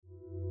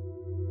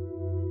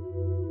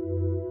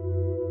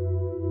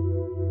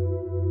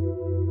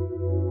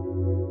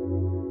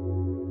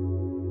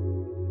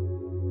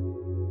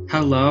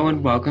Hello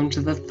and welcome to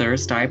the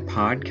Thirst Eye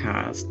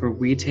podcast, where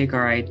we take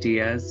our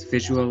ideas,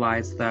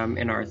 visualize them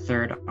in our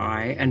third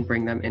eye, and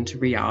bring them into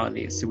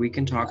reality so we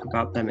can talk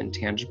about them in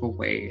tangible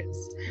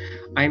ways.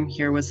 I'm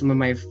here with some of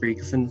my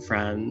freaks and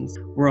friends.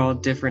 We're all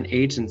different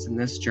agents in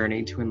this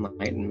journey to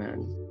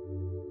enlightenment.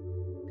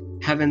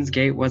 Heaven's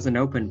Gate wasn't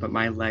open, but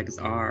my legs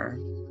are.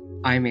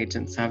 I'm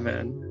Agent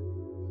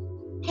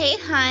 7. Hey,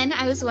 hun,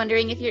 I was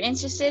wondering if you're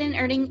interested in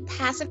earning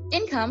passive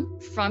income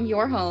from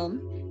your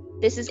home.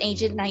 This is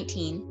Agent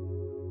 19.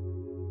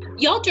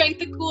 Y'all drank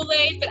the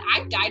Kool-Aid, but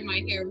I dyed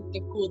my hair with the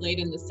Kool-Aid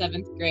in the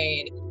 7th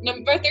grade.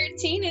 Number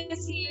 13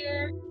 is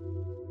here.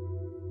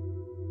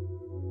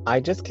 I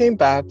just came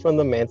back from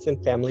the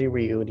Manson family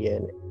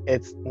reunion.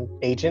 It's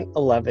Agent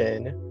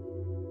 11.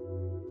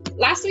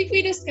 Last week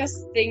we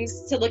discussed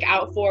things to look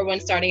out for when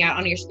starting out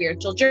on your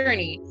spiritual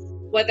journey,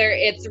 whether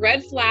it's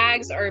red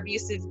flags or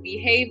abusive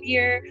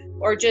behavior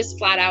or just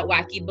flat out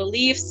wacky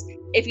beliefs.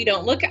 If you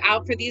don't look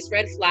out for these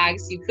red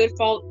flags, you could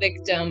fall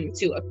victim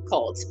to a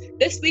cult.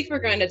 This week we're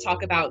going to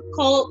talk about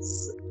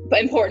cults,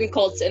 important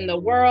cults in the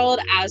world,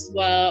 as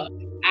well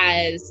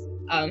as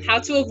how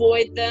to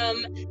avoid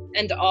them,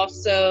 and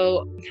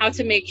also how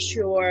to make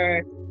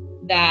sure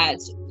that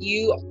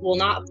you will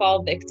not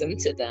fall victim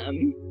to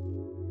them.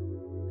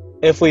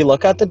 If we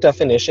look at the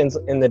definitions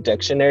in the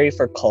dictionary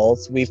for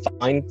cults, we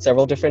find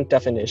several different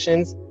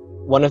definitions.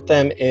 One of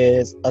them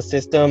is a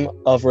system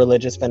of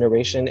religious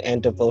veneration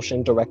and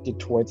devotion directed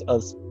towards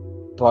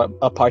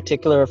a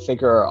particular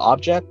figure or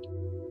object.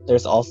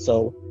 There's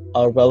also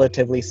a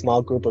relatively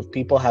small group of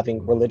people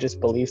having religious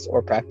beliefs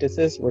or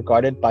practices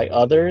regarded by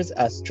others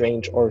as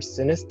strange or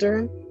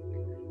sinister.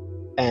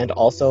 And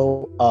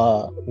also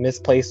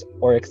misplaced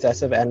or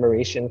excessive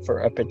admiration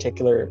for a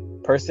particular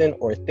person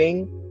or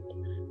thing.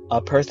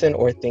 A person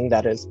or thing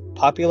that is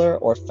popular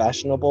or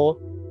fashionable,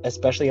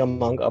 especially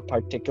among a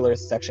particular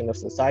section of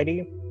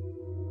society.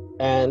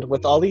 And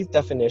with all these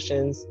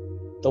definitions,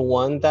 the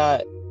one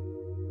that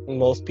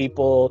most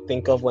people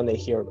think of when they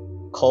hear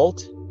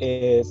cult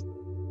is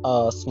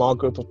a small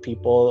group of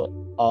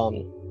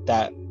people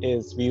that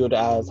is viewed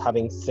as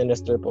having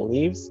sinister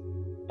beliefs.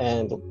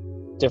 And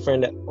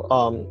different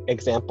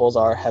examples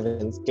are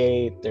Heaven's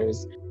Gate,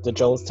 there's the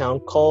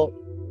Jonestown cult,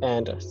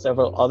 and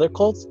several other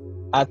cults.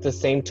 At the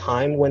same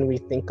time, when we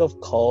think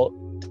of cult,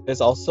 there's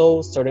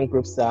also certain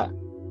groups that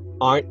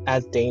aren't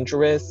as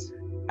dangerous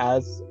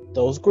as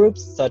those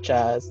groups, such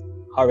as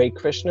Hare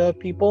Krishna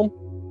people,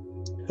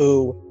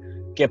 who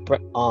get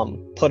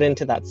put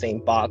into that same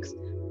box,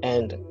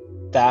 and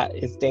that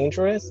is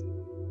dangerous.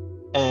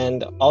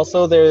 And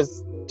also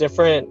there's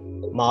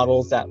different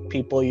models that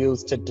people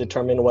use to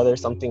determine whether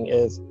something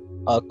is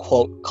a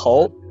quote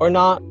cult or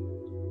not,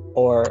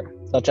 or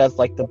such as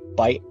like the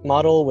BITE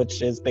model,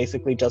 which is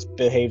basically just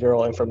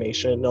behavioral,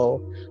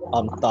 informational,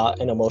 thought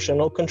and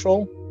emotional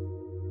control.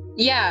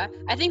 Yeah,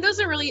 I think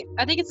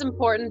it's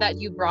important that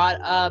you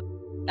brought up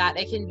that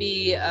it can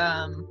be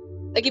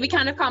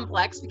kind of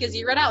complex, because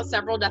you read out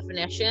several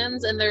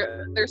definitions and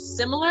they're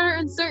similar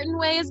in certain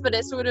ways, but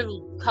it sort of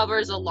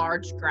covers a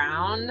large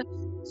ground.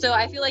 So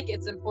I feel like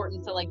it's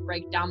important to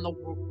break down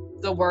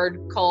the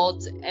word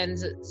cult and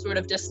sort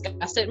of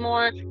discuss it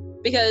more,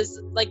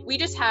 because we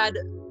just had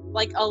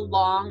a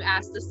long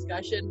ass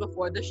discussion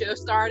before the show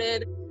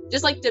started,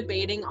 just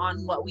debating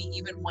on what we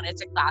even wanted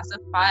to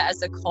classify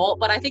as a cult.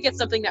 But I think it's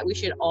something that we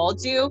should all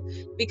do,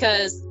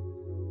 because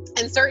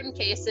in certain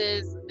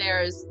cases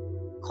there's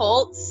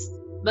cults,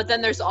 but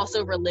then there's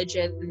also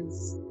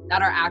religions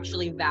that are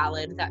actually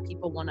valid that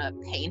people want to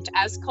paint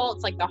as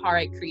cults, like the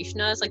Hare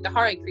Krishnas. The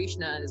Hare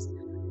Krishnas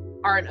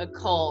aren't a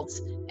cult,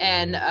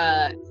 and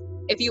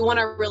if you want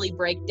to really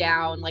break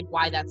down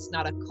why that's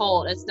not a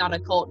cult, it's not a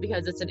cult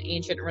because it's an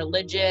ancient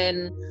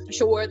religion.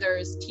 Sure,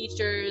 there's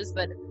teachers,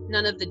 but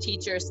none of the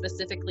teachers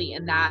specifically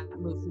in that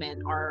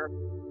movement are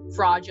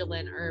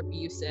fraudulent or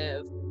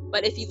abusive.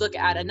 But if you look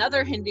at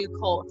another Hindu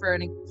cult,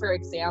 for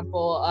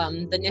example,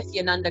 the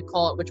Nityananda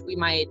cult, which we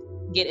might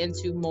get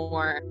into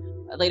more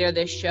later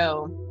this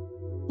show,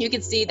 you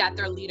can see that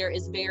their leader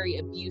is very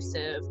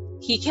abusive.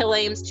 He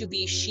claims to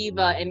be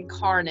Shiva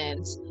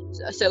incarnate.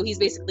 So he's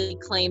basically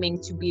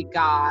claiming to be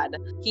God.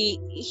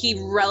 He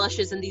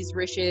relishes in these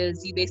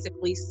riches. You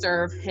basically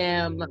serve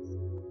him.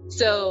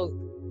 So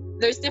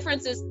there's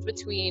differences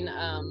between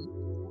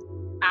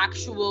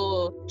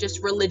actual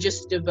just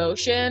religious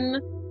devotion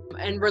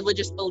and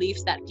religious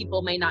beliefs that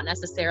people may not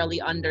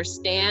necessarily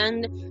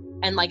understand,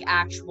 and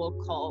actual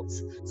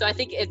cults. So I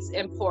think it's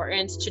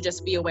important to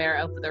just be aware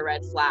of the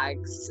red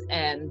flags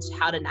and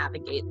how to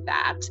navigate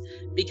that,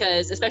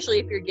 because especially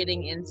if you're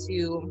getting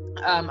into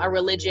a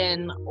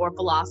religion or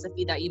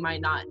philosophy that you might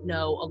not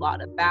know a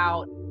lot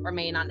about, or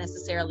may not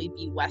necessarily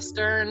be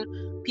Western,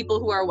 people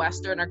who are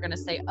Western are going to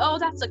say, oh,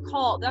 that's a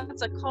cult,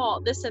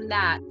 this and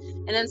that.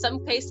 And in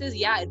some cases,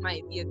 yeah, it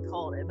might be a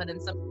cult, but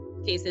in some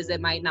cases it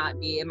might not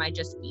be. It might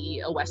just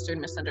be a Western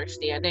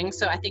misunderstanding.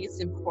 So I think it's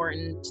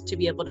important to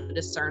be able to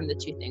discern the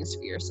two things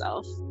for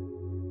yourself.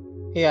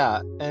 Yeah,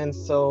 and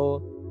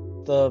so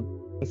the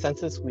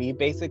consensus we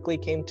basically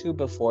came to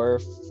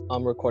before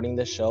recording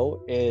the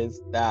show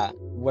is that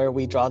where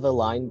we draw the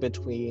line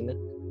between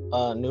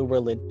a new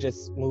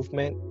religious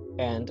movement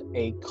and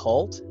a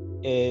cult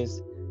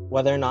is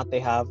whether or not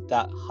they have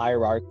that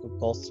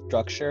hierarchical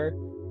structure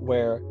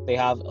where they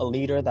have a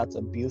leader that's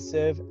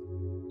abusive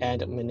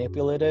and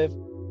manipulative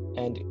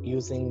and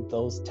using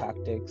those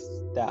tactics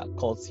that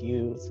cults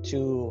use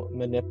to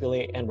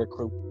manipulate and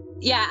recruit.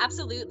 Yeah,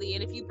 absolutely.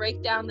 And if you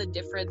break down the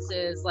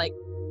differences, like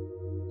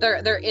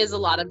there is a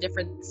lot of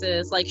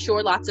differences. Like,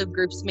 sure, lots of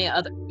groups may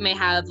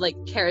have like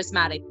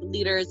charismatic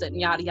leaders and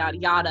yada yada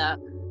yada.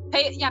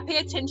 Pay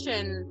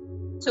attention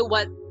to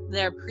what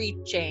they're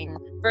preaching.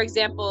 For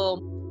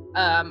example,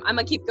 I'm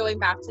gonna keep going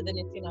back to the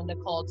Nityananda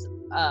cult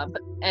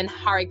and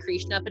Hare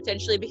Krishna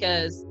potentially,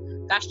 because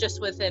that's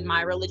just within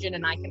my religion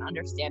and I can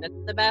understand it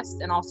the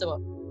best. And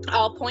also,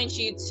 I'll point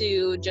you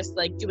to just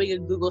like doing a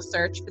Google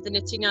search for the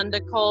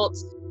Nityananda cult,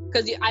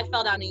 because I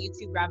fell down a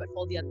YouTube rabbit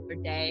hole the other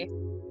day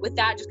with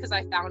that just because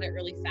I found it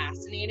really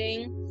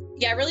fascinating.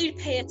 Yeah, really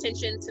pay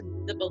attention to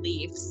the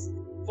beliefs.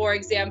 For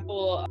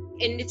example,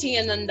 in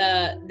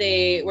Nityananda,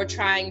 they were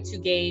trying to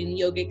gain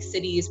yogic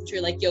siddhis, which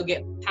are like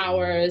yogic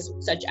powers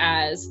such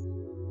as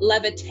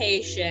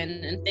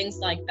levitation and things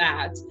like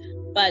that.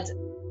 But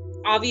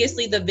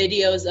obviously the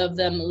videos of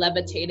them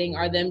levitating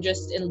are them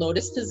just in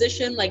lotus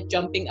position, like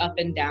jumping up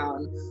and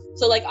down.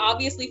 So like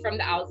obviously from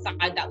the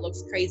outside that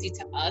looks crazy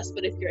to us,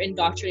 but if you're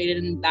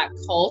indoctrinated in that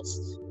cult,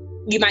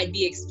 you might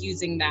be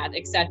excusing that,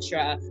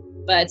 etc.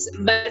 But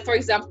for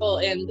example,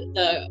 in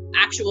the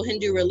actual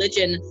Hindu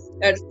religion,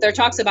 there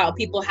talks about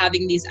people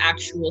having these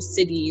actual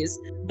siddhis,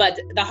 but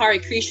the Hare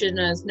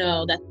Krishnas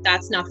know that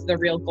that's not the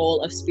real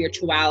goal of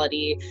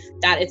spirituality,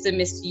 that it's a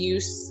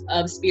misuse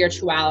of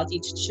spirituality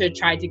to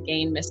try to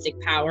gain mystic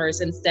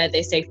powers. Instead,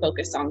 they say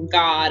focus on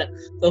God,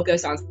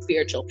 focus on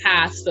spiritual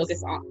paths,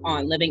 focus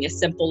on living a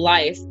simple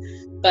life.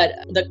 But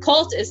the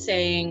cult is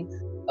saying,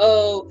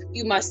 oh,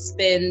 you must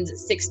spend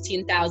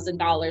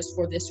 $16,000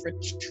 for this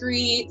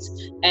retreat,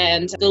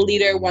 and the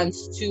leader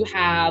wants to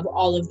have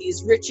all of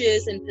these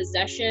riches and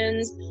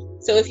possessions.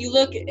 So if you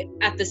look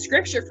at the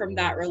scripture from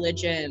that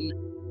religion,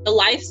 the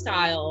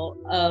lifestyle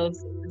of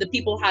the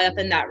people high up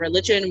in that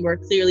religion were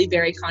clearly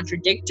very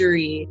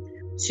contradictory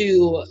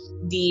to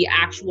the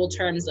actual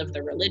terms of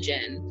the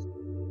religion.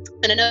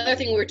 And another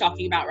thing we were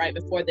talking about right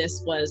before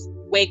this was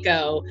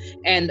Waco,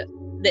 and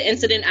the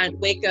incident at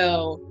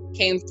Waco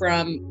came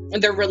from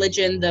the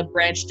religion, the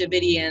Branch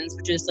Davidians,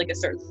 which is like a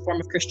certain form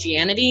of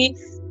Christianity.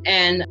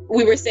 And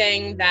we were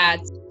saying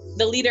that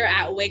the leader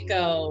at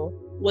Waco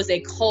was a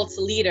cult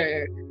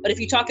leader. But if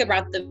you talk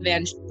about the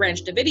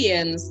Branch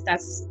Davidians,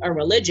 that's a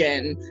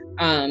religion.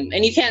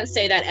 And you can't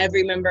say that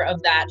every member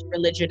of that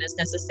religion is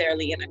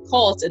necessarily in a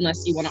cult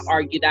unless you want to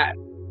argue that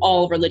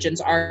all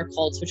religions are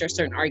cults, which are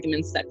certain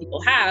arguments that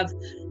people have.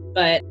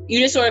 But you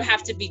just sort of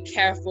have to be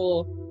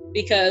careful,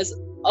 because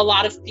a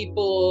lot of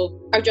people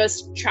are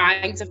just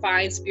trying to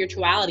find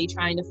spirituality,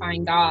 trying to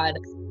find God.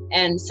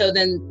 And so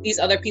then these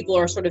other people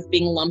are sort of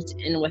being lumped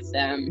in with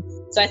them.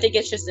 So I think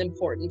it's just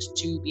important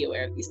to be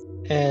aware of these.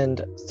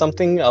 And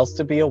something else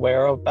to be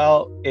aware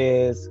about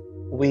is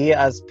we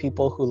as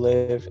people who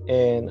live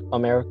in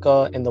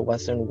America, in the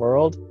Western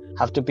world,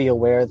 have to be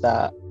aware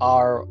that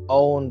our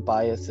own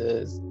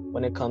biases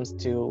when it comes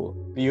to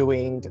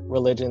viewing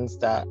religions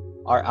that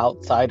are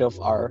outside of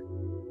our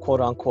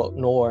quote-unquote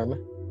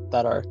norm,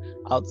 that are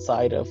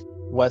outside of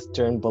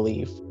Western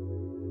belief,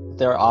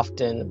 they're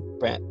often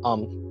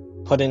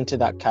put into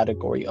that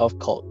category of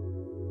cult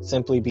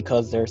simply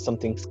because there's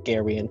something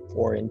scary and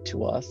foreign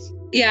to us.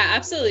 Yeah,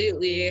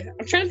 absolutely.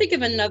 I'm trying to think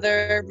of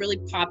another really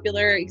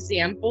popular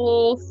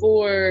example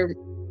for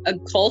a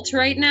cult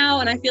right now,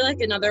 and I feel like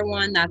another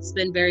one that's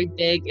been very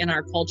big in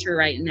our culture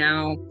right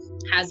now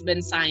has been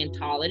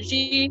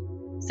Scientology,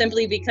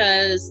 simply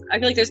because I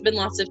feel like there's been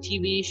lots of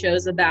TV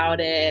shows about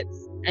it,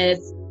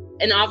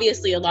 and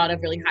obviously a lot of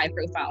really high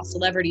profile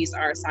celebrities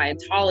are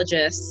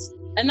Scientologists.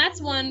 And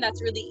that's one that's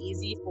really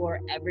easy for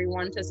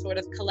everyone to sort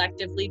of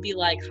collectively be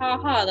like,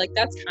 haha, like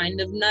that's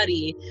kind of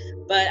nutty.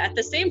 But at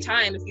the same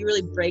time, if you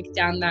really break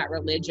down that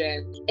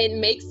religion, it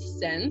makes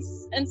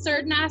sense in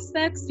certain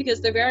aspects, because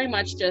they're very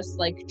much just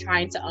like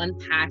trying to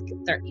unpack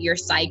your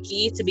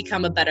psyche to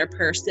become a better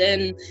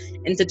person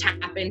and to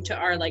tap into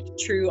our like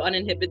true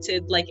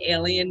uninhibited like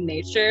alien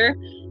nature,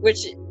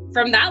 which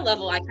from that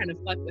level, I kind of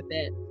fuck with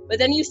it. But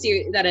then you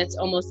see that it's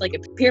almost like a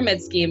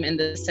pyramid scheme in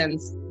the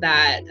sense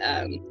that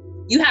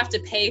you have to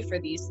pay for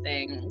these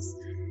things.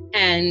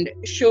 And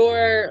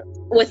sure,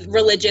 with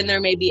religion, there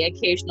may be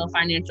occasional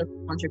financial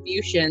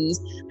contributions.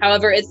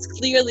 However, it's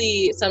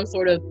clearly some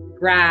sort of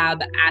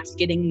grab at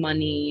getting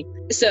money.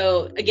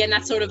 So again,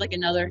 that's sort of like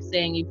another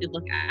thing you could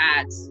look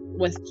at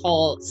with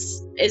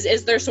cults.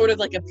 Is there sort of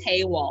like a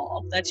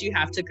paywall that you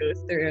have to go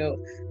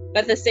through?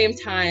 But at the same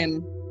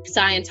time,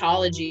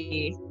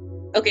 Scientology,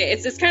 okay,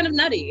 it's kind of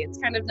nutty. It's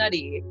kind of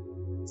nutty.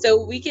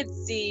 So we could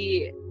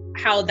see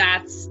how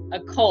that's a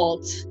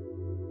cult,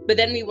 but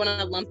then we want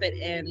to lump it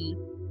in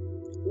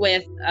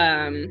with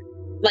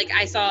like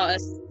I saw a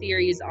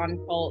series on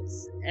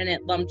cults and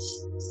it lumped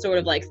sort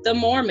of like the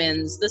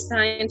Mormons, the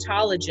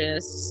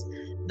Scientologists,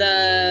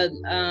 the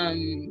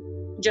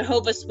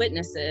Jehovah's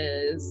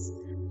Witnesses,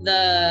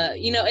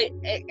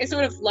 it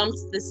sort of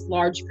lumps this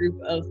large group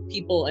of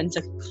people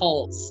into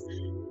cults.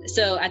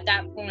 So at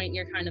that point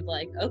you're kind of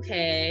like,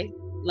 okay,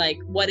 like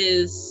what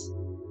is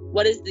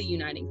the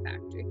uniting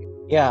factor here?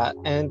 Yeah,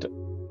 and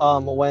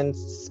when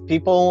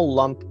people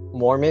lump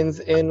Mormons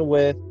in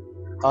with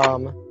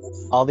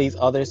all these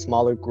other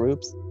smaller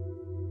groups,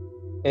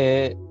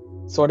 it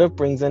sort of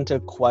brings into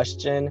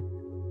question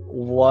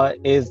what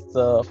is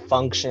the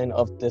function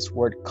of this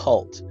word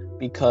cult,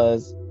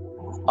 because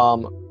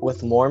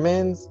with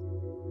Mormons,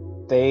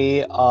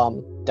 they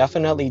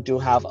definitely do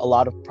have a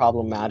lot of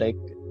problematic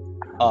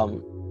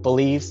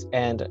beliefs,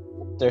 and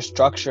their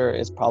structure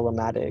is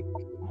problematic,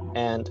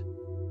 and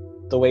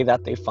the way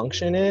that they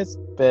function is.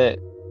 But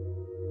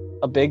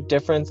a big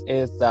difference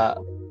is that,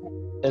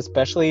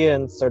 especially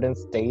in certain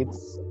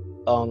states,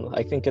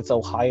 I think it's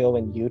Ohio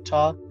and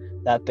Utah,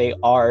 that they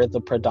are the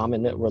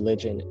predominant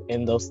religion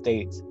in those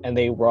states, and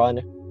they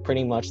run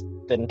pretty much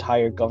the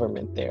entire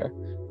government there.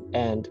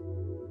 And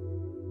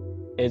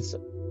it's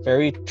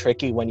very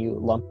tricky when you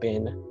lump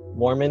in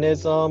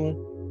Mormonism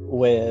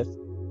with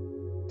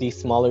these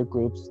smaller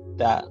groups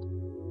that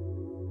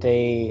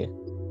they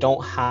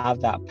don't have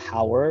that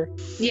power.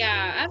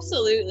 Yeah,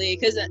 absolutely,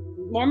 because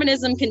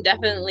Mormonism can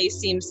definitely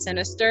seem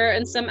sinister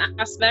in some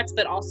aspects,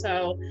 but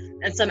also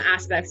in some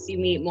aspects you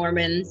meet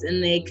Mormons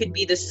and they could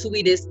be the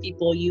sweetest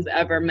people you've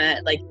ever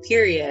met, like,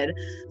 period.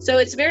 So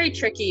it's very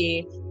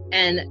tricky,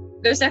 and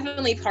there's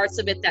definitely parts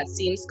of it that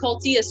seems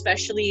culty,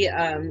 especially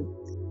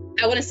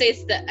I want to say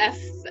it's the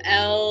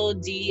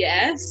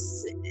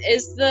FLDS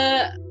is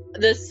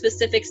the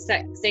specific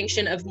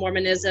sanction of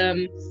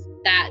Mormonism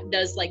that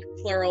does like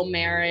plural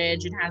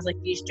marriage and has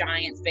like these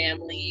giant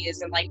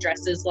families and like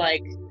dresses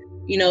like,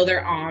 you know,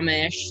 they're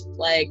Amish.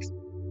 Like,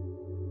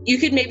 you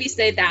could maybe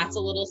say that's a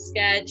little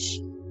sketch,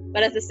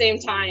 but at the same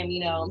time,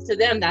 you know, to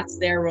them that's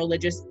their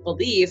religious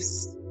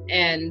beliefs,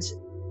 and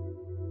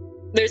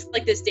there's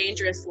like this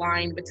dangerous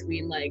line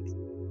between like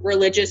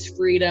religious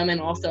freedom and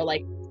also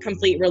like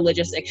complete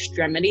religious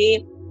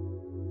extremity.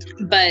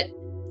 But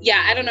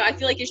yeah, I don't know, I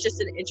feel like it's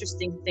just an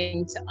interesting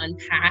thing to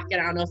unpack,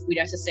 and I don't know if we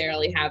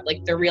necessarily have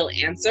like the real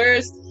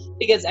answers,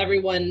 because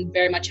everyone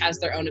very much has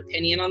their own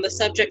opinion on the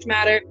subject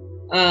matter.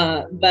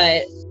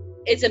 But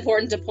it's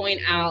important to point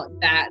out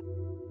that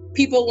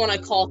people want to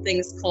call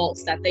things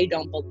cults that they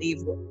don't believe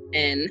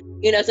in.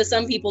 You know, to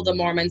some people the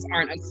Mormons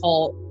aren't a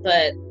cult,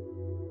 but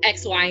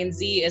X, Y, and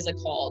Z is a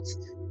cult.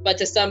 But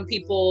to some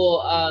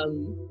people,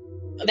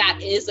 that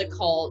is a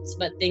cult,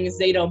 but things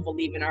they don't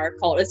believe in are a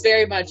cult. It's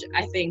very much,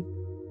 I think,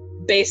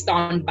 based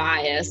on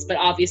bias, but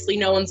obviously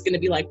no one's going to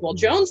be like, well,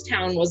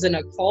 Jonestown wasn't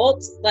a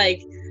cult.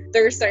 Like,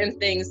 there are certain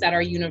things that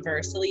are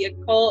universally a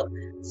cult.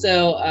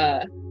 So,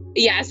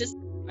 yeah, it's just...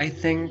 I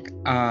think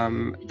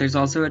there's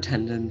also a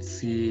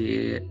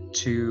tendency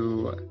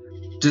to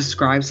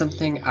describe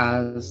something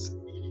as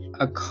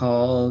a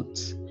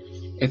cult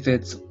if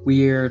it's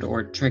weird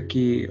or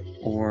tricky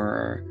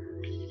or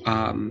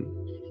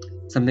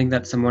something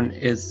that someone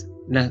is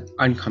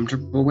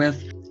uncomfortable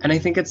with. And I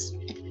think it's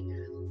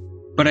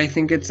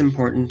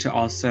important to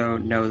also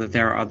know that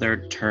there are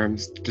other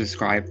terms to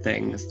describe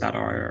things that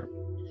are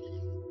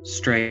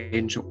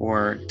strange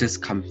or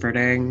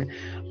discomforting,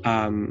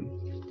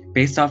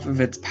 based off of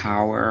its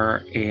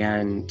power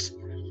and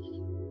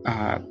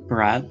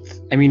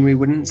breadth. I mean, we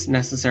wouldn't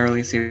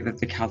necessarily say that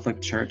the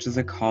Catholic Church is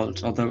a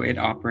cult, although it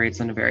operates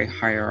in a very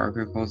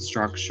hierarchical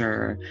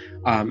structure,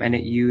 and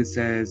it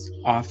uses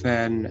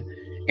often,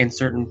 in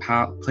certain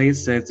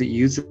places, it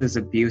uses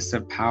abuse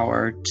of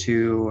power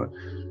to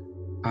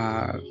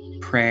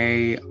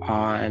prey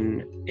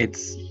on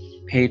its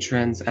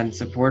patrons and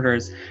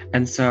supporters,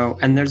 and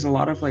there's a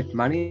lot of like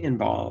money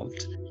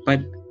involved.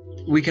 But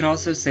we could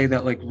also say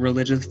that like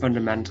religious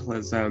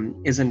fundamentalism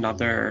is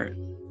another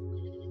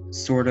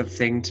sort of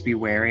thing to be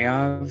wary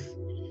of,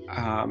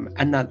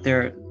 and that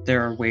there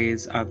are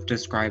ways of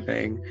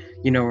describing,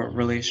 you know, a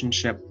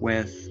relationship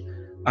with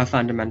a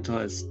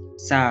fundamentalist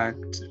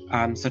sect,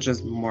 such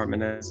as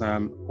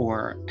Mormonism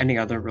or any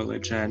other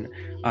religion,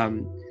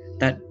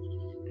 that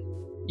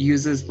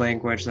uses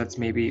language that's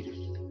maybe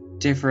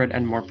different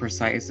and more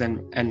precise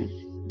and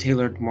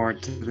tailored more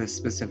to this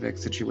specific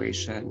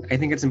situation. I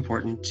think it's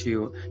important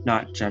to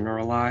not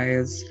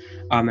generalize,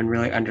 and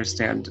really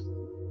understand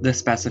the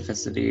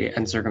specificity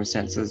and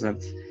circumstances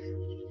of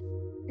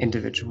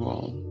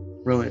individual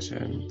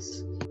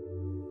religions.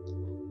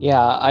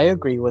 Yeah, I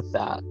agree with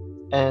that.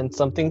 And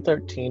something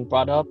 13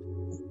 brought up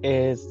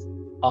is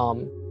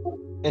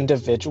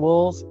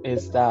individuals,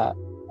 is that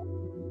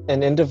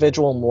an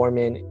individual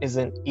Mormon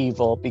isn't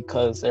evil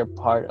because they're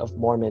part of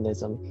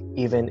Mormonism,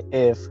 even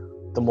if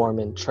the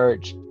Mormon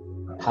Church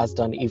has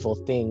done evil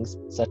things,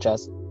 such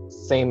as,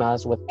 same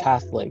as with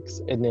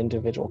Catholics, an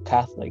individual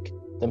Catholic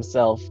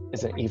themselves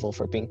isn't evil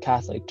for being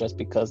Catholic just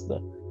because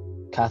the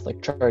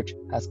Catholic Church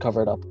has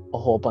covered up a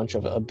whole bunch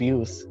of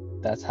abuse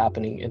that's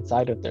happening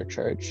inside of their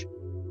church.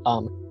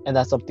 And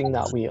that's something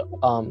that we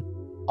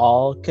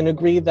all can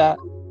agree that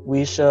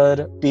we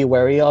should be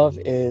wary of,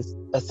 is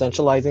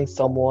essentializing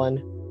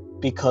someone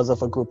because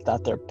of a group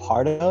that they're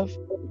part of.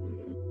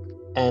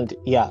 And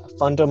yeah,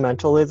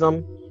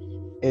 fundamentalism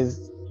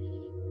is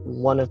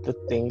one of the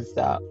things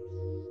that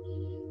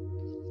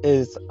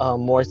is a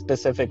more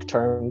specific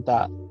term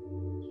that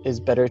is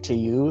better to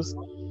use.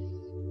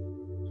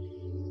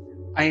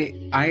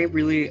 I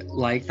really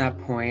like that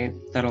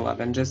point that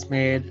 11 just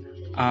made,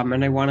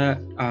 and I want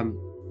to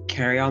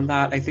carry on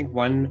that. I think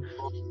one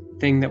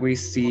thing that we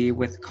see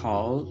with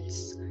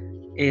cults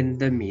in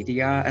the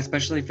media,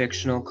 especially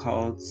fictional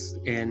cults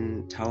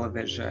in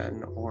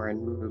television or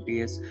in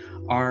movies,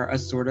 are a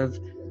sort of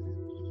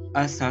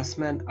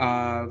assessment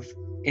of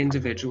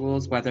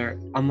individuals, whether,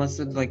 unless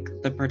it's like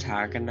the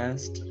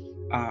protagonist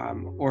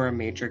or a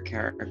major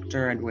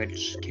character, in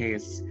which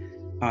case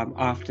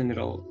often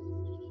it'll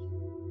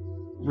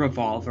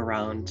revolve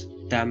around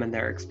them and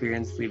their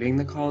experience leaving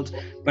the cult,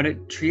 but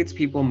it treats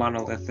people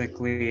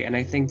monolithically, and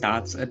I think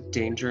that's a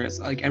dangerous,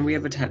 like, and we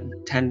have a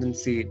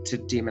tendency to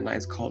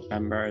demonize cult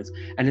members,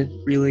 and it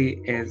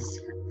really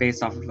is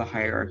based off of the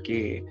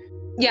hierarchy.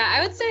 Yeah,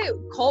 I would say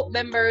cult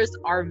members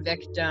are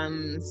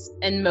victims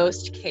in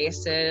most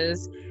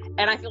cases,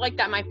 and I feel like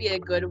that might be a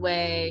good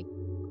way.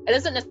 It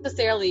doesn't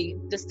necessarily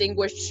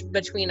distinguish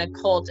between a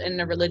cult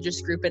and a religious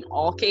group in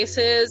all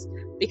cases,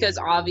 because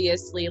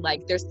obviously,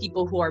 like, there's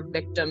people who are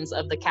victims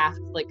of the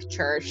Catholic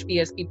Church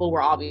because people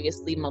were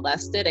obviously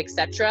molested,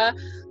 etc.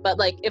 But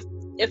like,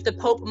 if the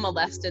Pope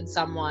molested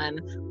someone,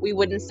 we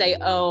wouldn't say,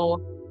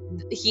 oh,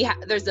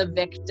 there's a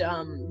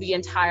victim, the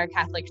entire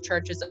Catholic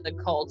Church is a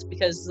cult,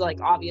 because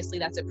like obviously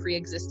that's a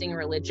pre-existing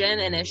religion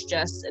and it's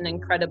just an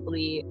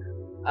incredibly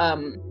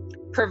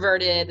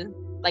perverted,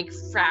 like,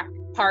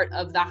 part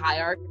of the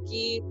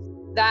hierarchy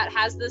that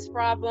has this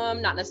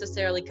problem, not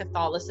necessarily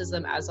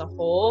Catholicism as a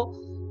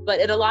whole. But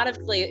in a lot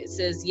of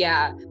places,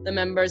 yeah, the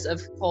members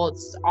of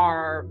cults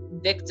are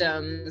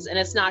victims, and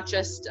it's not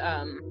just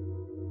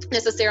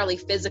necessarily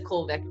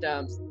physical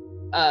victims,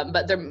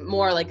 but they're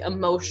more like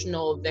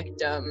emotional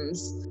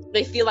victims.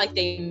 They feel like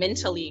they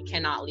mentally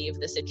cannot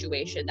leave the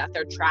situation, that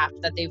they're trapped,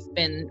 that they've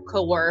been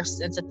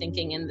coerced into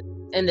thinking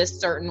in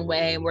this certain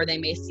way where they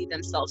may see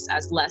themselves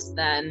as less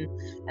than,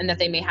 and that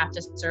they may have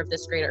to serve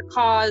this greater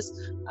cause.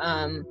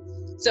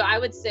 So I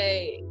would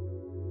say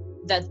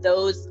that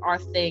those are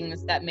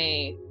things that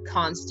may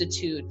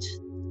constitute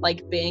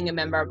like being a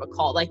member of a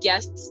cult. Like,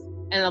 yes,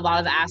 in a lot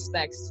of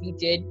aspects you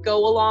did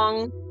go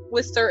along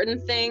with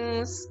certain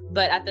things,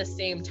 but at the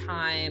same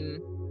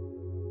time,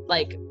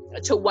 like,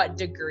 to what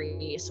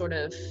degree sort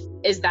of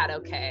is that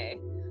okay?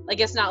 Like,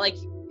 it's not like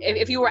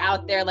if you were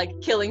out there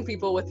like killing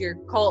people with your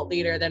cult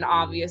leader, then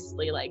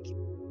obviously like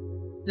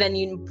then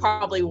you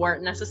probably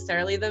weren't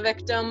necessarily the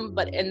victim.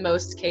 But in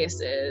most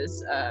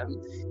cases,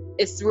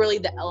 it's really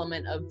the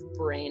element of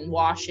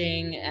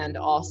brainwashing, and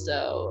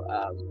also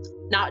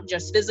not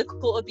just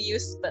physical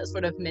abuse, but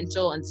sort of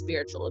mental and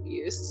spiritual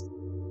abuse.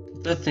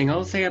 The thing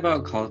I'll say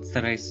about cults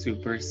that I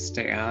super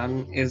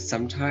stan is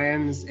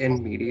sometimes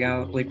in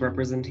media, like,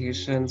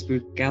 representations,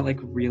 we get like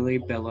really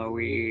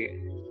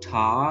billowy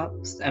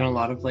tops and a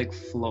lot of like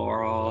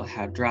floral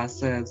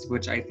headdresses,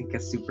 which I think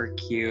is super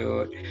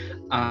cute,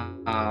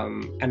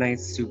 and I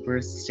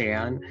super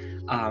stan.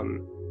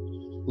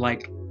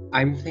 Like,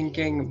 I'm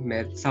thinking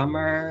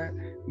Midsummer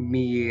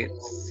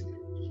meets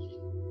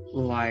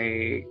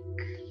like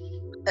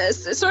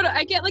sort of,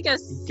 I get like a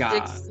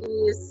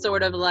 60s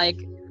sort of like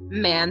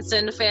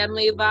Manson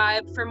family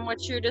vibe from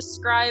what you're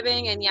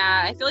describing. And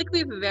yeah, I feel like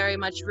we've very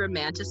much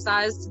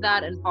romanticized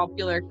that in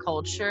popular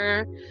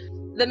culture.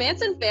 The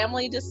Manson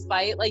family,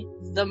 despite like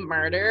the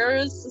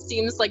murders,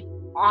 seems like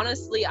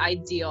honestly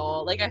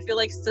ideal. Like, I feel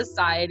like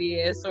society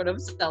is sort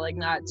of selling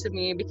that to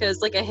me,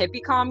 because like a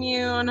hippie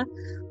commune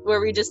where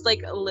we just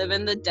like live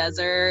in the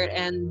desert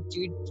and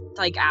do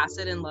like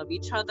acid and love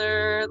each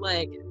other,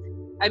 like,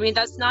 I mean,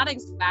 that's not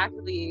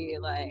exactly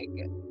like,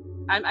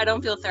 I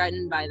don't feel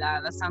threatened by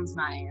that. That sounds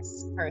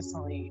nice,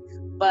 personally.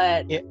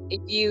 But yeah,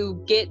 if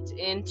you get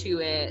into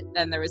it,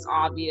 then there is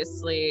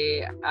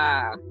obviously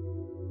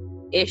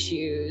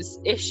issues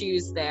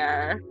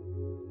there.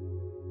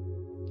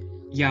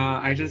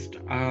 Yeah, I just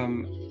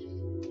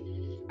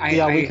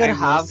we could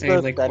have say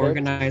like aesthetic.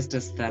 Organized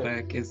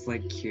aesthetic is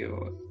like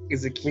cute.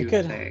 Is a cute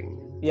thing.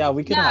 Yeah,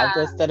 we could have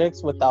the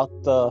aesthetics without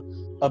the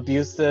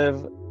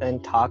abusive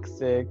and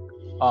toxic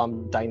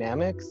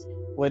dynamics,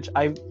 which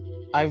I'm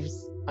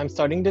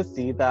starting to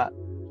see that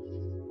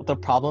the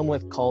problem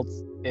with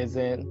cults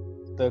isn't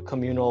the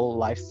communal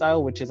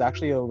lifestyle, which is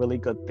actually a really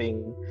good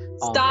thing.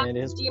 Stop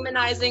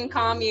demonizing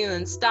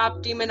communes.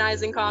 Stop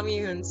demonizing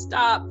communes.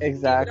 Stop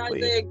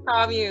demonizing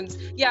communes.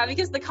 Yeah,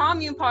 because the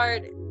commune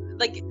part,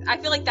 like, I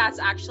feel like that's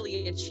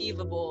actually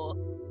achievable.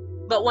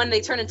 But when they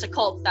turn into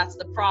cults, that's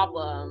the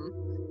problem.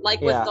 Like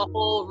with the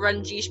whole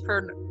Ranjeesh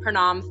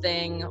Purnam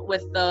thing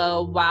with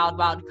the Wild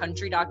Wild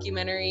Country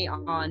documentary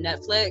on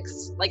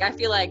Netflix. Like, I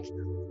feel like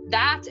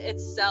that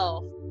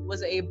itself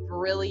was a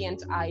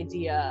brilliant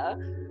idea.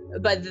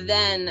 but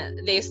then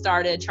they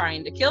started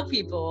trying to kill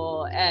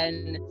people,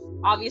 and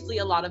obviously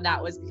a lot of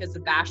that was because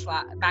of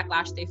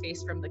backlash they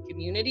faced from the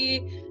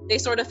community. They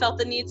sort of felt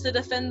the need to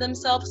defend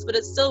themselves, but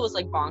it still was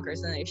like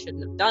bonkers and they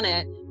shouldn't have done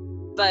it.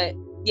 But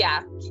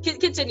yeah,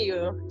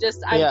 continue.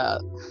 Just I'm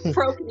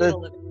pro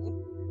communal living.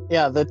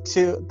 Yeah, the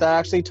two that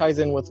actually ties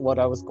in with what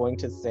I was going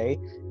to say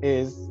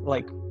is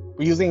like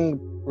using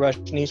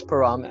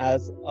Rajneeshpuram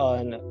as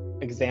an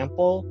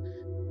example.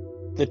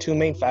 The two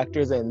main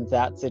factors in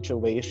that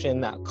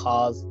situation that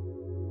caused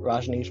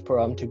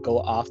Rajneeshpuram to go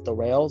off the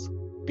rails,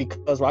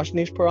 because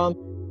Rajneeshpuram,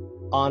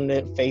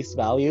 on face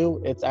value,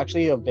 it's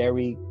actually a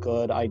very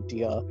good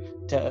idea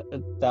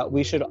that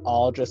we should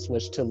all just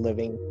switch to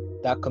living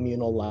that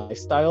communal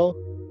lifestyle,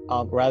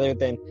 rather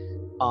than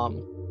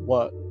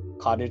what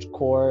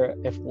cottagecore,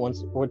 if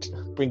once we're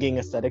bringing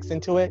aesthetics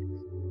into it,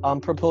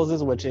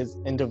 proposes, which is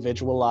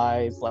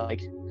individualized,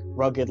 like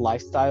rugged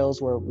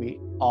lifestyles where we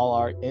all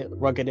are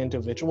rugged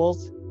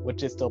individuals,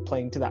 which is still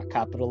playing to that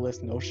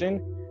capitalist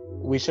notion.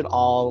 We should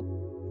all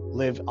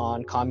live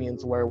on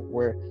communes where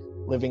we're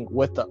living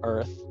with the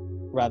earth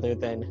rather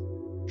than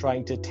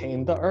trying to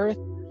tame the earth.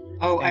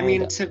 Oh, I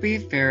mean, to be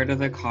fair to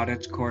the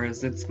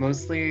cottagecores, it's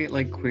mostly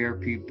like queer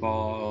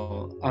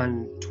people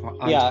on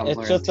yeah, Tumblr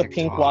it's just a and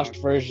pink TikTok. washed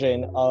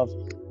version of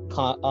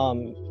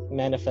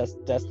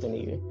Manifest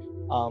Destiny.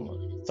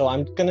 So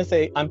I'm gonna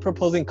say I'm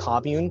proposing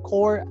commune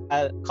core.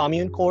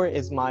 Commune core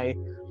is my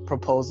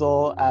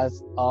proposal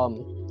as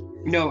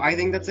No, I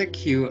think that's a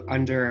cute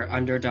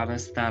underdone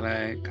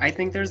aesthetic. I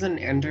think there's an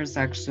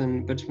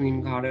intersection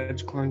between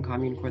cottagecore and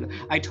commune core.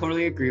 I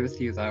totally agree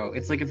with you though.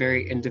 It's like a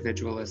very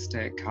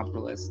individualistic,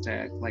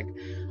 capitalistic, like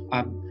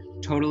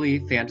totally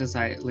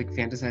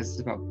fantasizes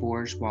about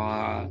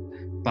bourgeois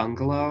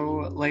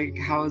bungalow like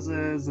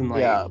houses, and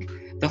like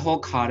the whole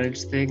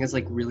cottage thing is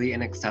like really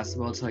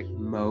inaccessible to like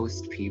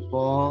most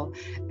people.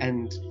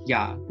 And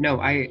yeah, no,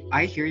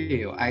 I hear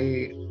you.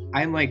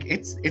 I'm like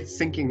it's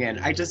sinking in.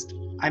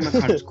 I'm a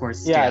cottagecore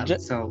stan,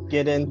 just so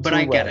get into but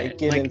I get it. it.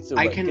 Get like into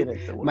I it. can, Get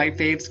into it. my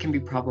faves can be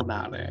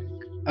problematic.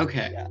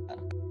 Okay. Yeah.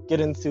 Get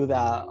into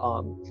that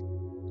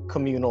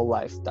communal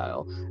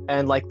lifestyle.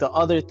 And like the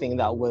other thing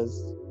that was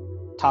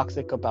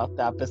toxic about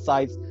that,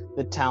 besides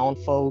the town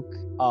folk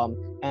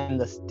and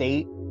the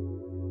state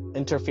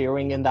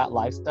interfering in that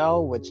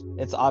lifestyle, which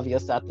it's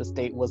obvious that the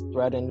state was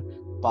threatened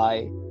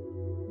by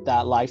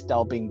that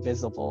lifestyle being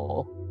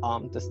visible.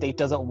 The state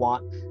doesn't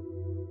want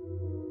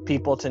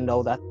people to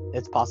know that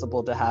it's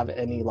possible to have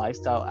any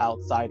lifestyle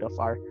outside of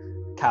our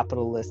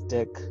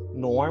capitalistic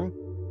norm.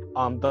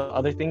 The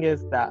other thing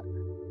is that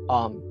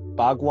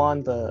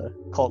Bhagwan, the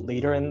cult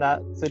leader in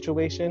that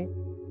situation,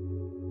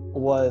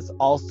 was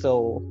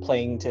also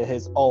playing to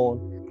his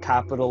own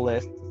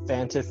capitalist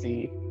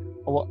fantasy.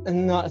 Well,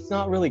 it's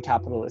not really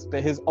capitalist,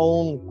 but his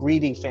own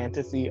greedy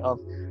fantasy of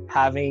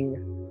having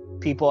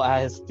people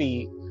at his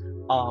feet,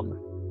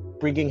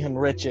 bringing him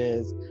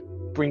riches,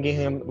 bringing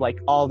him like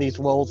all these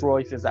Rolls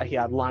Royces that he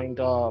had lined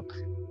up,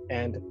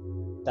 and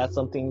that's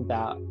something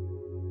that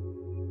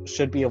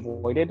should be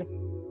avoided.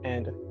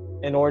 And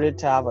in order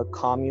to have a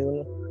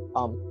commune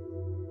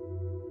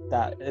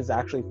that is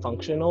actually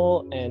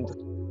functional and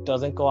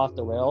doesn't go off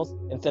the rails,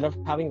 instead of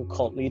having a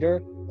cult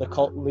leader, the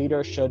cult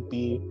leader should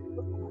be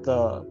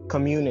the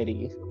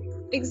community.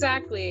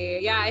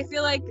 Exactly. Yeah, I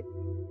feel like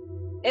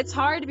it's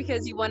hard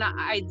because you want to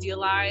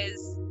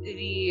idealize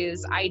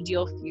these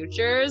ideal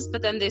futures,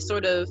 but then they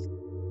sort of,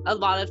 a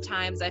lot of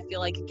times I feel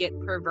like get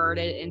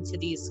perverted into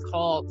these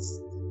cults.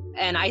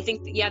 And I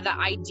think, the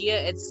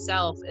idea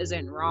itself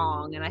isn't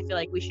wrong, and I feel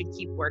like we should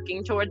keep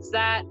working towards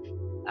that.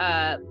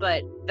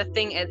 But the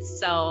thing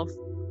itself,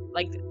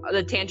 like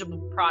the tangible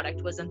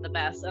product, wasn't the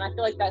best. And I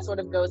feel like that sort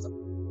of goes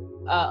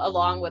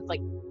along with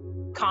like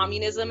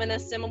communism in a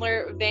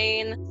similar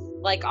vein.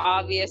 Like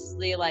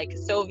obviously, like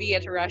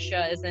Soviet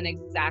Russia isn't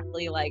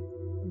exactly like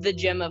the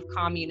gem of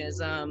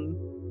communism.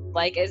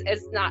 Like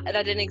it's not,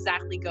 that didn't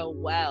exactly go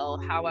well.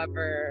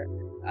 However,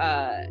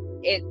 the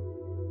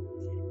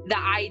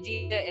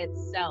idea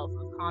itself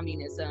of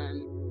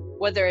communism,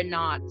 whether or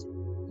not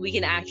we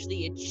can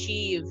actually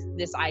achieve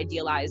this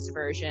idealized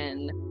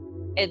version,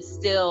 it's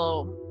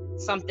still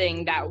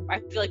something that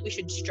I feel like we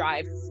should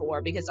strive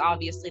for, because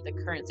obviously the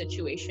current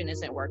situation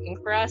isn't working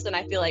for us. And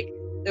I feel like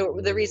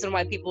the reason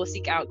why people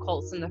seek out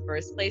cults in the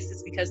first place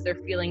is because they're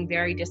feeling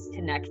very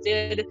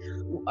disconnected,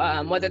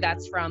 whether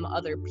that's from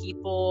other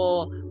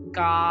people,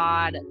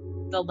 God,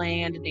 the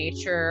land,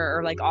 nature,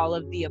 or like all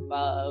of the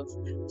above.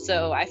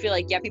 So I feel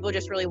like, people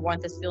just really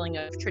want this feeling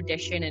of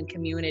tradition and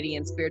community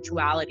and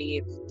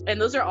spirituality. And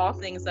those are all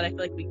things that I feel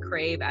like we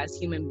crave as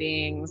human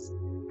beings.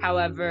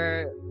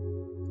 However,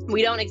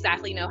 we don't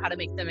exactly know how to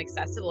make them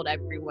accessible to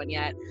everyone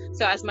yet.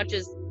 So as much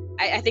as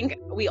I think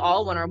we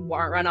all want to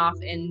run off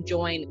and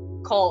join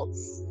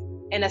cults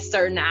in a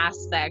certain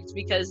aspect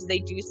because they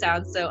do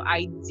sound so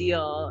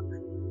ideal,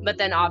 but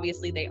then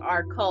obviously they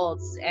are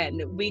cults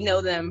and we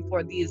know them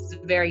for these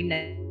very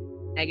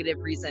negative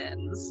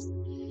reasons.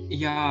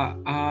 Yeah,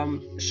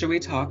 should we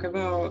talk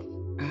about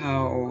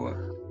how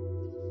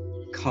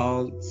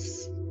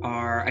cults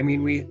are, I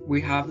mean,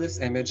 we have this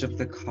image of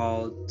the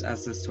cult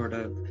as this sort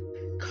of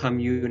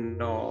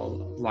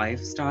communal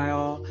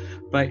lifestyle,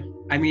 but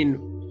I mean,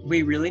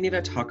 we really need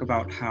to talk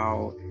about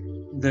how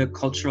the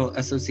cultural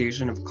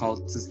association of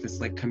cults is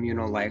this like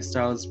communal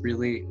lifestyle is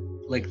really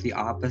like the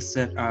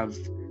opposite of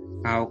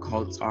how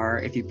cults are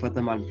if you put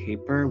them on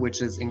paper,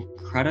 which is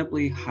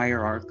incredibly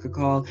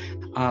hierarchical.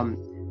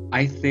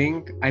 I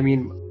think, I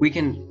mean, we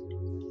can,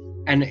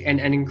 and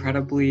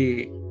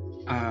incredibly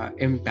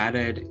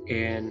embedded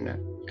in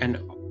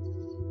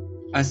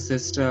a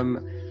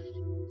system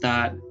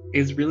that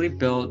is really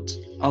built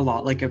a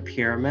lot like a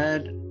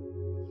pyramid.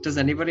 Does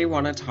anybody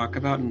want to talk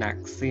about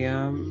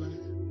NXIVM?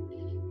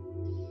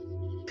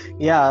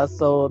 Yeah,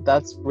 so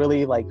that's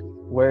really like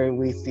where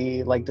we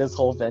see like this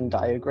whole Venn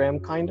diagram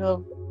kind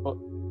of.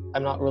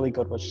 I'm not really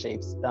good with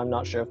shapes. I'm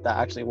not sure if that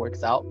actually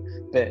works out,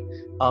 but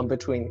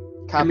between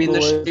capitalism. I mean,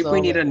 the shape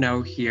we need to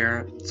know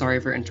here,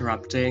 sorry for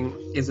interrupting,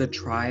 is a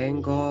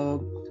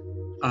triangle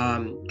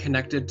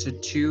connected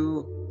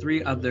to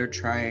 3 other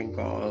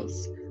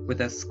triangles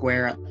with a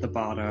square at the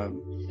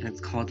bottom, and it's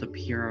called a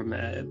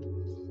pyramid.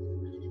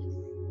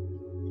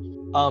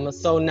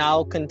 So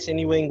now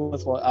continuing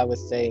with what I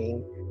was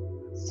saying.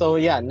 So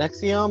yeah,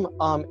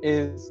 NXIVM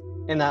is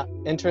in that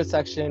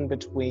intersection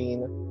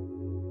between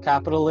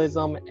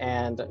capitalism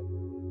and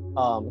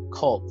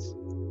cults.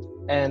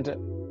 And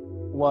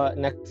what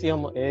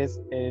NXIVM is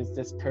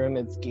this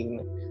pyramid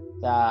scheme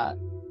that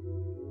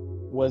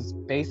was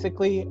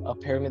basically a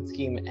pyramid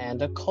scheme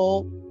and a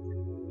cult.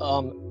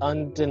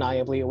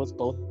 Undeniably, it was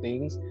both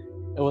things.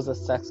 It was a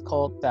sex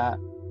cult that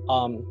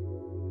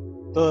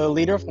the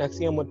leader of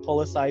NXIVM would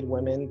pull aside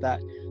women that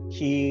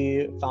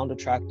he found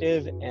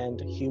attractive, and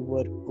he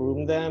would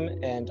groom them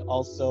and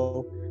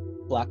also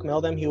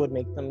blackmail them. He would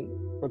make them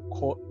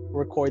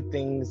record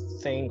things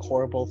saying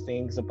horrible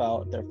things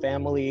about their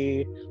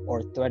family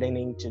or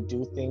threatening to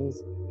do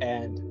things,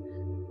 and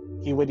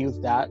he would use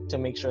that to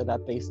make sure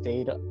that they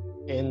stayed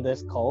in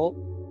this cult.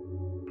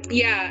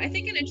 Yeah, I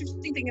think an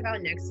interesting thing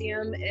about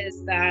NXIVM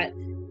is that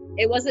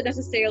it wasn't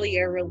necessarily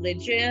a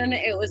religion.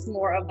 It was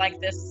more of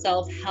like this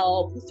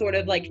self-help sort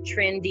of like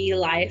trendy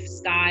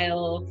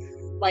lifestyle,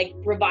 like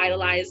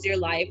revitalize your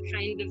life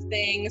kind of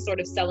thing, sort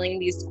of selling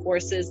these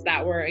courses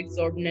that were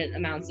exorbitant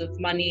amounts of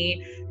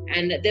money.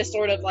 And this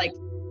sort of like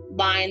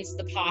lines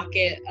the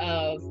pocket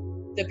of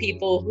the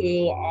people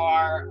who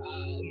are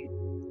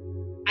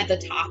at the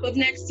top of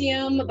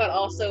NXIVM, but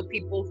also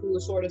people who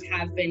sort of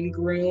have been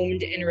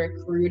groomed and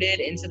recruited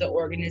into the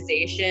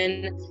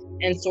organization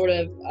and sort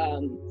of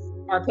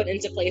are put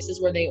into places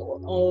where they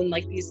own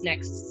like these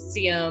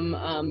NXIVM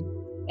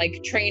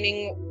like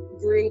training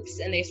groups,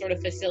 and they sort of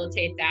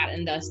facilitate that,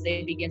 and thus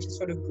they begin to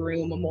sort of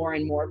groom more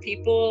and more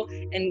people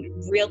and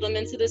reel them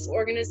into this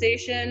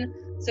organization.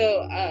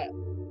 So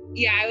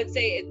yeah, I would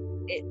say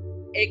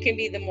it can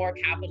be the more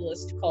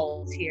capitalist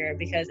cult here,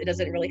 because it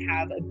doesn't really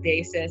have a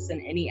basis in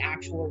any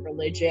actual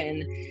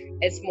religion.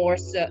 It's more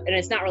so, and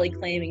it's not really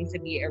claiming to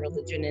be a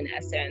religion in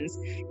essence.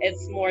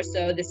 It's more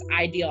so this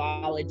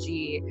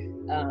ideology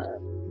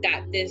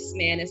that this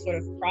man is sort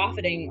of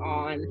profiting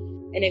on.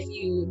 And if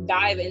you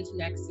dive into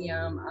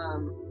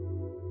NXIVM,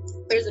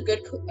 there's a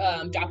good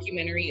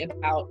documentary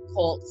about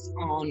cults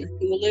on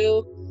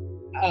Hulu,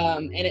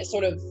 and it's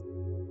sort of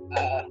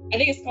I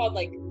think it's called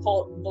like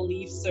Cult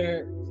Beliefs,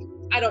 or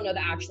I don't know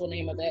the actual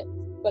name of it,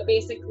 but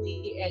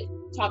basically it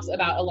talks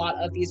about a lot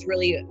of these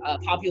really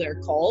popular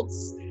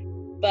cults.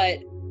 But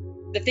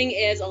the thing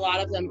is, a lot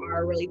of them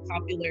are really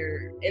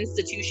popular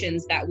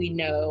institutions that we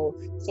know,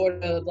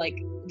 sort of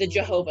like the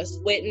Jehovah's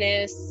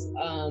Witness,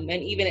 and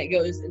even it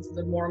goes into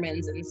the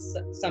Mormons and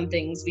some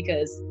things,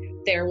 because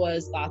there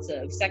was lots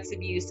of sex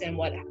abuse and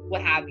what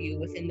have you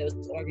within those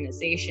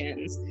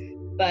organizations.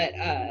 But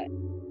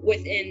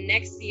within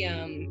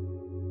NXIVM,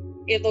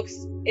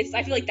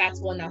 I feel like that's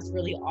one that's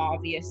really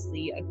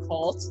obviously a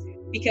cult,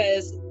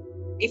 because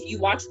if you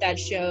watch that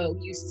show,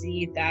 you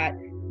see that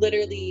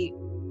literally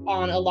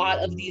on a lot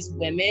of these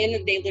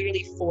women, they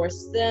literally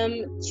force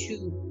them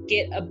to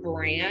get a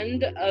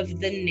brand of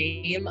the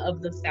name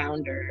of the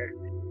founder.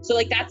 So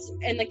like that's,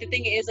 and like the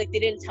thing is, like they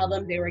didn't tell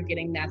them they were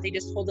getting that. They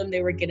just told them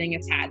they were getting a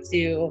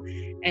tattoo,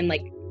 and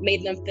like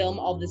made them film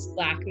all this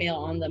blackmail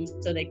on them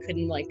so they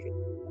couldn't like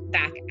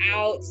back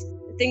out,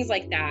 things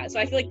like that. So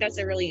I feel like that's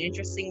a really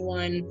interesting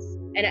one,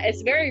 and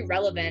it's very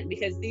relevant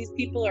because these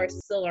people are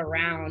still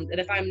around. And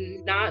if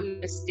I'm not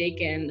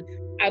mistaken,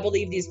 I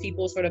believe these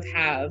people sort of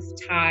have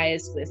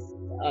ties with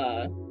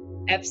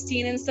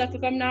Epstein and stuff,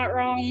 if I'm not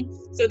wrong.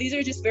 So these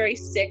are just very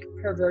sick,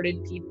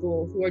 perverted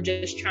people who are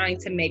just trying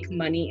to make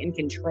money and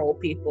control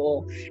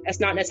people. It's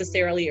not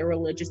necessarily a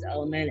religious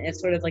element.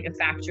 It's sort of like a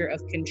factor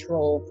of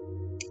control.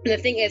 And the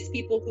thing is,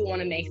 people who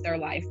want to make their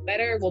life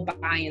better will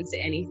buy into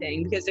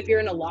anything, because if you're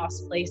in a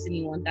lost place and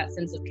you want that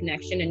sense of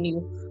connection and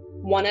you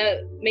want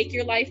to make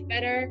your life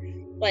better,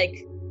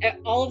 like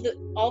all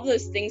of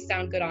those things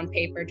sound good on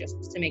paper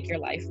just to make your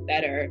life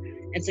better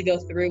and to go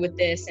through with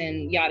this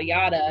and yada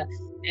yada.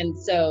 And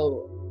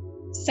so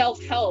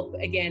self-help,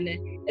 again,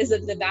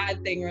 isn't the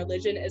bad thing.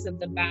 Religion isn't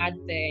the bad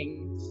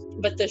thing.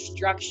 but the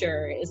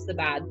structure is the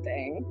bad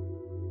thing.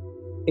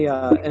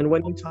 Yeah, and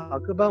when you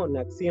talk about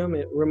NXIVM,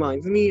 it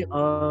reminds me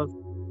of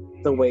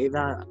the way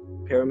that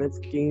pyramid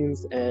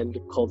schemes and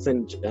cults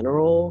in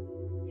general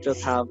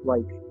just have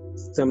like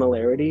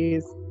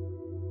similarities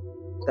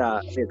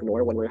that we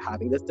ignore when we're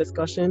having this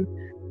discussion.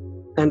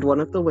 And one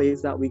of the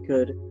ways that we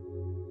could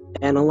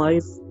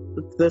analyze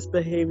this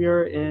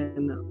behavior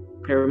in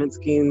pyramid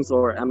schemes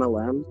or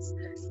MLMs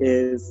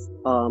is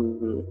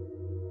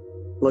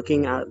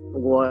looking at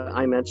what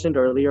I mentioned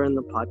earlier in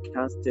the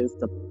podcast is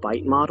the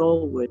BITE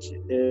model, which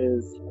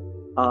is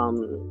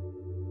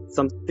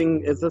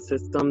is a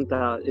system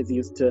that is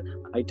used to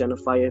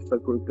identify if a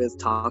group is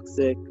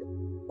toxic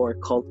or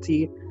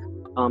culty,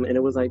 and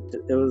it was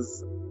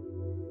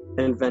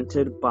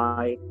invented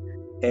by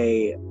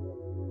a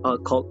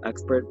cult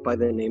expert by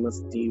the name of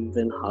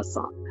Stephen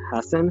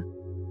Hassan,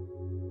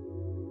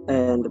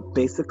 and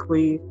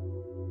basically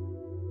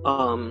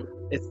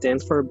it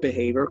stands for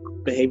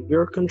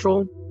behavior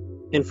control,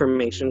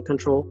 information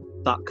control,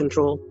 thought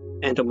control,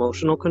 and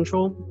emotional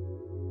control.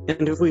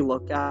 And if we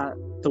look at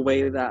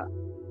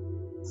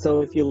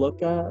if you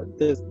look at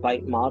this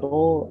BITE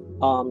model,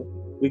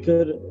 we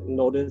could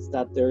notice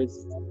that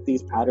there's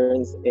these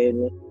patterns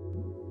in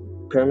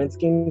pyramid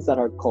schemes that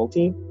are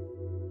culty.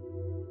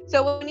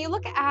 So when you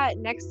look at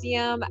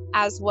NXIVM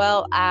as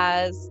well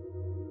as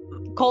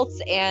cults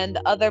and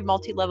other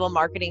multi-level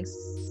marketing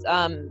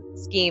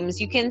schemes,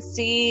 you can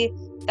see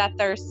that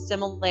there's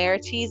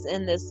similarities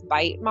in this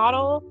BITE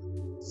model.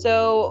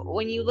 So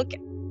when you look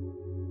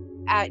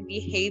at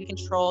behavior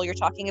control, you're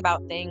talking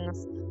about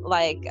things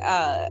like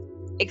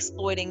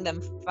exploiting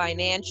them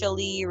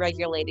financially,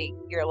 regulating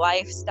your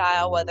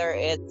lifestyle, whether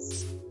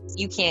it's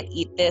you can't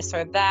eat this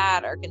or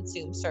that or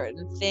consume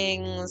certain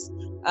things,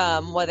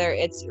 whether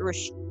it's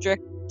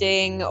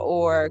restricting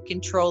or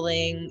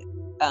controlling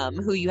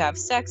who you have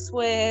sex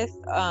with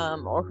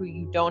or who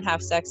you don't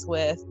have sex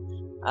with,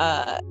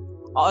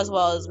 as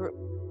well as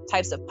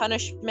types of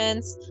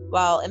punishments,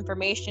 while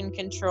information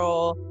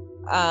control,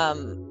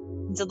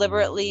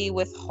 deliberately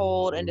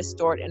withhold and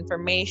distort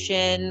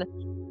information.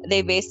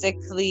 They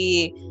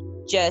basically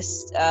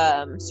just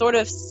sort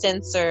of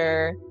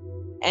censor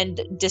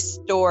and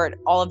distort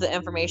all of the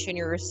information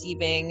you're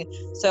receiving,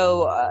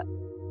 so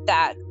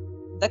that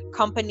the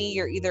company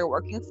you're either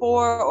working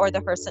for or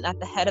the person at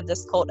the head of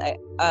this cult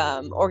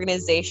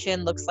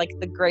organization looks like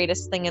the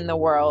greatest thing in the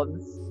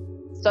world.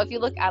 So if you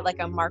look at like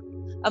a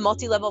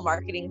multi-level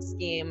marketing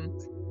scheme,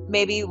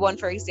 maybe one,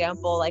 for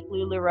example, like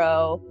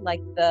LuLaRoe,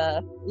 like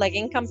the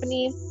legging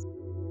company.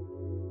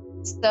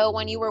 So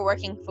when you were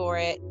working for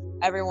it,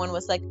 everyone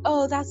was like,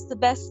 oh, that's the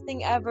best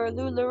thing ever,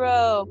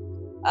 LuLaRoe.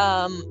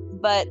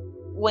 But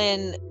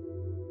when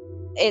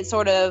it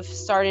sort of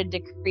started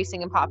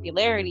decreasing in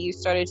popularity, you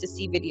started to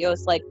see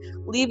videos like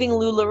leaving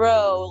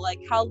LuLaRoe, like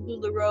how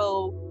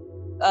LuLaRoe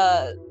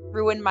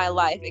ruined my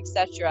life,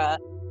 etc.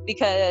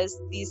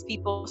 Because these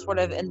people sort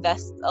of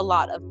invest a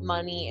lot of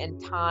money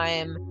and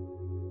time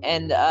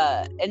and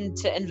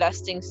into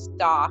investing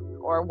stock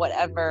or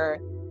whatever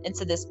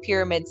into this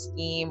pyramid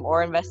scheme,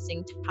 or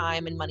investing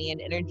time and money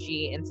and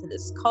energy into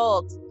this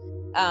cult,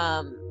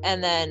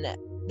 and then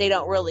they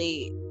don't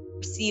really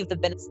receive the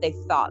benefits they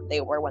thought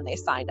they were when they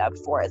signed up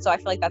for it. So I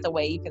feel like that's a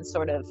way you can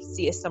sort of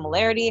see a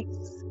similarity.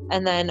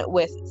 And then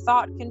with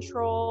thought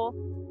control,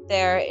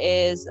 there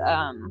is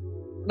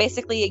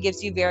basically it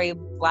gives you very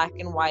black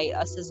and white,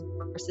 us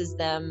versus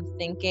them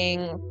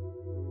thinking,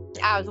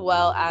 as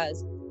well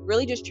as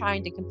really just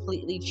trying to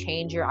completely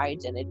change your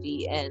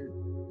identity and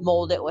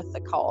mold it with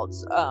the cult.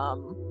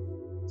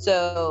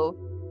 So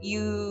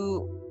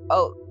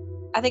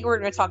I think we're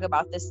going to talk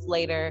about this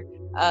later,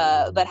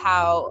 but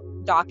how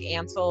Doc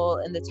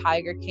Antle and the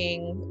Tiger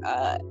King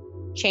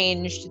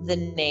changed the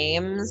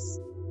names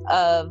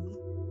of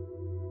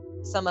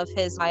some of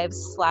his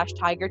wives /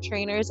 tiger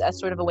trainers as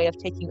sort of a way of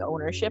taking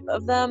ownership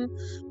of them.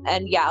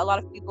 And yeah, a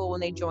lot of people, when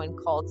they join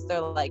cults,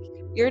 they're like,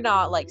 you're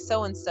not like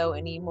so-and-so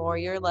anymore,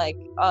 you're like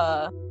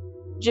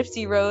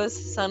Gypsy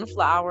Rose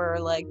Sunflower,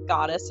 like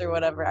goddess or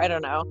whatever, I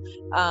don't know,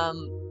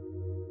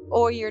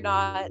 or you're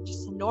not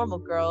just a normal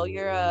girl,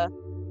 you're a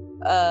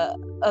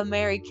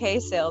Mary Kay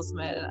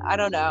salesman, I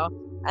don't know.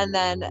 And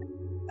then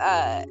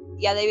they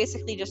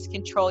basically just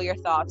control your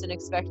thoughts and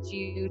expect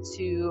you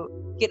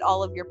to get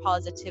all of your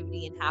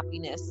positivity and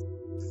happiness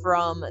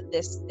from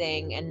this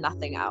thing and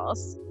nothing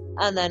else.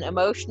 And then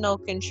emotional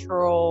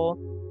control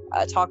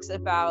talks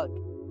about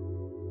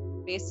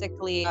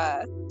basically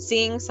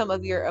seeing some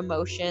of your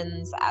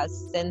emotions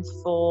as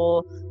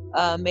sinful,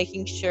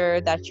 making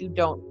sure that you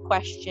don't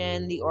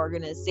question the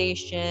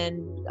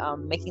organization,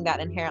 making that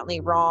inherently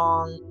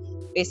wrong,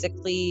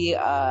 basically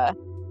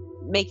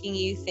making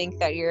you think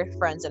that your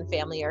friends and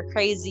family are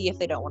crazy if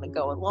they don't want to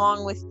go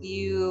along with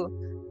you.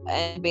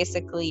 And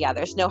basically,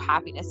 there's no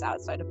happiness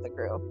outside of the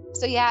group.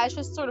 So it's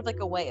just sort of like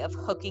a way of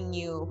hooking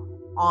you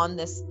on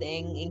this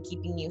thing and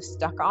keeping you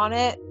stuck on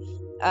it.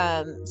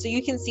 So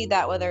you can see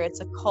that whether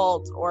it's a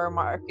cult or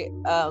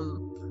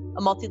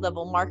a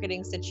multi-level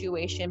marketing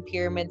situation,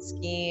 pyramid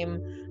scheme,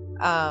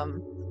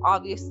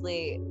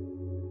 obviously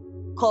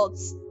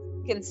cults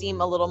can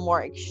seem a little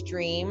more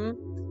extreme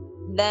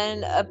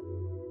than a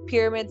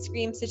pyramid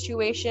scheme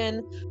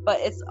situation, but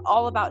it's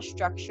all about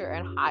structure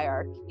and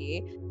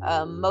hierarchy.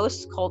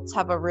 Most cults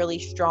have a really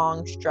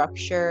strong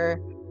structure,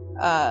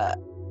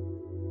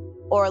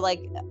 or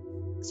like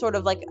sort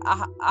of like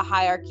a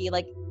hierarchy.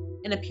 Like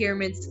in a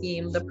pyramid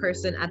scheme, the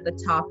person at the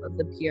top of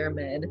the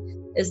pyramid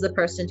is the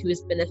person who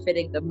is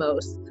benefiting the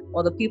most,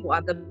 while the people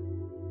at the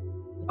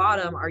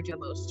bottom are doing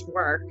the most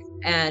work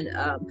and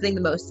putting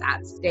the most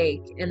at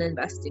stake and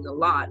investing a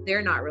lot.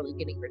 They're not really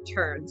getting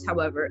returns.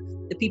 However,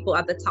 the people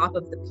at the top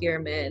of the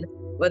pyramid,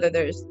 whether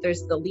there's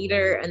the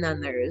leader, and then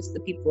there's the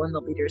people in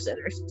the leader's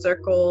inner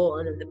circle,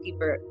 and then the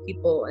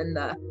people in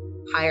the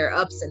higher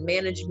ups in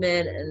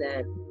management, and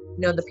then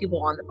the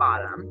people on the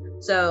bottom.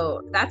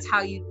 So that's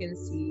how you can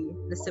see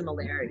the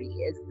similarity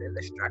is in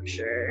the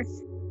structure.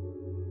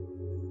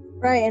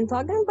 Right, and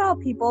talking about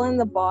people in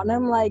the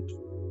bottom, like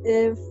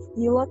if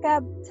you look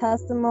at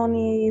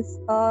testimonies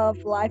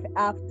of life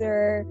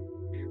after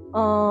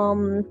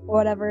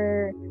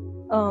whatever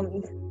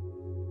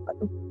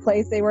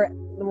place they were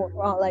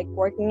like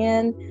working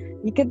in,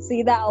 you could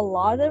see that a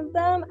lot of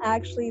them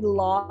actually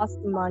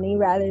lost money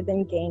rather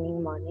than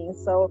gaining money.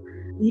 So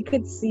you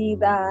could see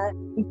that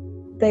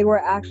they were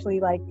actually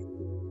like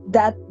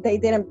that they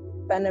didn't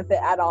benefit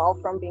at all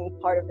from being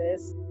part of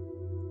this.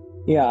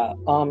 Yeah,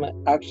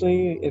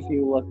 actually, if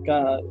you look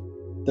at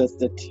the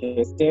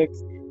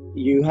statistics,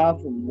 you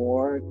have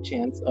more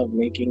chance of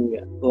making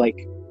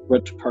like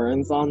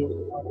returns on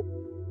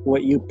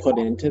what you put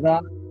into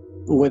that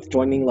with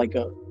joining like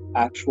a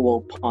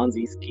actual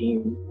Ponzi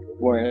scheme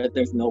where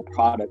there's no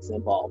products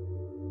involved,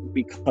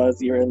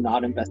 because you're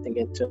not investing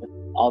into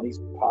all these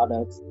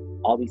products,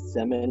 all these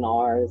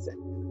seminars.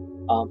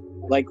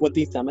 Like with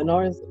these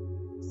seminars,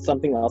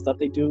 something else that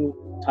they do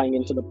tying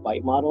into the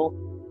BITE model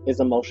is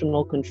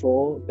emotional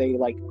control. They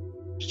like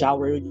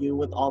shower you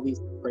with all these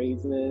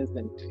phrases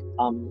and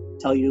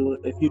tell you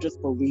if you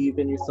just believe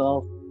in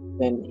yourself,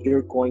 then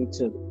you're going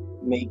to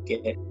make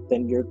it,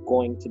 then you're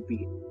going to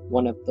be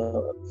one of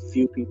the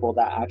few people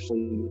that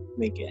actually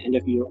make it. And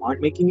if you aren't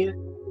making it,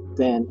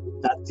 then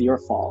that's your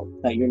fault,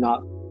 that you're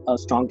not a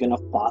strong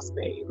enough boss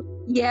babe.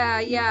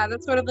 Yeah,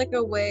 that's sort of like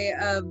a way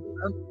of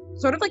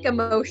sort of like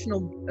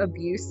emotional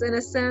abuse in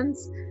a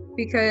sense,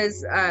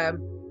 because it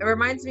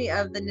reminds me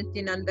of the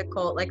Nityananda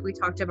cult, like we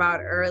talked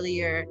about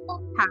earlier,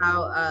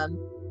 how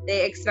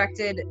they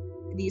expected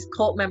these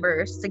cult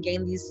members to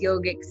gain these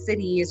yogic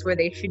cities where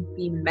they should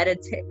be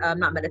levitating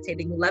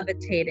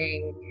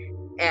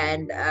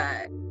and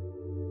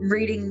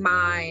reading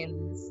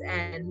minds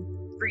and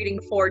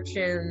reading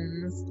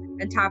fortunes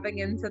and tapping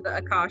into the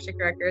Akashic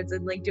records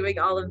and like doing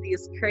all of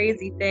these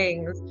crazy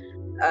things.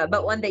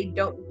 But when they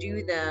don't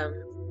do them,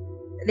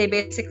 they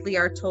basically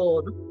are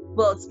told,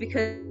 well, it's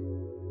because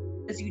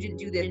you didn't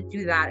do this,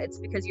 do that. It's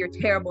because you're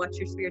terrible at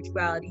your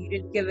spirituality. You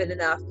didn't give it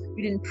enough.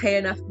 You didn't pay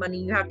enough money.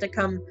 You have to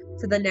come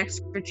to the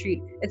next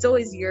retreat. It's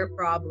always your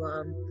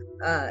problem.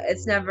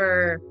 It's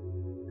never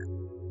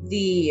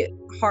the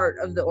heart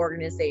of the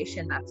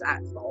organization that's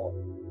at fault.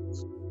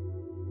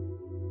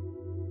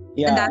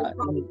 Yeah, and that's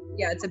probably,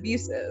 it's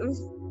abusive.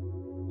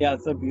 Yeah,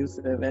 it's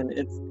abusive, and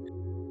it's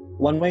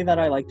one way that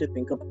I like to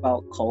think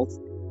about cults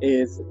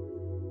is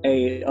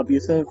a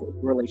abusive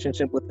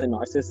relationship with the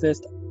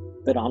narcissist,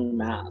 but en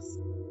masse.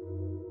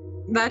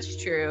 That's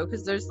true,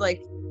 because there's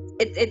like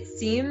it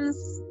seems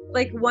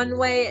like one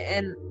way,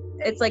 and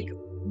it's like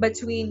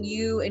between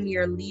you and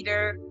your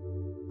leader,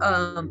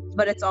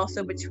 but it's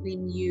also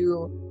between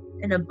you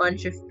and a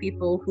bunch of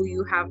people who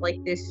you have like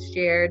this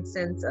shared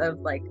sense of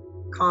like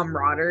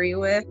camaraderie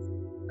with.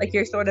 Like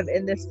you're sort of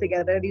in this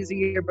together. These are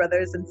your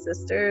brothers and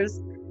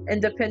sisters,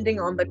 and depending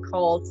on the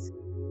cult,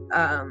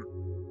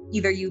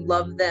 either you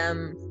love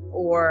them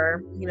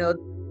or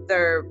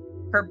they're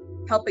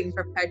helping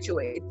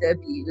perpetuate the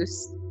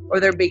abuse, or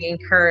they're being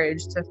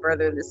encouraged to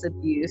further this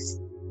abuse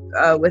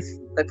with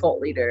the cult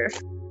leader.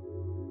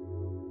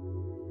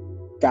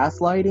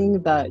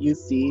 Gaslighting that you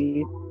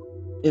see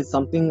is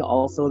something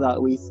also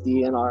that we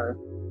see in our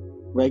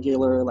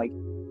regular like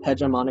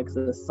hegemonic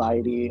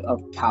society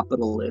of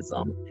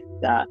capitalism,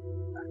 that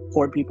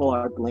poor people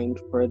are blamed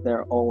for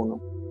their own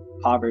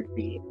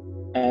poverty.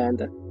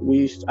 And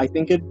I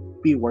think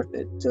it'd be worth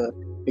it to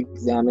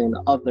examine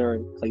other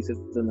places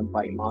in the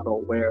BITE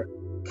model where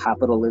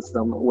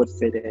capitalism would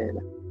fit in.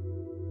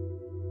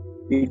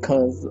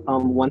 Because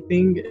one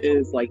thing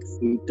is like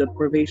sleep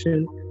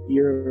deprivation.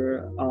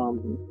 You're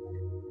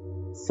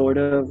sort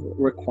of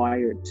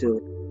required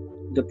to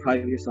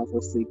deprive yourself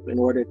of sleep in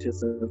order to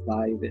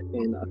survive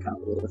in a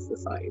capitalist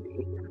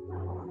society.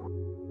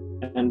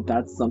 And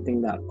that's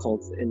something that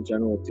cults in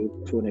general do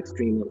to an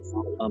extreme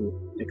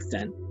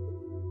extent.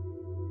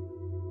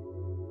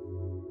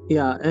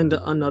 Yeah, and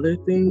another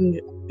thing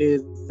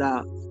is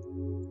that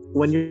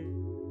when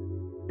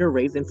you're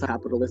raised into a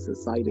capitalist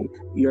society,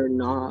 you're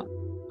not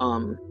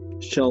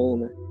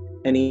shown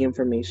any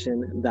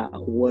information that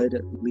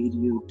would lead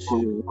you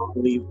to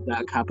believe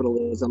that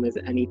capitalism is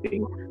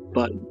anything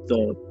but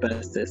the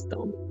best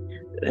system.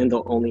 and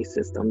the only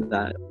system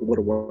that would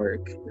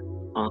work.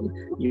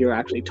 You're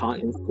actually taught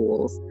in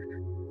schools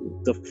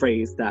the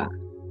phrase that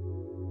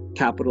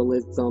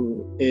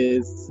capitalism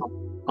is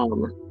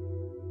I'm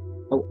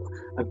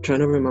trying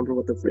to remember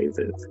what the phrase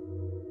is.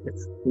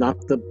 It's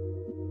not the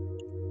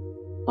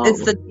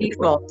It's the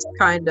default,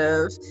 kind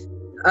of.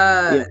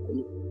 yeah,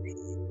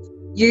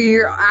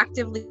 You're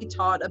actively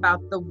taught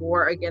about the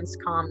war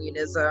against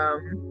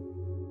communism.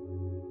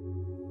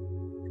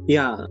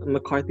 yeah,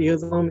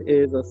 McCarthyism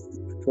is a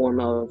form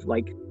of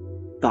like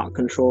thought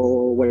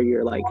control where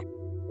you're like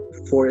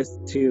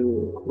forced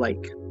to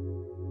like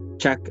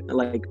check,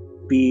 like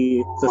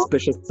be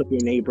suspicious of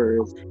your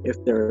neighbors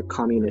if they're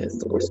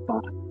communists or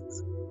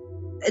spies.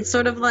 It's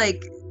sort of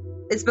like,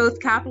 it's both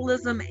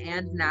capitalism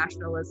and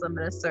nationalism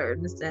in a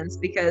certain sense,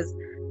 because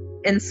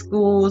in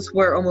schools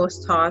we're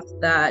almost taught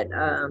that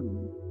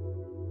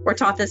we're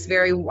taught this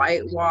very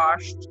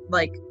whitewashed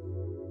like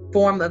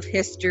form of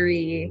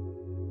history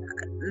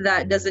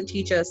that doesn't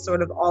teach us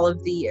sort of all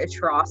of the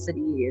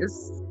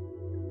atrocities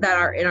that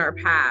are in our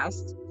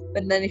past.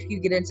 But then if you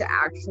get into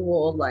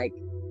actual like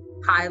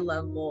high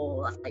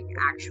level like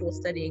actual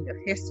studying of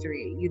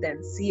history, you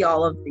then see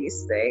all of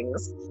these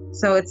things.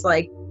 So it's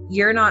like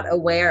you're not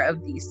aware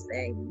of these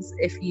things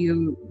if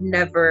you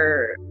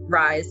never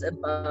rise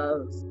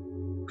above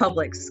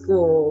public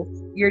school.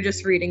 You're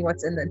just reading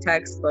what's in the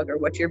textbook or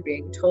what you're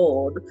being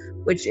told,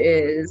 which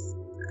is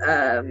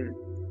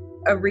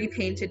a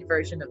repainted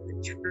version of the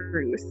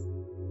truth,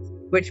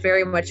 which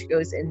very much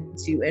goes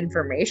into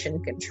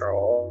information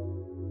control.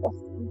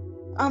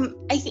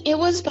 I think it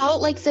was about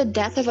like the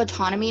death of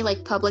autonomy,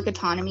 like public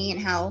autonomy, and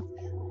how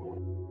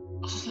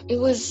it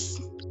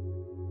was,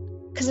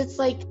 because it's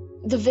like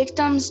the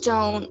victims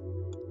don't,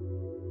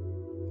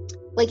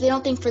 like, they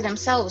don't think for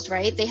themselves,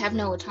 right? They have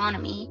no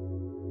autonomy.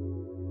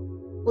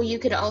 Well, you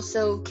could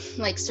also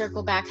like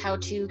circle back how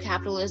to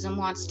capitalism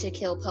wants to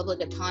kill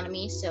public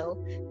autonomy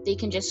so they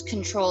can just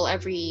control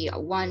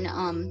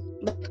everyone,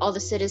 like all the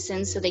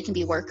citizens, so they can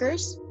be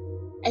workers.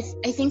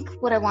 I think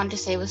what I wanted to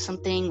say was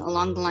something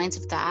along the lines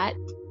of that.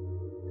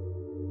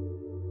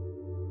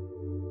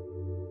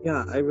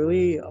 Yeah, I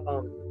really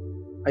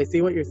I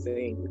see what you're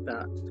saying,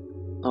 that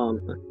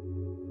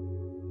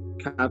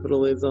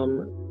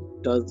capitalism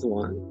does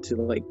want to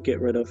like get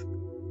rid of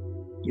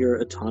your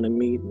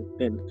autonomy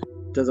and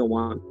doesn't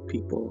want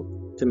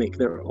people to make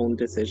their own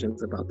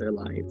decisions about their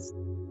lives.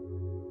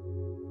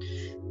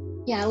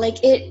 Yeah, like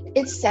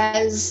it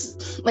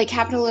says like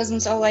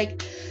capitalism's all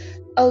like,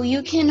 oh,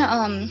 you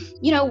can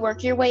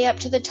work your way up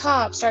to the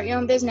top, start your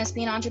own business,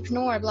 be an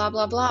entrepreneur, blah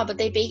blah blah, but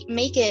they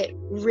make it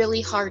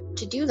really hard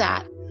to do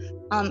that,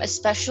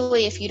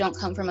 especially if you don't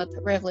come from a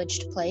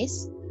privileged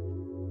place.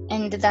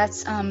 And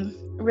that's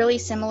really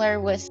similar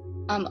with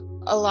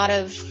a lot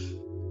of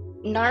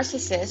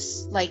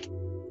narcissists, like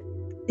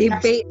They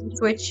bait and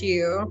switch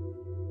you.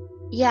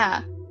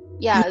 yeah,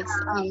 it's,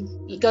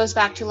 it goes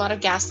back to a lot of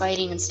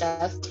gaslighting and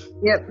stuff.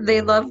 Yep,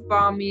 they love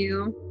bomb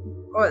you.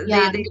 Or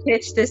Yeah. they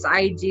pitch this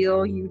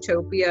ideal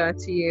utopia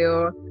to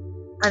you,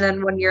 and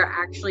then when you're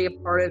actually a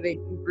part of it,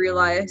 you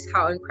realize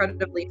how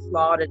incredibly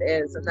flawed it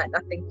is and that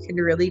nothing can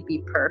really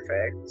be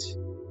perfect.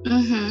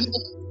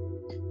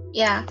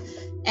 Yeah,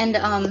 and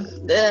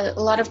a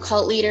lot of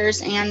cult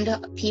leaders and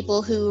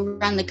people who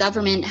run the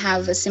government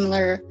have a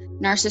similar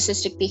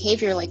narcissistic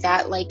behavior like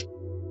that. Like,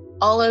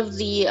 all of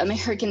the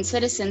American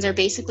citizens are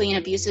basically an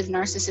abusive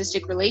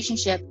narcissistic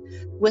relationship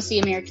with the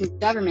American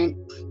government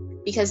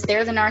because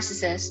they're the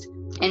narcissist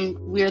and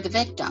we're the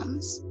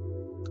victims.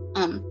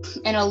 And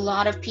a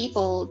lot of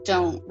people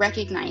don't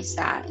recognize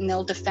that, and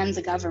they'll defend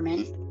the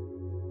government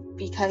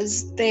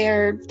because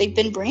they've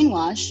been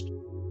brainwashed.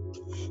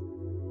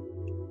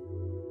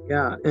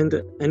 Yeah,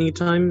 and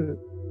anytime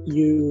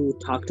you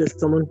talk to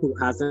someone who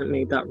hasn't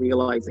made that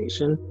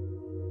realization,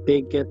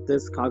 they get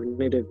this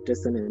cognitive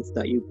dissonance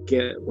that you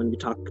get when you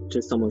talk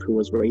to someone who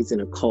was raised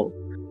in a cult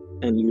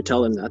and you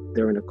tell them that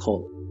they're in a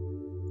cult.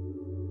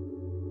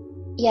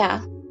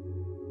 Yeah,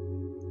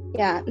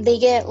 they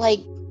get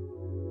like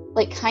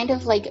kind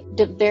of like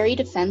very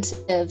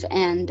defensive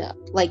and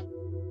like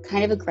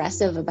kind of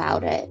aggressive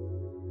about it.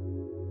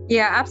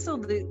 Yeah,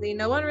 absolutely.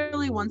 No one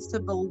really wants to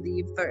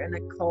believe they're in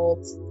a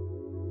cult,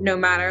 no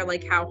matter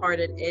like how hard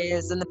it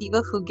is. And the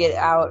people who get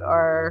out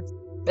are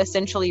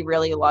essentially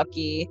really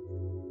lucky,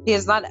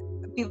 because not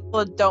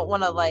people don't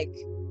want to like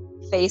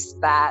face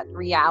that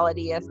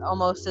reality. It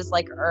almost is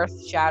like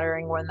earth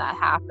shattering when that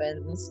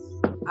happens.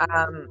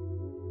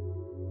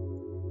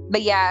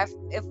 But yeah,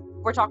 if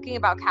we're talking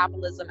about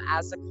capitalism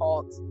as a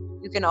cult,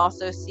 you can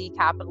also see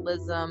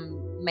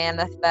capitalism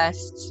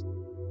manifest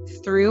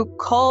through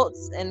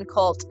cults and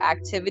cult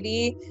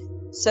activity.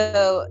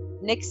 So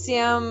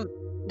NXIVM,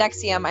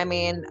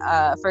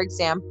 for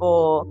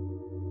example,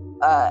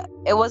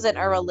 it wasn't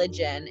a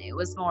religion, it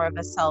was more of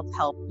a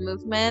self-help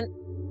movement,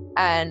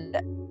 and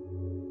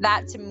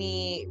that to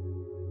me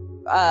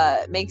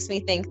makes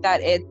me think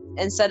that it,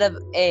 instead of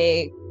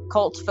a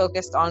cult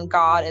focused on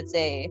God, it's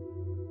a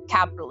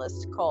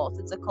capitalist cult.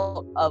 It's a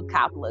cult of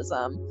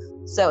capitalism.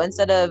 So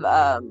instead of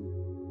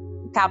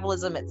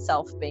capitalism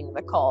itself being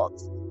the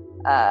cult.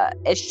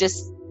 It's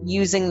just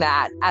using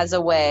that as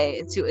a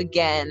way to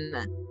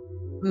again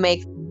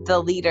make the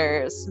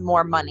leaders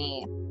more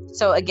money.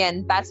 So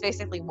again, that's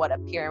basically what a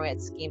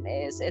pyramid scheme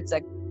is. It's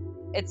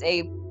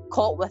a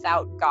cult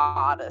without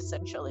God,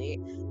 essentially.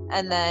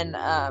 And then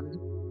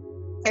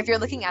if you're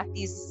looking at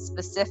these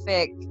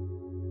specific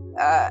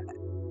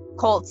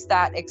cults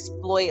that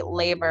exploit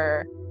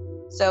labor,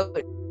 so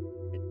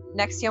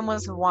NXIVM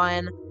was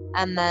one,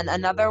 and then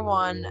another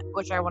one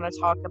which I want to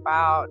talk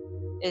about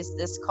is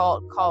this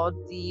cult called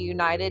the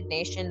United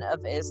Nation of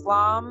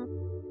Islam.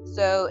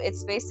 So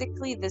it's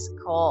basically this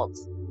cult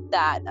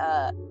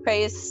that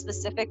preys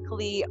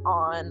specifically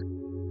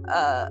on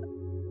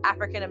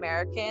African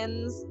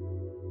Americans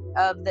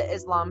of the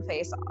Islam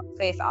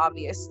faith,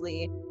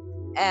 obviously,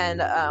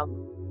 and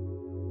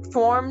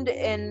formed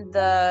in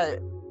the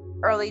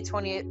early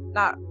 20th,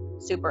 not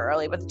super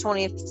early, but the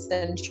 20th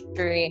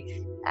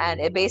century.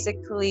 And it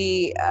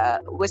basically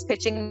was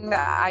pitching the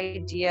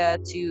idea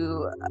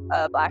to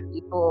Black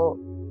people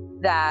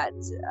that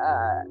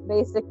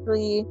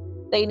basically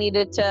they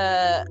needed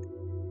to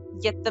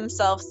get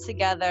themselves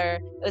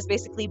together. It was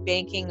basically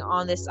banking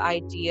on this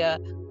idea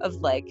of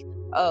like,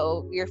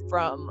 oh, you're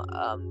from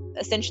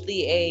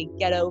essentially a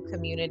ghetto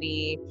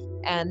community,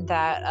 and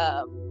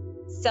that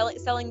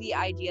selling the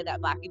idea that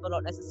Black people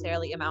don't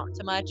necessarily amount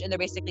to much. And they're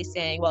basically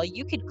saying, well,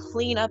 you could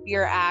clean up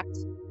your act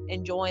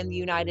and join the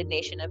United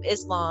Nation of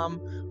Islam,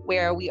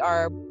 where we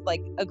are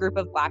like a group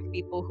of Black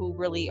people who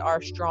really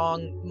are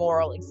strong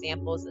moral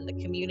examples in the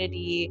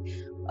community.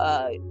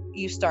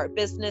 You start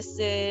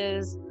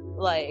businesses,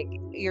 like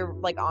you're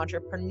like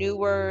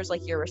entrepreneurs,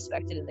 like you're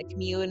respected in the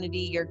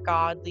community, you're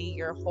godly,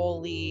 you're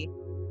holy,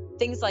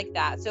 things like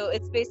that. So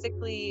it's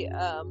basically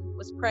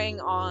was preying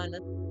on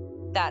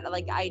that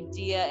like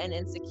idea and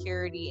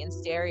insecurity and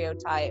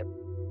stereotype,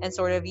 and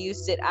sort of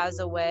used it as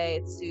a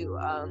way to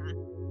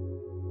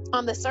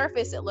on the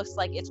surface it looks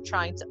like it's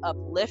trying to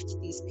uplift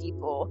these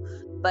people,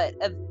 but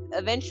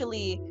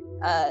eventually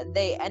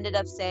they ended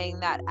up saying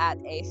that at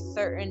a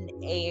certain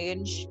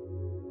age,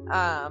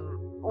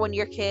 when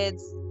your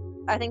kids,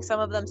 I think some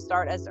of them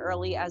start as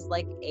early as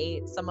like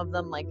 8, some of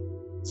them like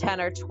 10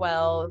 or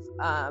 12,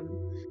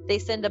 they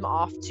send them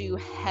off to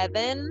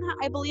heaven,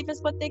 I believe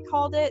is what they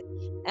called it.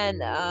 And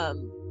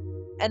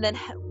then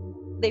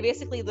they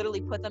basically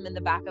literally put them in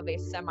the back of a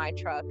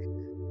semi-truck,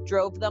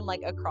 drove them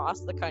like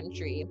across the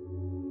country,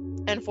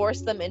 and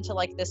forced them into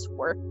like this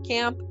work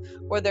camp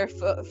where they're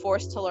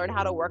forced to learn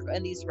how to work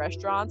in these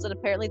restaurants. And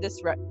apparently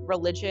this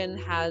religion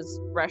has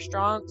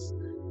restaurants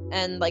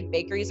and like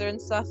bakeries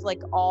and stuff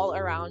like all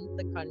around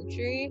the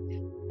country.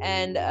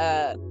 And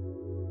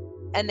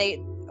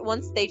they,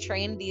 once they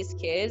train these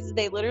kids,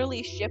 they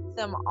literally ship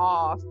them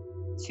off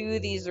to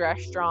these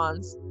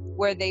restaurants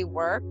where they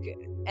work,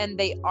 and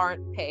they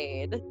aren't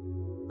paid.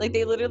 Like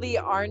they literally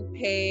aren't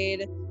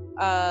paid.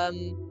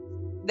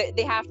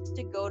 They have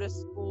to go to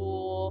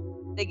school.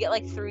 They get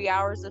like 3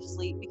 hours of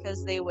sleep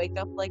because they wake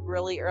up like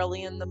really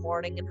early in the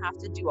morning and have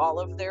to do all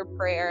of their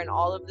prayer and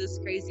all of this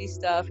crazy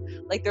stuff.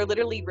 Like they're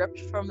literally ripped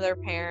from their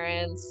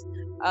parents.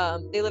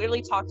 They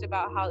literally talked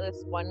about how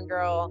this one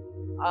girl,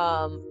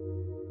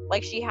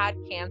 like she had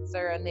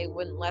cancer and they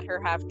wouldn't let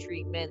her have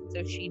treatment,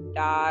 so she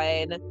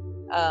died,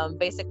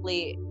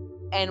 basically.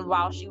 And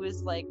while she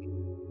was like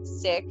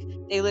sick,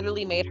 they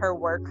literally made her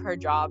work her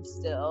job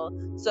still.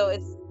 So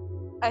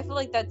I feel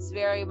like that's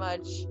very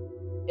much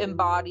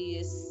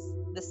embodies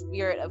the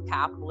spirit of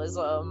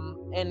capitalism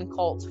in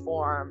cult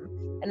form,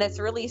 and it's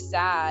really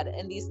sad.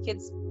 And these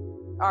kids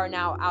are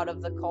now out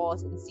of the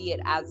cult and see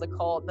it as a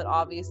cult, but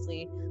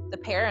obviously the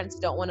parents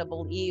don't want to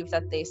believe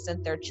that they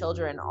sent their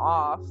children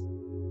off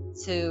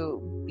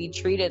to be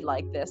treated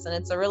like this. And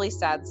it's a really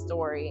sad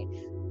story,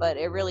 but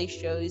it really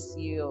shows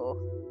you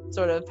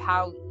sort of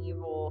how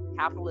evil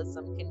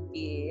capitalism can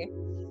be.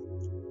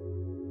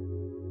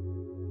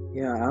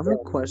 Yeah, I have a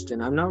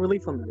question. I'm not really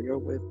familiar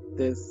with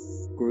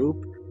this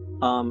group.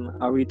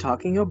 Are we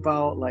talking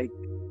about like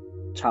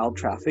child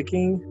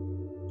trafficking?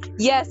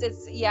 Yes,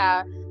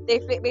 they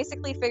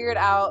basically figured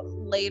out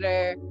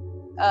later,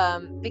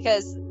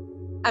 because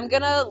I'm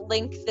gonna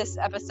link this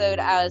episode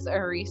as a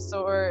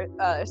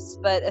resource,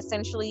 but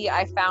essentially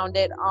I found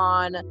it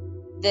on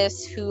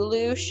this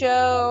Hulu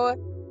show.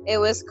 It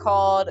was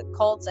called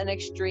Cults and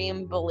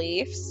Extreme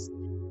Beliefs,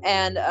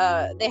 and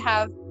they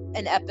have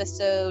an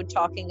episode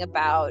talking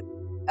about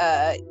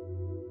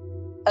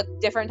a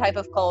different type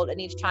of cult, and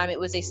each time it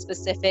was a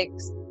specific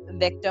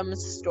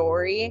victim's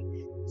story.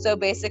 So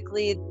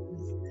basically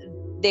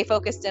they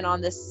focused in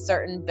on this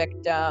certain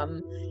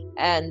victim,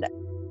 and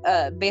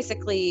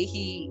basically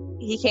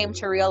he came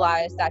to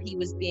realize that he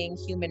was being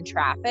human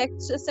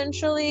trafficked,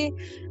 essentially,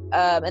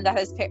 and that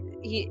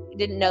he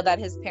didn't know that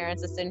his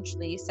parents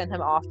essentially sent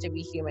him off to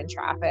be human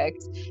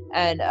trafficked.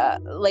 And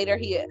later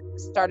he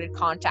started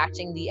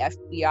contacting the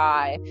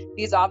FBI,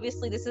 because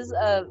obviously this is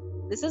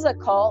a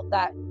cult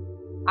that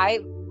I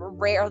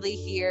rarely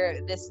hear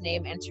this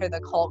name enter the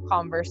cult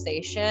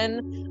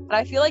conversation, but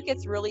I feel like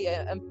it's really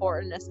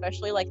important,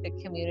 especially like the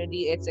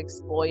community it's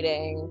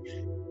exploiting.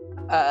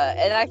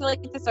 And I feel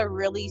like it's a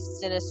really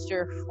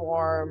sinister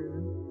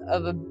form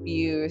of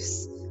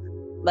abuse.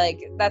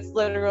 Like, that's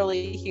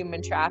literally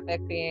human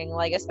trafficking,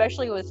 like,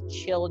 especially with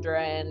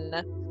children.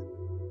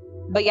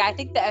 But yeah, I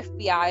think the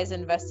FBI is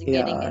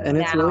investigating it and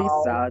it's really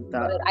now, sad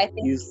that but I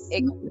think you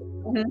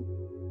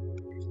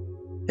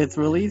it's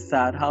really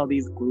sad how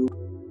these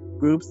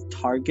groups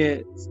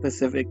target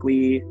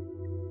specifically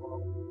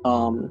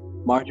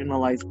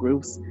marginalized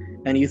groups,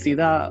 and you see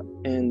that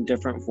in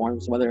different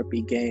forms, whether it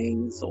be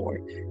gangs or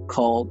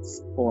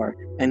cults or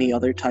any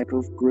other type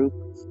of group,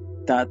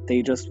 that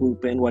they just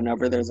swoop in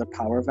whenever there's a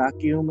power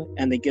vacuum,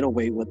 and they get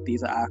away with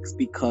these acts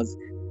because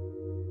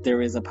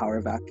there is a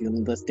power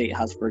vacuum. The state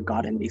has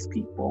forgotten these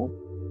people.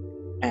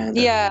 And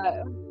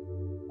yeah,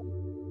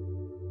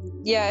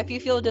 if you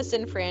feel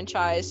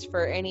disenfranchised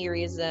for any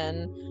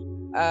reason,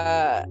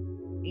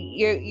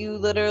 you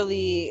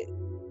literally,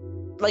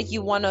 like,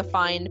 you want to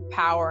find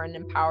power and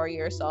empower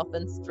yourself,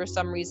 and for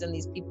some reason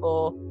these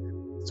people,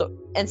 so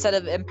instead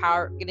of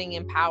getting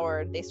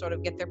empowered, they sort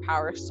of get their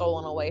power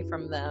stolen away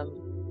from them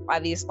by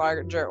these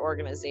larger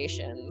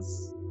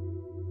organizations.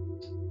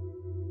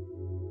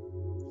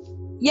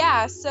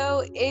 Yeah,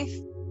 so if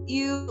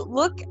you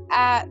look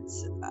at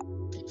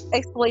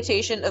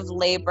exploitation of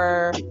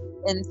labor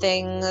in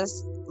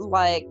things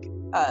like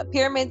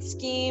pyramid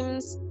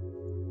schemes,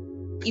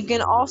 you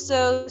can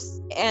also,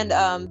 and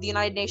the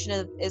United Nations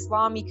of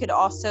Islam, you could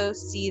also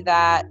see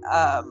that,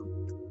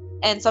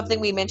 and something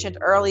we mentioned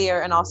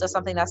earlier, and also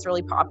something that's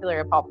really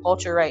popular in pop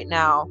culture right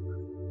now,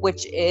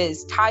 which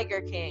is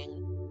Tiger King,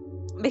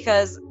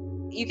 because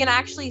you can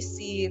actually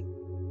see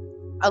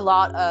a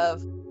lot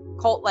of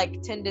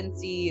cult-like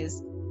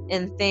tendencies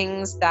in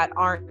things that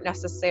aren't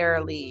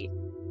necessarily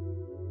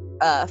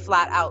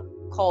flat-out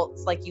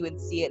cults like you would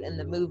see it in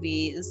the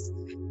movies.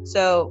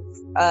 So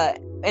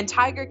in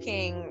Tiger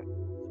King,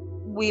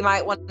 we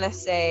might want to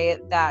say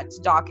that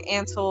Doc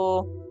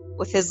Antle,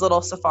 with his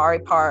little safari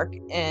park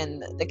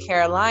in the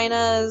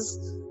Carolinas,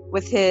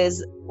 with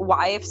his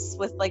wives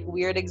with like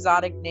weird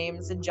exotic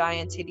names and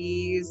giant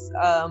titties,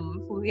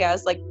 who he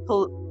has like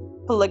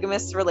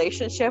polygamous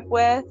relationship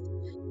with,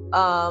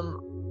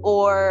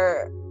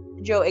 or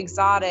Joe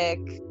Exotic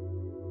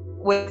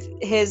with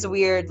his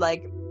weird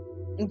like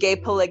gay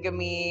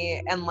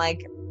polygamy, and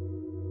like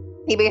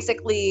he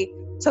basically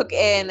took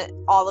in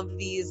all of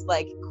these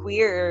like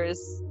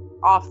queers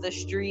off the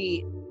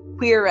street,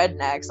 queer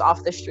rednecks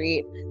off the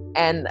street,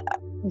 and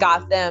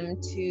got them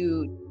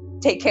to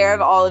take care of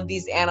all of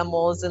these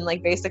animals and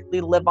like basically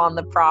live on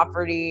the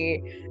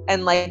property,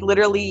 and like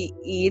literally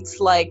eat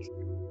like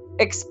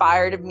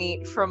expired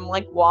meat from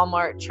like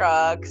Walmart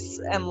trucks,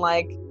 and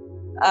like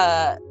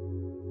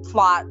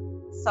plot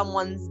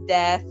someone's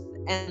death,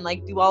 and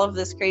like do all of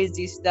this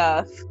crazy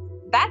stuff.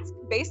 That's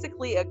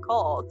basically a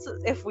cult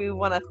if we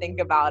want to think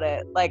about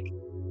it. Like,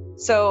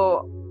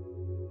 so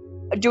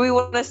do we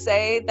want to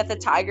say that the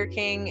Tiger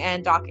King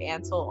and Doc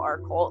Antle are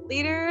cult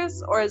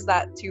leaders, or is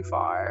that too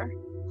far?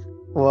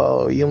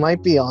 Whoa, you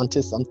might be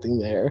onto something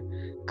there,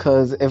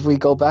 because if we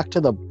go back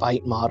to the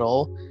bite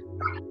model,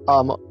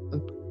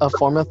 a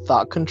form of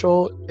thought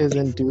control is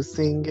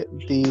inducing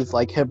these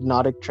like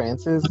hypnotic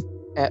trances,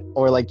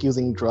 or like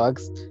using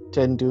drugs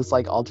to induce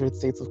like altered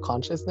states of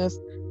consciousness,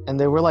 and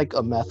they were like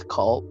a meth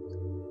cult.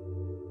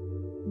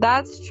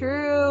 That's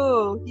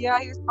true. Yeah,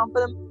 he was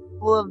pumping them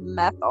full of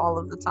meth all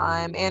of the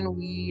time, and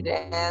weed,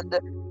 and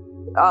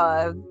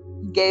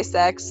gay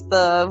sex,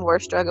 the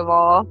worst drug of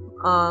all.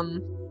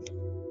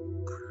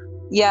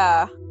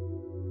 Yeah,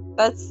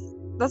 that's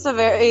a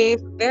very,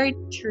 very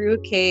true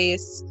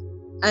case.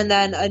 And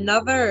then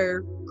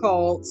another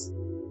cult,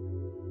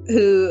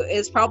 who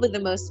is probably the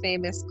most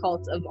famous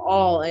cult of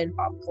all in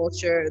pop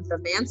culture, the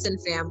Manson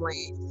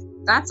family.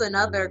 That's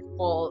another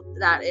cult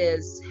that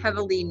is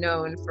heavily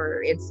known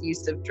for its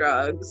use of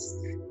drugs,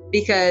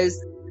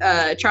 because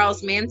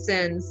Charles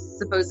Manson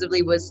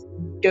supposedly was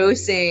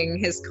dosing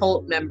his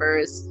cult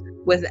members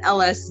with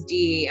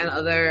LSD and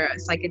other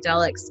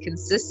psychedelics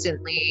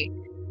consistently.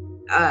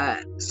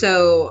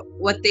 So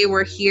what they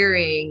were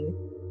hearing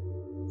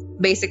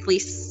basically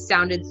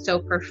sounded so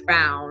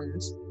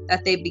profound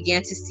that they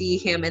began to see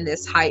him in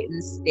this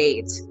heightened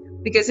state.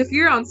 Because if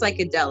you're on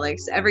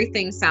psychedelics,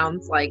 everything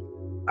sounds like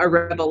a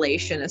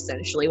revelation,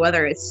 essentially,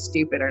 whether it's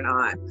stupid or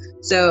not.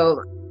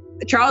 So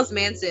Charles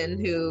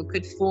Manson, who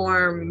could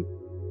form,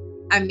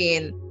 I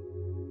mean,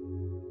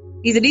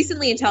 he's a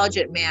decently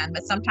intelligent man,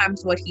 but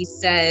sometimes what he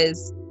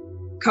says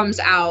comes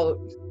out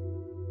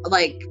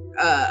like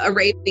a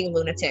raving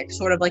lunatic,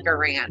 sort of like a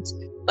rant.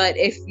 But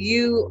if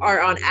you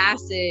are on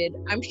acid,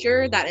 I'm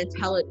sure that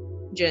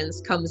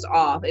intelligence comes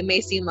off. It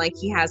may seem like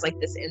he has like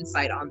this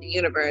insight on the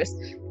universe.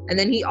 And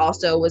then he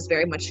also was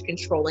very much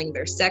controlling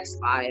their sex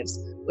lives,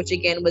 which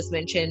again was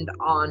mentioned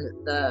on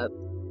the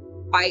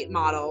bite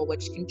model,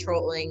 which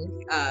controlling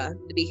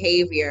the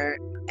behavior.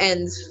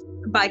 And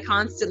by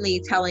constantly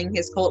telling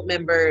his cult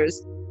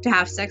members to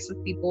have sex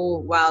with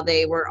people while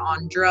they were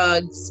on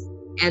drugs,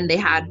 and they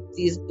had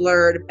these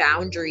blurred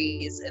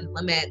boundaries and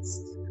limits,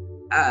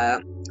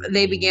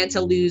 they began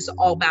to lose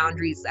all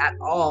boundaries at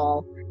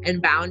all.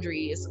 and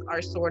boundaries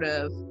are sort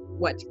of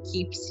what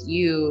keeps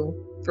you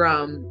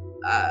from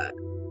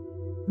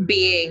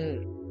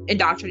being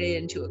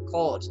indoctrinated into a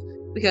cult.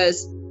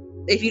 Because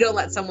if you don't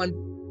let someone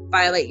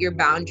violate your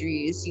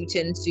boundaries, you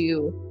tend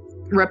to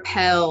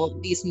repel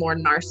these more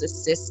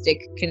narcissistic,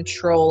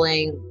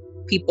 controlling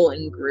people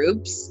in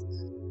groups.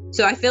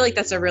 So I feel like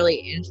that's a really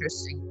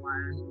interesting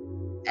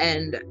one.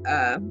 And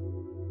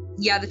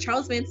the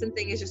Charles Manson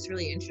thing is just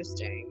really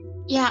interesting.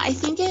 Yeah, I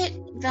think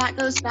that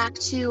goes back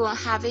to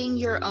having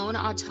your own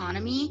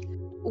autonomy,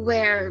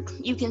 where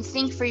you can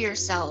think for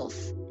yourself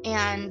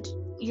and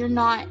you're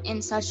not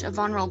in such a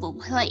vulnerable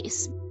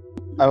place.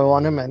 I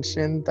want to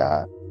mention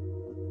that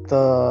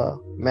the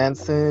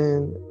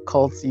Manson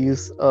cult's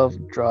use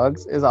of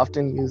drugs is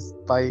often used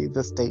by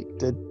the state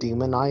to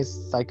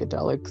demonize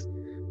psychedelics,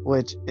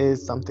 which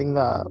is something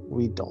that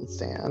we don't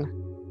stand.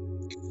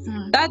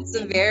 That's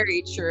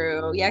very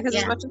true. Yeah, because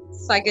as much as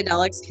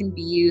psychedelics can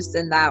be used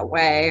in that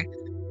way,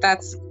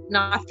 that's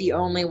not the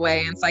only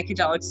way, and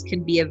psychedelics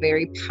can be a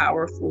very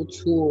powerful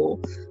tool.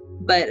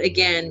 But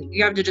again,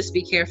 you have to just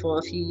be careful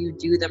if you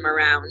do them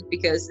around,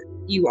 because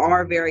you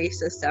are very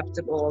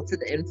susceptible to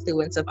the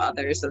influence of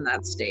others in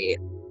that state.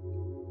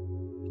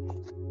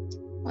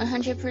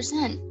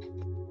 100%.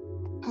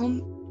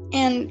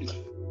 And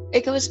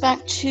it goes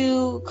back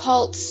to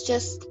cults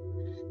just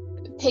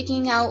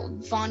picking out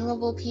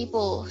vulnerable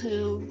people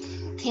who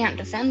can't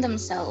defend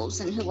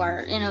themselves and who are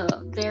in a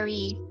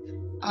very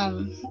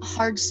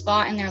hard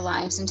spot in their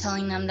lives, and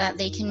telling them that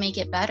they can make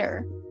it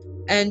better.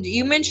 And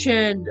you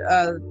mentioned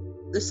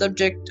the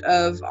subject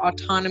of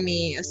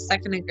autonomy a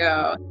second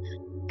ago,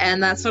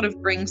 and that sort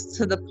of brings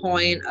to the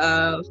point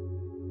of,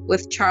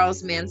 with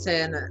Charles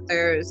Manson,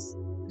 there's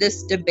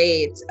this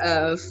debate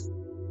of,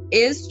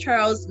 is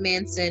Charles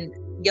Manson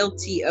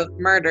guilty of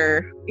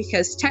murder?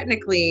 Because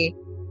technically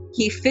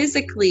he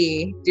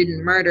physically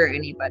didn't murder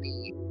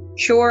anybody.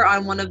 Sure,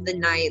 on one of the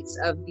nights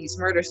of these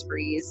murder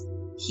sprees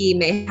he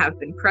may have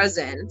been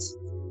present,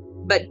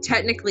 but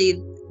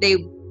technically they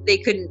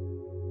couldn't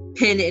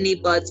pin any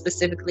blood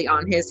specifically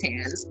on his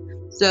hands.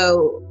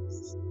 So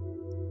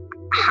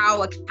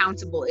how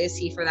accountable is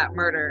he for that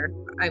murder?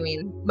 I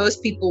mean,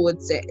 most people and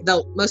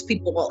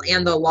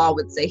the law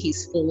would say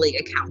he's fully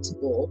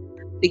accountable,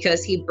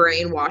 because he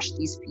brainwashed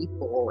these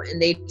people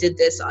and they did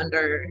this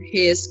under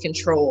his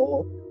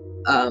control,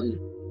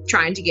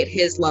 trying to get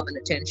his love and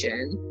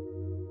attention.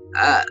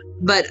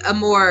 But a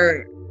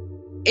more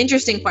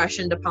interesting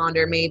question to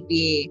ponder may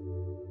be,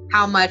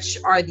 how much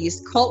are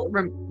these cult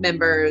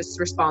members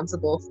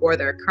responsible for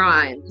their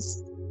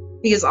crimes?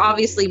 Because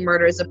obviously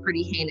murder is a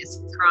pretty heinous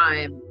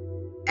crime,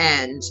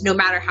 and no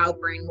matter how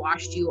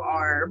brainwashed you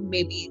are,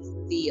 maybe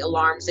the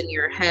alarms in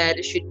your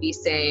head should be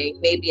saying,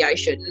 maybe I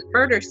shouldn't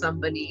murder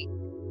somebody.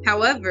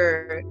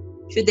 However,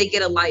 should they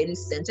get a lightened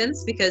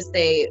sentence because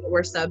they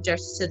were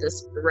subject to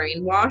this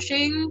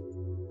brainwashing?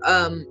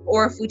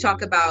 Or if we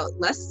talk about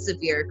less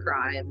severe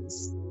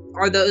crimes,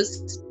 are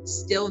those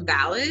still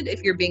valid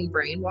if you're being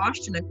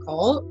brainwashed in a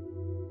cult?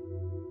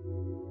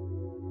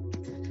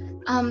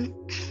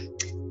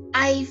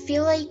 I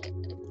feel like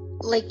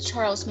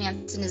Charles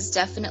Manson is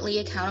definitely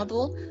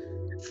accountable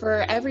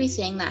for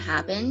everything that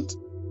happened.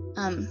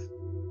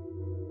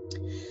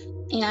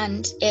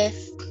 And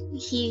if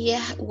he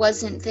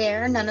wasn't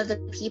there, none of the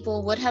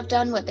people would have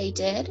done what they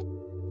did.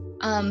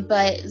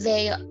 But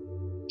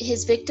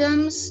his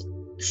victims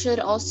should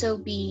also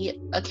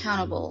be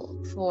accountable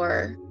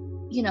for,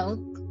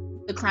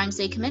 the crimes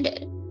they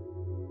committed.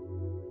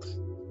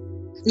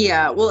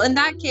 Yeah, well, in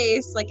that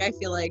case, I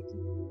feel like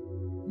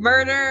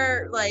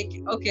murder,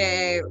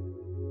 okay,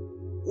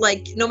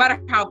 no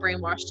matter how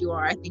brainwashed you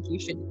are, I think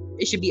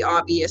it should be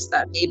obvious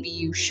that maybe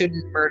you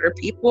shouldn't murder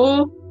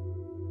people.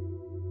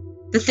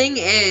 The thing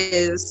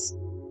is,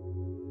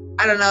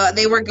 I don't know,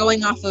 they were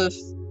going off of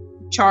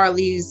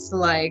Charlie's,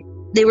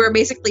 they were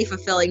basically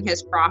fulfilling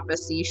his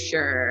prophecy,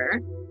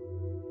 sure.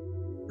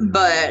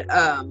 But,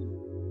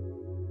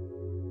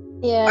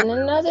 yeah, and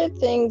another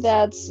thing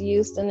that's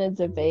used in the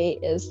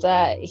debate is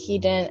that he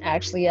didn't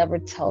actually ever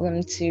tell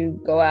them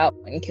to go out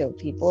and kill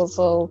people.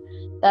 So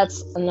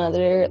that's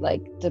another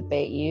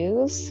debate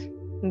use.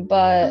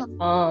 But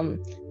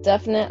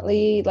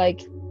definitely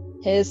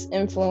his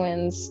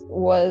influence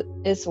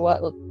is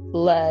what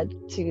led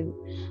to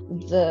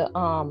the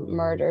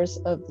murders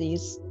of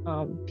these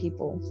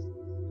people.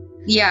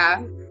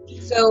 Yeah.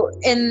 So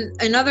in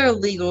another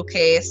legal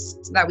case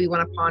that we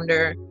want to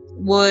ponder,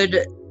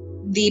 would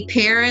the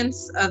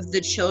parents of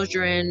the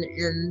children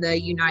in the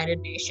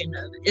United Nation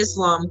of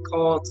Islam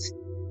cult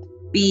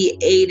be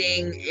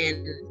aiding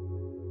in,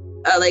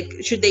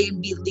 should they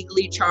be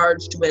legally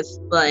charged with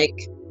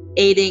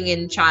aiding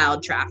in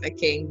child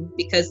trafficking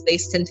because they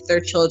sent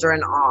their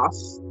children off?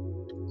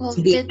 Well,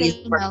 did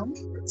they know?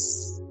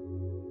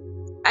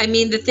 I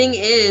mean, the thing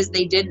is,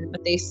 they didn't,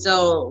 but they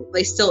still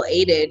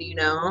aided,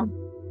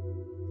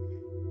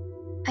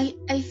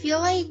 I feel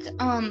like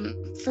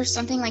for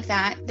something like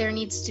that, there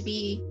needs to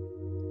be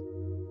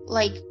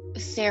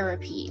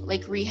therapy,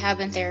 rehab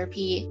and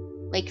therapy,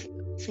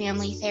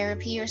 family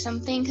therapy or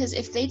something, because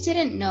if they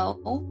didn't know,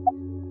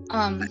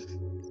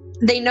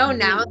 They know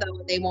now,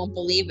 though, they won't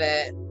believe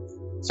it.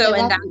 So They in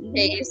won't that believe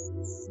it. case,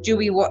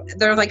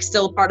 they're like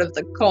still part of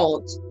the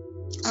cult.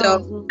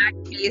 So in that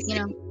case, you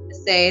know, they need to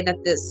say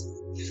that this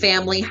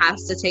family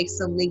has to take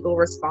some legal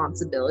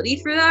responsibility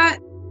for that,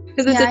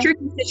 because it's Yeah, a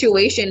tricky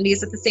situation,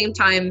 because at the same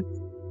time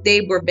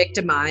they were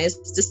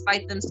victimized.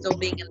 Despite them still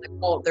being in the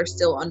cult, they're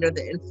still under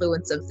the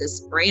influence of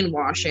this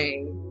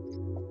brainwashing.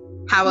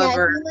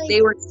 However, feel like-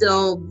 they were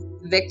still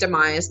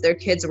victimized, their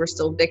kids were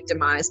still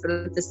victimized, but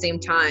at the same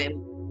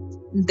time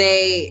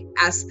they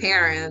as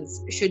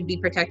parents should be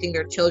protecting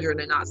their children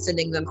and not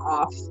sending them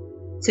off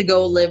to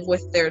go live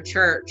with their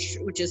church,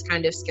 which is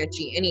kind of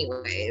sketchy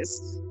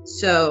anyways.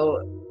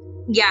 So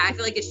yeah, I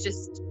feel like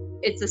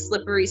it's a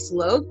slippery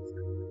slope.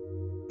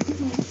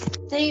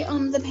 They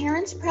the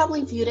parents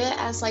probably viewed it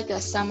as like a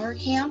summer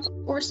camp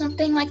or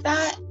something like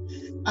that.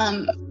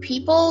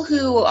 People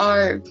who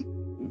are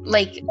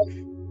like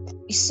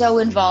so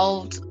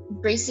involved,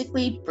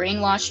 basically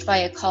brainwashed by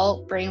a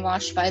cult,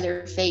 brainwashed by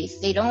their faith,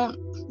 they don't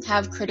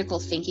have critical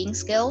thinking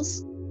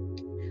skills.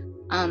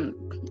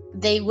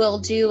 They will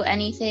do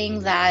anything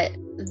that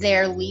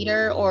their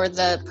leader or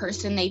the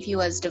person they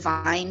view as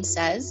divine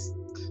says.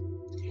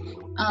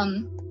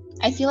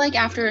 I feel like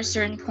after a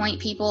certain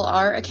point, people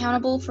are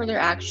accountable for their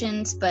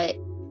actions, but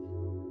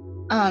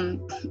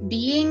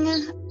being,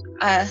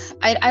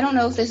 I don't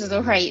know if this is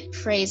the right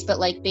phrase, but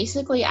like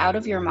basically out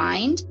of your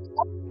mind,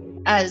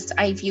 as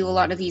I view a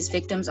lot of these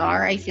victims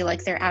are, I feel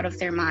like they're out of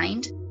their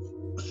mind.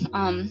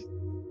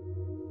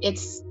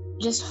 It's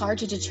just hard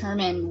to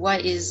determine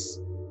what is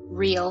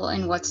real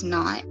and what's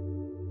not.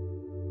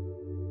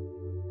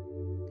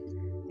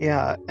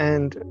 Yeah,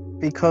 and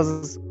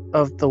because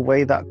of the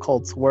way that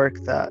cults work,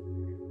 that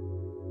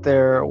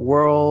their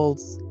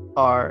worlds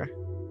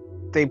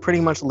they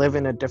pretty much live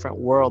in a different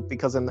world,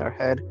 because in their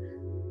head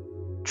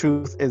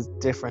truth is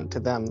different to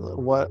them.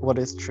 What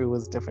is true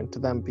is different to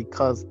them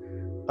because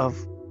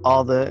of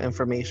all the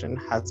information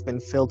has been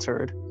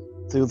filtered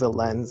through the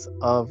lens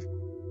of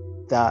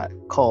that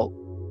cult.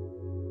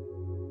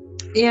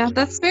 Yeah,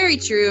 that's very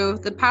true.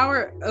 The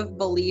power of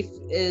belief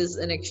is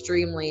an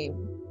extremely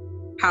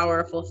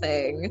powerful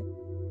thing,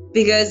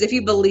 because if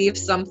you believe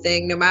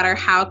something, no matter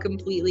how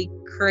completely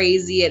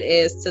crazy it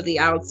is to the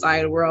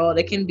outside world,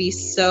 it can be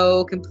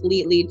so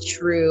completely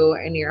true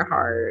in your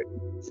heart.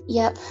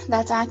 Yep,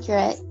 that's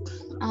accurate.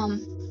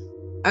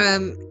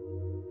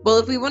 Well,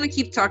 if we want to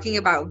keep talking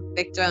about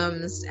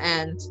victims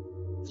and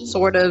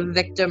sort of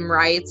victim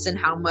rights and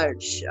how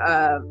much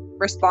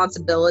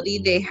responsibility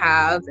they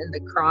have in the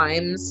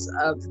crimes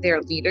of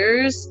their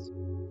leaders,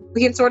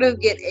 we can sort of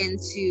get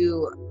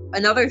into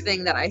another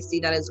thing that I see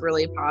that is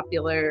really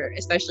popular,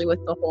 especially with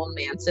the whole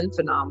Manson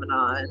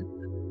phenomenon,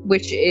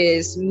 which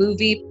is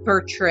movie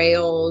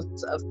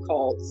portrayals of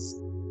cults,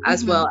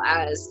 as well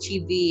as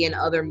TV and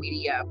other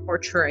media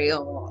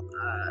portrayals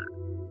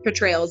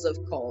of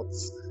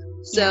cults.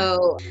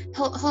 So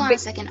hold on a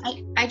second.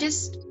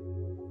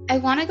 I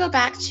want to go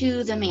back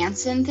to the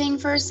Manson thing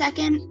for a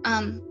second.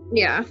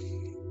 Yeah.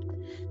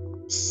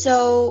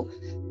 So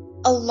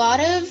a lot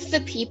of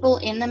the people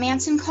in the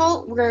Manson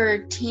cult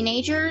were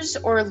teenagers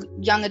or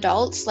young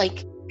adults,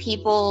 like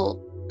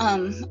people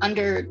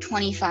under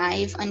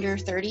 25, under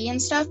 30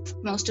 and stuff.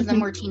 Most of them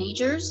were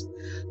teenagers.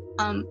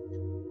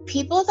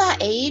 People that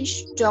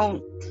age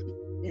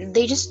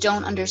they just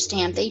don't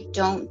understand. They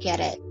don't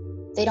get it.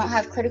 They don't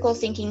have critical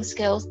thinking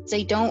skills.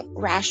 They don't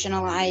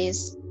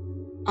rationalize.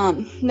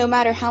 No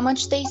matter how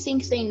much they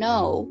think they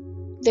know,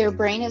 their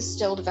brain is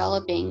still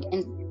developing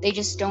and they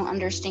just don't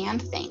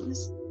understand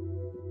things.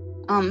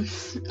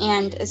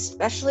 And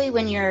especially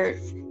when you're,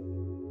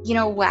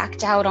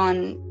 whacked out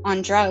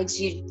on drugs,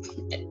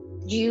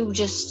 you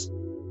just,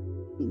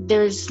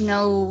 there's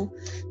no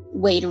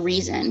way to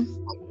reason.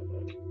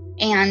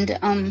 And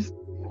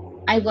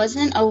I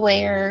wasn't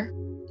aware.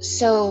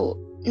 So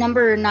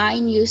number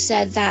 9, you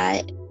said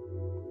that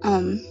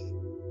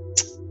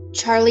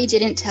Charlie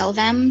didn't tell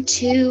them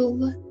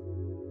to.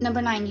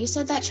 Number 9, you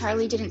said that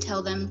Charlie didn't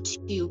tell them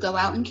to go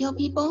out and kill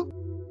people.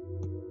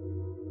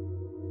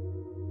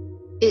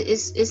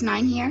 Is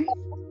 9 here?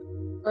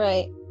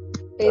 Right.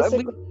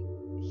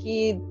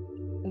 Basically,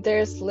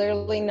 there's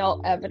literally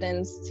no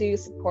evidence to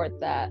support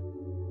that.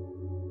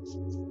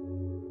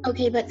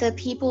 Okay, but the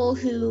people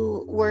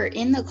who were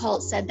in the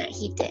cult said that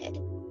he did.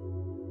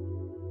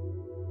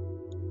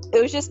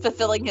 It was just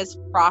fulfilling his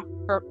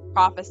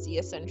prophecy,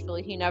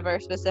 essentially. He never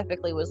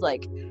specifically was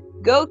like,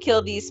 go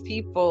kill these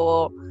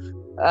people.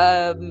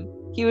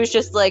 He was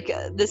just like,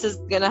 this is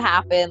gonna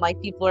happen,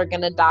 like people are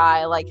gonna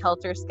die, like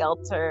helter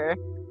skelter.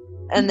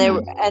 And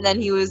and then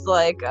he was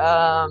like,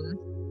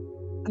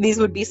 these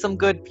would be some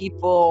good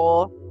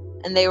people,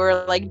 and they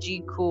were like,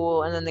 gee,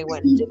 cool, and then they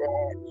went and did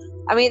it.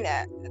 I mean,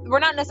 we're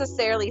not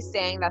necessarily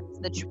saying that's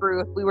the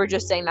truth. We were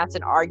just saying that's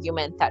an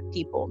argument that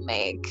people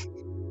make.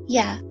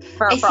 Yeah.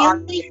 I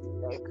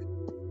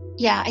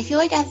feel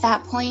like at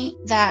that point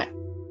that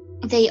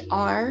they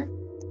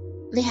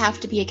have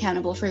to be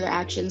accountable for their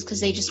actions, because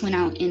they just went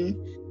out and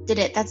did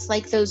it. That's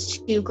like those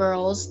two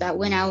girls that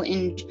went out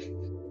and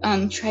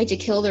tried to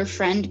kill their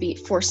friend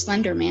for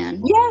Slender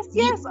Man.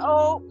 Yes.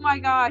 Oh my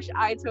gosh,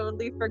 I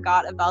totally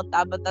forgot about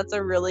that, but that's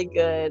a really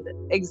good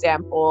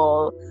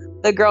example.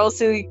 The girls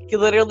who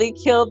literally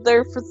killed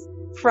their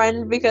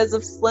friend because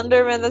of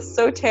Slenderman. That's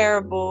so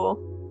terrible.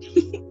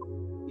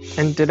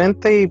 And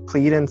didn't they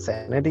plead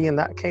insanity in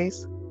that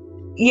case?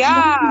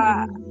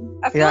 Yeah.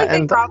 I feel like they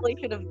and probably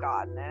should have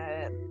gotten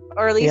it.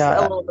 Or at least a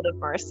little bit of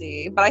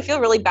mercy. But I feel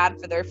really bad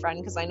for their friend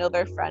because I know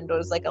their friend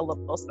was like a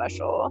little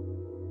special.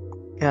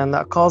 Yeah, and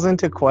that calls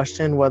into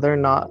question whether or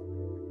not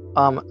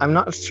I'm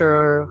not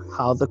sure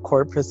how the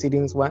court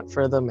proceedings went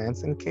for the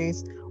Manson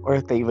case, or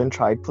if they even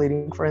tried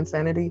pleading for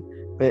insanity.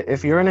 But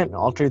if you're in an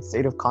altered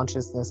state of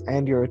consciousness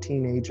and you're a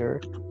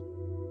teenager,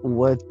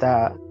 would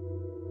that,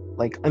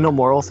 like, in a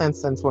moral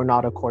sense, since we're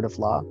not a court of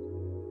law,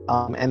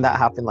 and that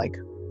happened like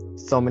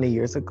so many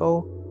years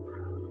ago,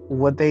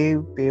 would they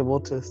be able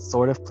to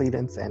sort of plead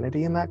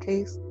insanity in that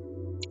case?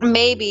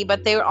 Maybe,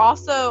 but they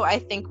also, I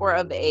think, were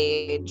of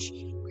age,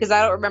 because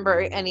I don't remember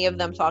any of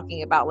them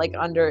talking about like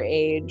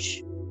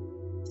underage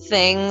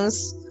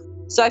things.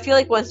 So I feel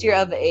like once you're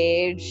of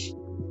age,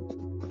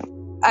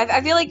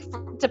 I feel like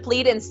to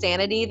plead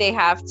insanity, they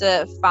have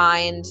to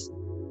find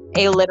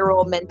a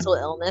literal mental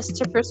illness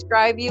to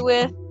prescribe you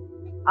with.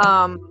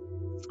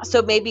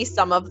 So maybe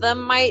some of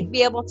them might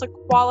be able to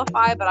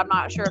qualify, but I'm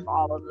not sure if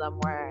all of them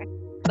were.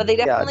 But they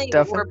definitely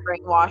were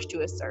brainwashed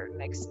to a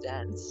certain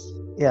extent.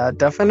 Yeah,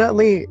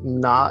 definitely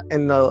not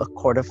in the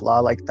court of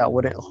law. Like, that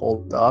wouldn't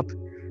hold up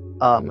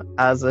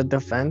as a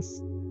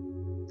defense.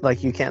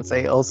 Like, you can't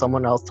say, "Oh,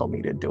 someone else told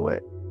me to do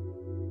it,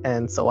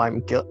 and so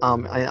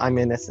I'm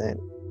innocent."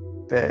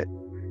 But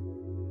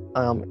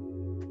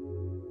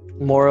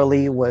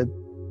morally, would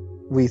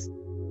we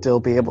still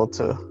be able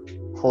to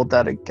hold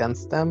that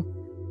against them?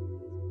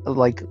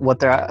 Like, what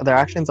their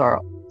actions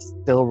are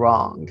still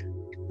wrong.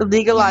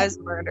 Legalized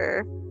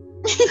murder.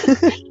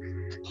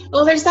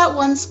 Well, there's that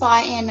one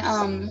spot in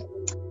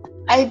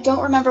I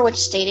don't remember which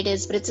state it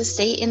is, but it's a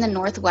state in the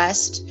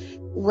Northwest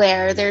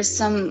where there's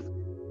some,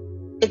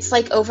 it's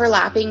like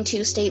overlapping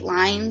two state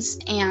lines,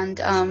 and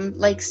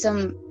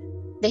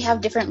they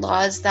have different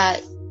laws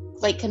that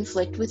like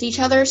conflict with each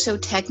other. So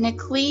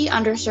technically,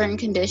 under certain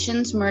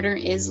conditions, murder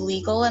is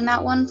legal in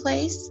that one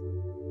place.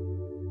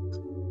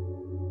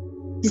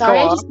 Sorry,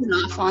 I just went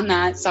off on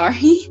that.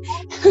 Sorry.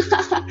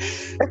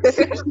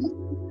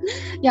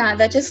 Yeah,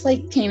 that just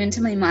like came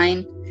into my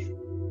mind.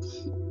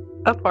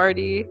 A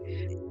party.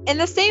 In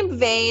the same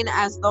vein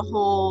as the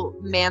whole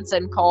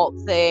Manson cult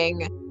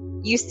thing,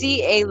 you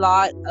see a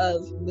lot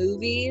of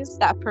movies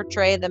that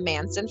portray the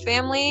Manson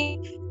family,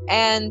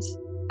 and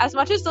as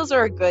much as those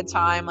are a good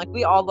time, like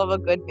we all love a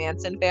good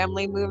Manson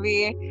family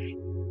movie,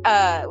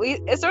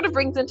 it sort of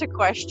brings into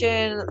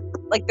question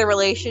like the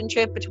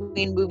relationship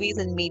between movies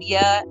and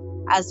media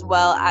as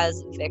well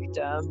as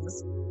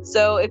victims.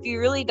 So if you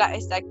really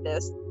dissect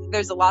this,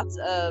 there's lots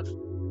of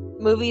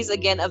movies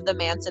again of the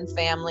Manson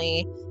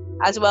family,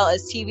 as well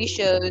as TV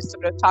shows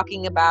sort of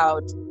talking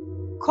about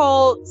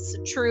cults,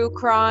 true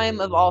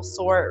crime of all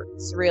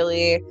sorts,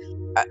 really.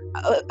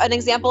 An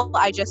example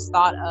I just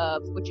thought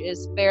of, which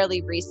is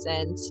fairly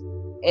recent,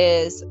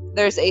 is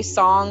there's a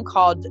song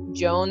called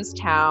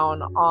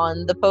Jonestown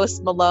on the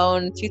Post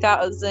Malone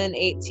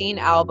 2018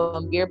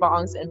 album Beer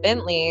Bongs and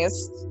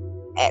Bentleys,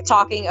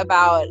 talking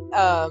about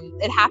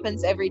it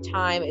happens every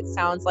time, it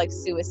sounds like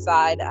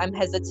suicide, I'm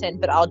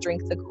hesitant but I'll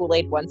drink the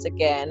Kool-Aid once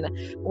again,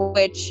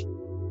 which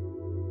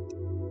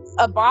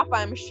a bop,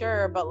 I'm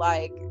sure, but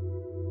like,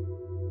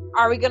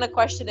 are we gonna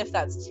question if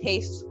that's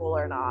tasteful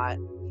or not?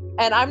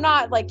 And I'm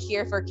not like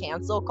here for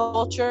cancel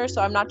culture,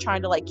 so I'm not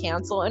trying to like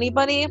cancel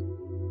anybody,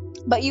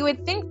 but you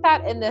would think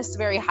that in this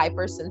very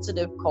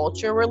hypersensitive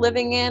culture we're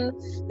living in,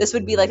 this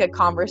would be like a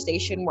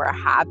conversation we're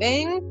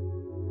having,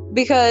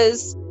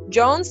 because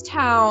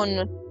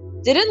Jonestown,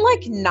 didn't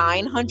like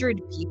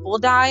 900 people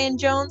die in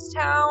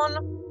Jonestown?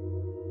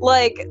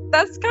 Like,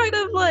 that's kind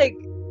of like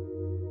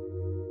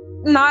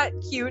not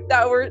cute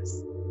that we're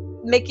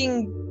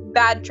making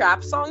bad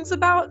trap songs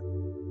about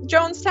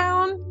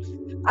Jonestown.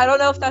 I don't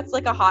know if that's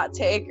like a hot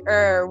take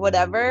or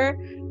whatever,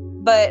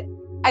 but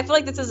I feel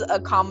like this is a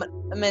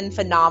common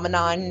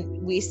phenomenon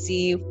we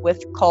see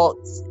with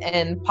cults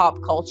and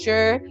pop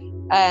culture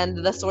and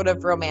the sort of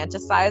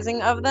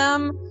romanticizing of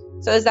them.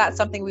 So is that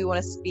something we want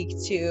to speak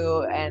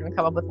to and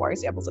come up with more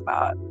examples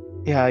about?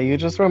 Yeah, you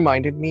just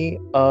reminded me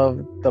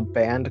of the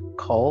band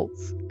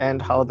Cults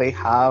and how they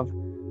have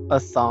a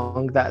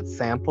song that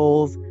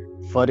samples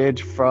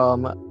footage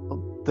from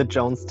the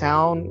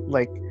Jonestown.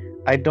 Like,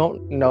 I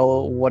don't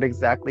know what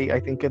exactly, I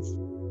think it's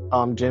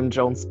Jim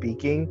Jones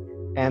speaking,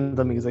 and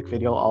the music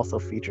video also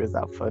features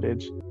that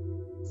footage.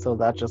 So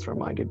that just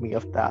reminded me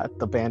of that.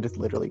 The band is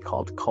literally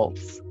called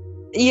Cults.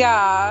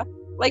 Yeah.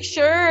 Like,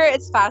 sure,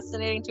 it's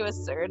fascinating to a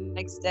certain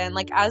extent.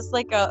 Like, as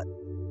like a,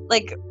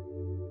 like,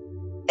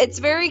 it's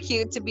very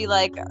cute to be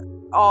like,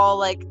 all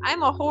like,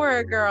 I'm a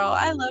horror girl,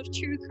 I love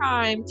true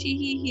crime, tee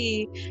hee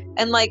hee.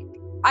 And like,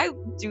 I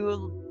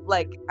do,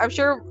 like, I'm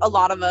sure a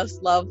lot of us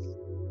love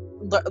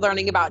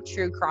learning about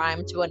true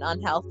crime to an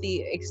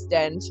unhealthy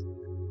extent.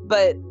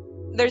 But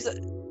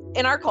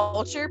in our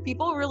culture,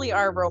 people really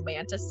are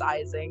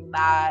romanticizing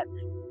that.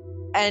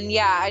 And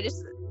yeah,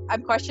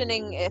 I'm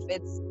questioning if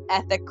it's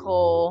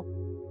ethical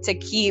to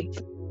keep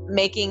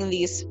making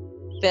these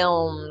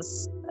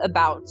films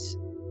about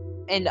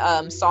and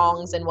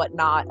songs and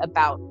whatnot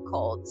about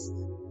cults,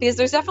 because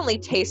there's definitely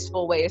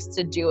tasteful ways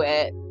to do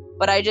it,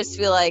 but I just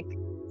feel like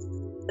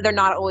they're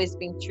not always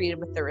being treated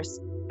with the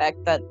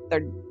respect that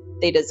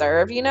they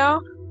deserve, you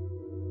know?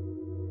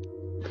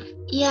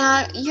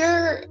 Yeah,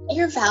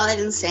 you're valid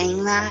in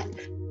saying that.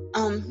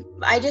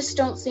 I just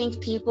don't think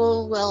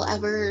people will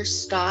ever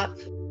stop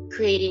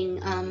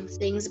creating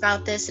things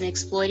about this and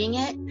exploiting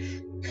it,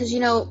 because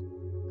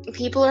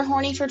people are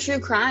horny for true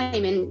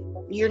crime, and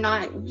you're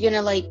not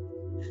gonna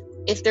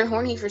if they're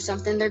horny for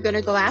something, they're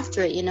gonna go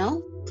after it,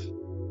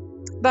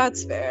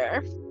 That's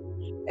fair.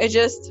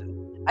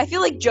 I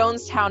feel like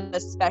Jonestown,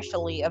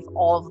 especially of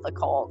all of the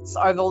cults,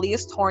 are the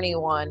least horny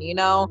one,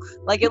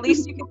 Like, at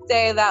least you could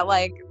say that,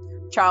 like,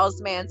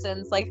 Charles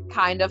Manson's, like,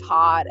 kind of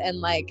hot and,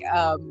 like,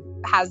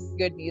 has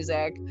good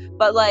music.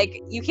 But,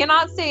 like, you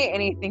cannot say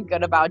anything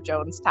good about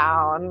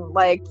Jonestown.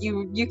 Like,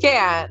 you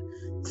can't.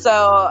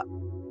 So,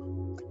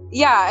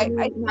 yeah.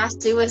 Mass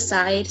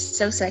suicide,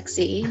 so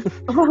sexy.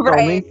 The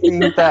only thing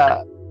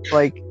that,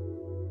 like,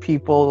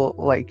 people,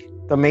 like,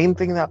 the main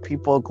thing that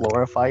people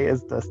glorify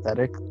is the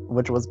aesthetic,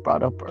 which was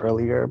brought up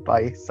earlier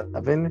by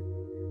Seven.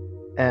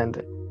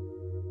 And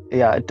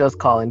yeah, it does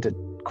call into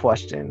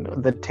question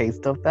the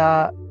taste of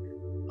that,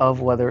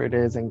 of whether it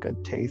is in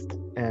good taste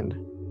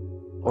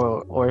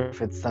or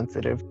if it's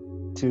sensitive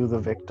to the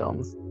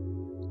victims.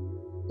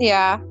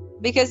 Yeah,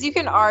 because you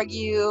can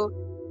argue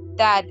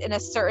that in a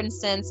certain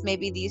sense,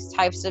 maybe these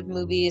types of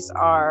movies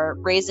are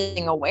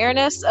raising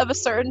awareness of a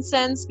certain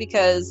sense,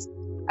 because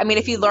I mean,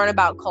 if you learn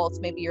about cults,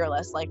 maybe you're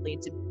less likely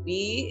to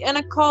be in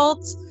a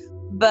cult.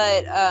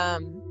 But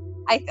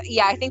I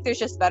think there's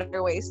just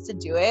better ways to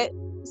do it,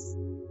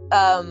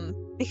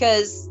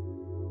 because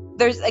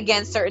there's,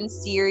 again, certain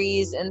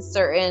series and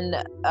certain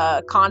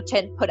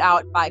content put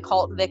out by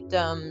cult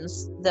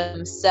victims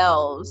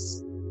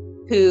themselves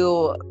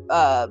who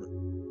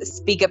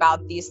speak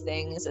about these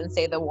things and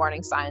say the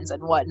warning signs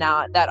and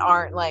whatnot, that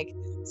aren't like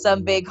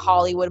some big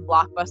Hollywood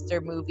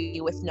blockbuster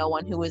movie with no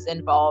one who was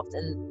involved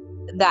in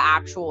the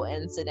actual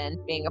incident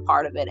being a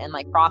part of it and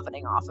like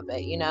profiting off of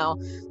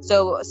it,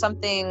 So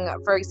something,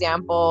 for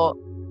example,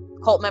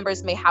 cult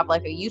members may have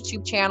like a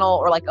YouTube channel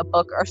or like a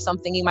book or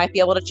something you might be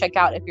able to check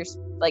out if you're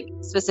like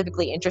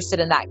specifically interested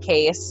in that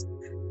case.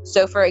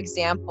 So for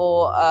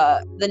example,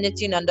 the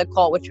Nityananda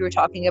cult, which we were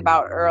talking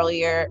about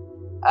earlier,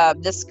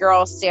 this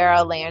girl,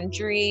 Sarah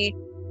Landry,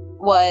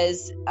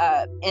 was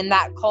in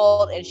that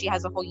cult, and she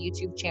has a whole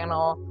YouTube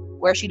channel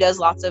where she does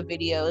lots of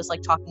videos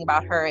like talking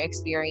about her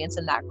experience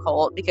in that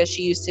cult, because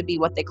she used to be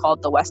what they called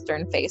the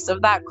Western face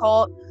of that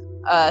cult.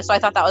 So I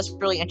thought that was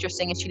really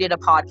interesting, and she did a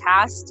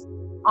podcast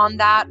on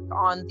that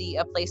on the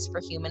A Place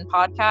for Human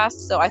podcast.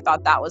 So I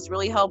thought that was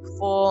really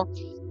helpful.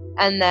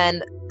 And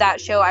then that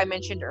show I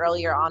mentioned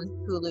earlier on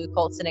Hulu,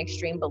 Cults and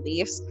Extreme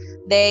Beliefs,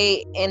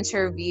 they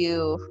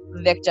interview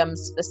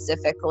victims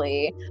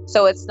specifically.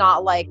 So it's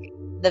not like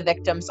the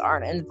victims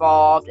aren't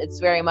involved. It's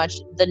very much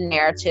the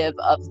narrative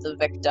of the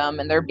victim,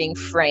 and they're being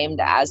framed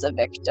as a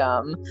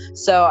victim.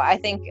 So I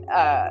think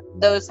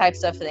those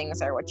types of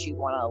things are what you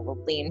want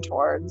to lean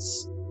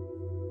towards.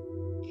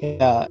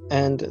 Yeah,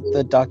 and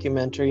the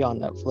documentary on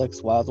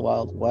Netflix, Wild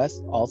Wild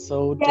West,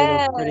 also did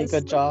a pretty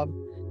good job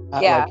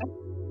at like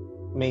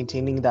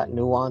maintaining that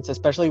nuance,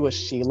 especially with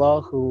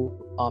Sheila, who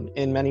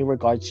in many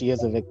regards she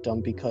is a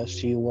victim because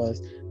she was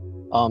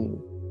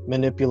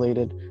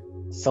manipulated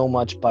so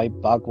much by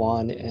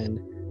Bhagwan, and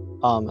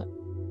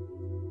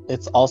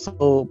it's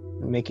also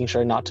making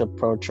sure not to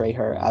portray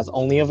her as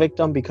only a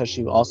victim, because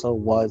she also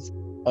was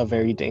a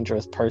very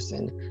dangerous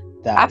person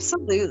that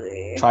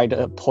absolutely tried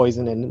to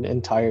poison an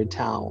entire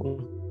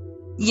town.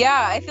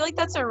 Yeah, I feel like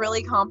that's a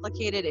really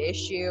complicated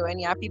issue,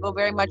 and yeah, people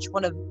very much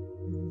want to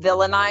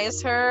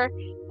villainize her,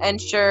 and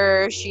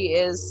sure, she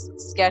is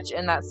sketch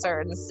in that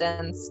certain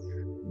sense,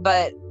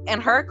 but in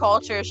her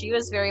culture, she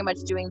was very much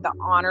doing the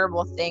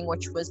honorable thing,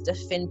 which was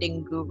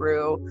defending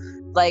Guru.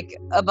 Like,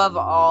 above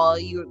all,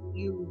 you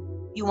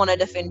want to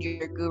defend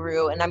your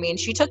Guru, and I mean,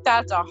 she took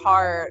that to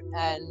heart,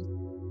 and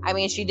I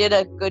mean, she did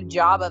a good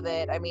job of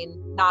it. I mean,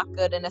 not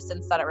good in a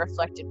sense that it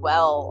reflected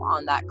well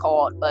on that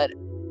cult, but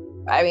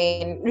I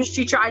mean,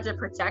 she tried to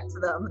protect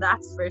them,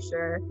 that's for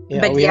sure. Yeah,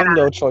 but we have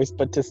no choice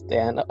but to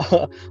stand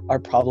our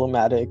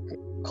problematic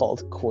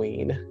cult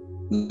queen.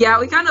 Yeah,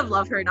 we kind of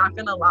love her, not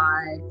gonna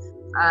lie.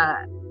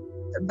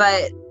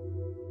 But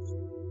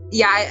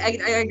yeah,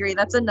 I agree.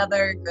 That's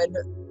another good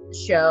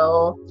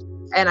show,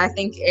 and I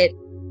think it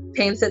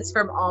paints it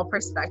from all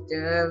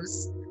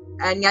perspectives.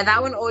 And yeah,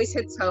 that one always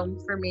hits home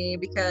for me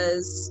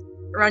because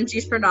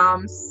Ranjit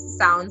Pranam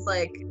sounds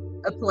like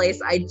a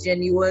place I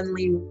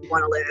genuinely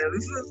want to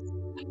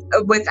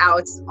live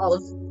without all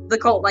of the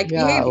cult-like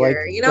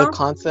behavior. Like, the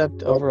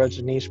concept of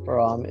Rajneesh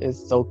Param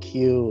is so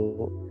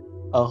cute.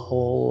 A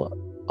whole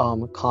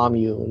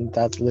commune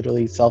that's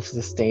literally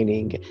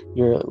self-sustaining.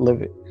 You're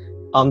living.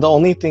 The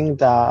only thing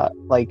that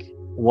like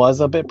was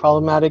a bit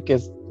problematic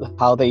is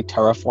how they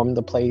terraformed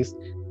the place,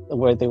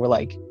 where they were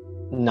like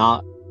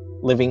not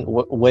living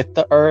with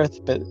the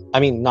earth, but I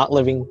mean not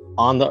living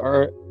on the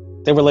earth.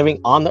 They were living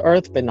on the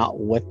earth, but not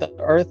with the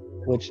earth,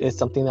 which is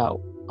something that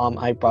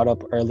I brought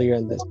up earlier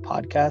in this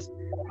podcast,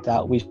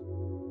 that we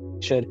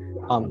should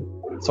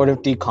sort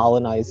of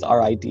decolonize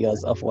our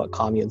ideas of what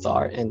communes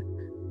are and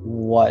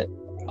what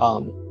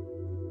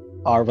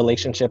our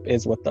relationship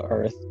is with the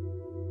earth.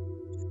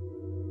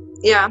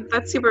 Yeah,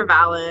 that's super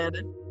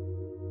valid.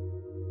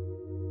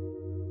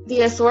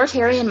 The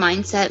authoritarian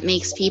mindset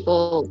makes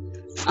people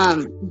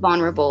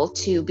vulnerable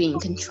to being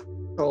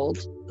controlled.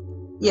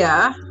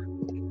 Yeah.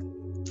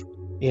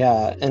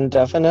 Yeah, and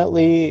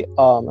definitely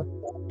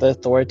the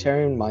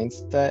authoritarian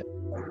mindset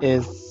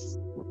is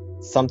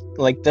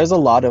like there's a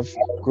lot of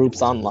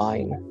groups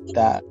online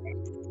that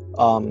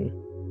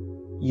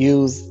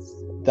use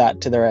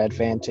that to their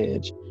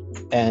advantage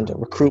and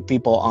recruit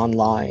people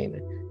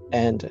online,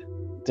 and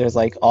there's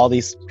like all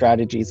these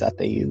strategies that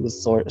they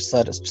use,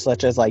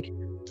 such as like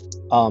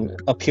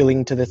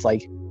appealing to this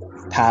like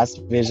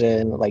past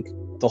vision. Like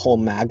the whole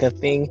MAGA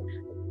thing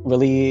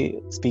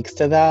really speaks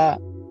to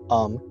that,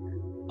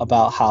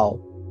 about how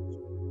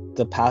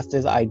the past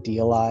is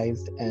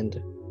idealized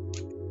and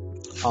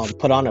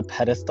put on a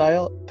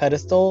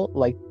pedestal,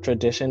 like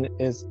tradition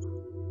is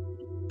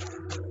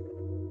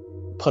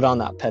put on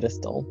that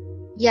pedestal.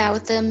 Yeah,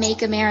 with the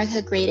Make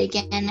America Great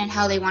Again and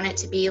how they want it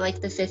to be like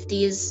the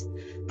 50s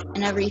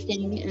and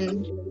everything.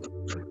 And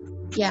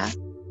yeah.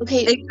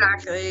 Okay.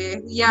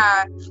 Exactly.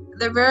 Yeah.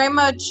 They're very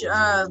much,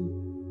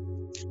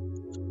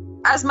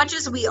 as much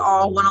as we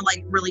all want to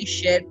like really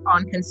shit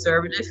on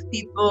conservative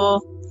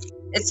people,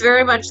 it's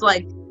very much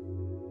like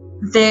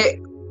their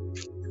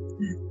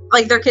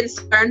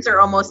concerns are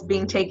almost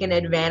being taken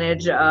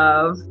advantage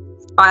of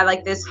by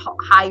like this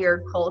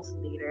higher cult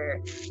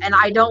leader. And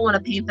I don't want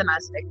to paint them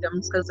as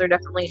victims, because they're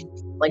definitely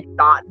like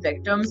not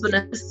victims, but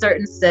in a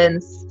certain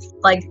sense,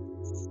 like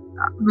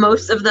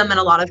most of them in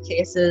a lot of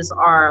cases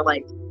are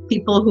like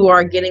people who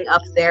are getting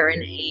up there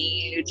in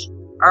age,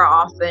 are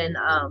often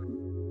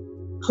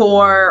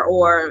poor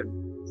or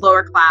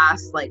lower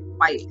class, like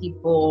white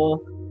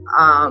people,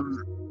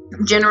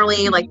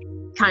 generally like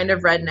kind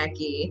of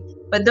rednecky,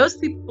 but those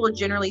people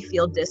generally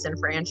feel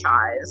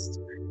disenfranchised.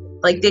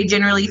 Like they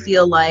generally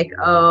feel like,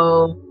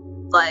 oh,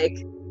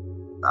 like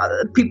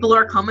people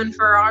are coming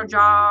for our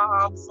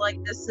jobs,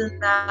 like this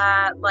and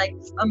that, like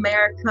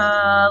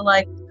America,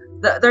 like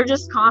they're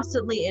just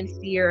constantly in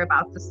fear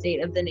about the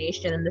state of the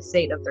nation and the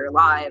state of their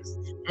lives.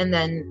 And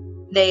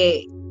then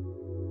they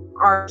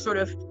are sort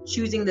of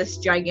choosing this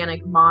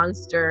gigantic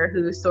monster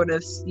who sort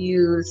of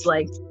spews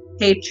like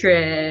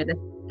hatred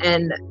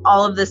and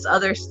all of this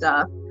other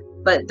stuff,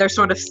 but they're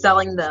sort of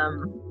selling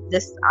them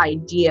this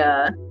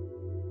idea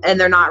and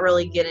they're not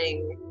really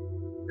getting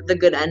the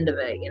good end of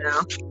it, you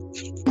know?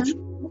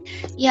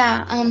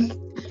 Yeah.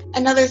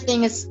 Another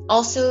thing is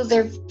also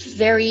they're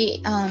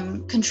very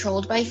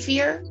controlled by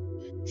fear.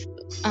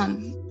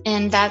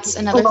 And that's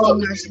another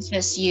thing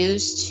narcissists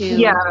use to...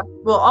 Yeah,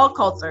 well, all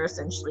cults are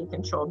essentially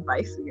controlled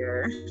by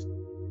fear.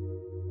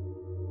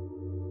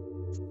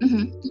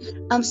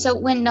 Mm-hmm. So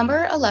when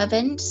number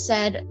 11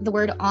 said the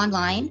word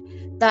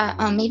online, that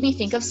made me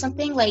think of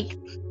something like,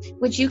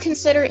 would you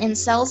consider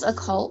incels a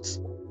cult?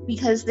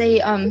 Because they,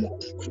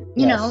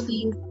 you know,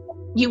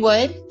 you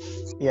would?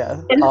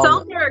 Yeah.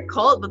 Incels are a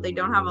cult, but they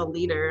don't have a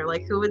leader.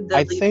 Like, who would the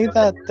I'd leader say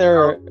that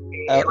they're...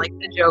 like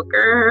the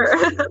Joker?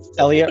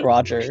 Elliot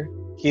Rodger.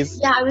 He's...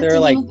 Yeah, I was they're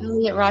thinking like... of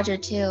Elliot Rodger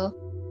too.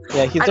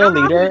 Yeah, he's their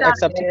leader,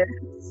 except...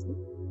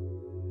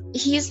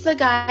 He's the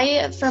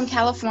guy from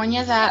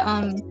California that,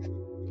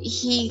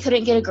 he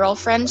couldn't get a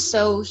girlfriend,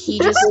 so he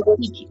just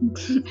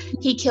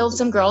he killed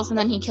some girls and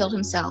then he killed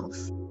himself.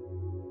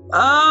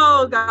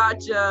 Oh,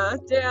 gotcha.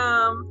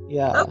 Damn.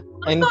 Yeah.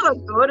 That's not a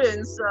good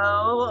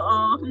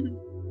incel.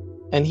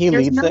 And he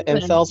There's leads no the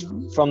good incels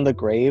incel. from the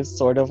grave,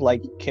 sort of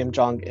like Kim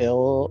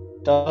Jong-il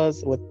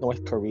does with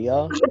North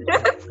Korea.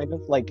 Kind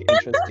of like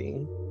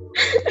interesting.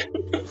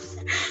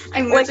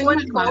 I'm Like losing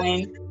when my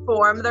mind.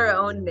 form their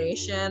own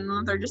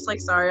nation, they're just like,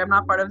 sorry, I'm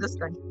not part of this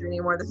country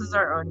anymore. This is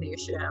our own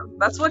nation.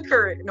 That's what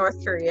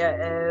North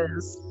Korea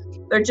is.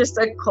 They're just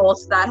a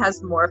cult that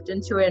has morphed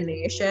into a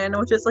nation,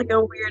 which is like a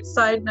weird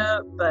side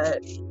note,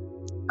 but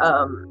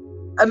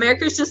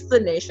America's just the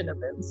nation of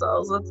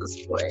incels at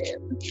this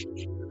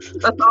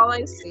point. That's all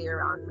I see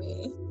around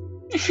me.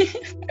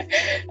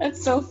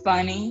 That's so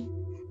funny.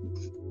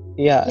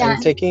 Yeah, Yeah.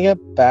 and taking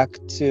it back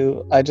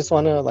to... I just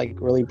want to like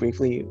really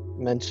briefly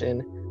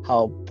mention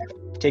how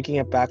taking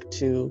it back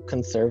to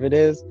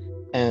conservatives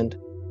and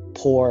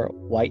poor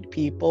white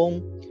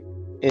people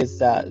is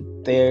that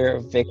they're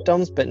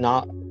victims, but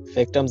not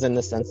victims in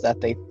the sense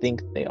that they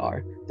think they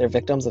are. They're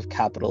victims of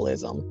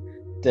capitalism.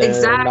 They're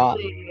Exactly. not...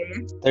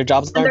 Their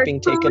jobs aren't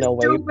being taken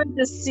away. Stupid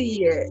to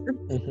see it.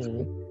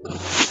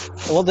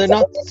 Well, they're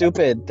not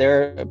stupid.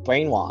 They're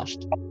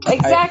brainwashed.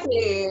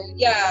 Exactly.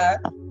 Yeah.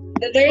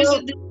 there's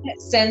a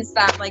sense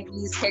that like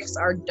these Hicks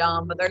are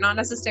dumb, but they're not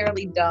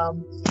necessarily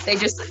dumb. They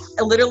just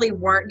literally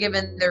weren't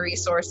given the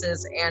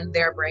resources and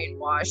they're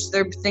brainwashed.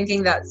 They're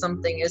thinking that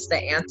something is the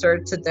answer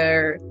to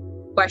their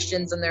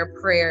questions and their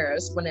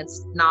prayers when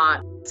it's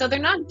not. So they're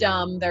not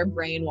dumb, they're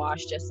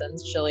brainwashed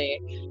essentially.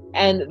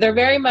 And they're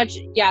very much,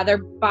 they're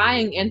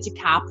buying into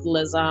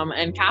capitalism,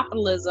 and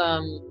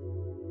capitalism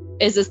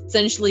is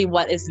essentially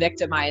what is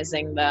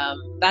victimizing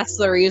them. That's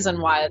the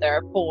reason why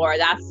they're poor.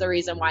 That's the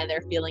reason why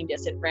they're feeling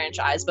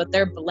disenfranchised. But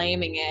they're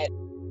blaming it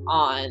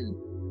on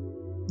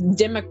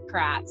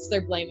Democrats.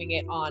 They're blaming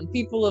it on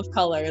people of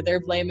color. They're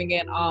blaming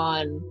it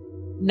on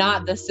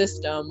not the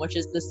system, which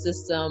is the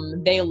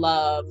system they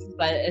love,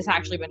 but it's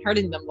actually been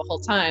hurting them the whole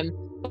time.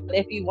 But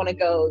if you want to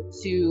go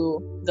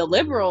to the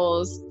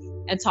liberals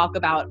and talk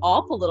about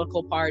all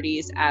political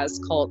parties as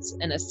cults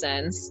in a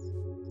sense,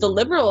 the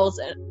liberals,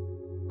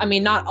 I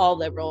mean, not all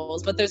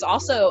liberals, but there's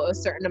also a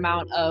certain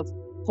amount of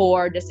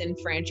poor,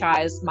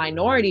 disenfranchised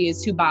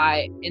minorities who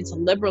buy into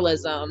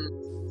liberalism.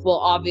 Well,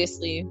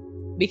 obviously,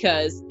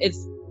 because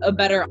it's a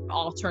better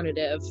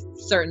alternative,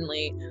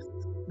 certainly.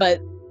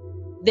 But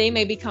they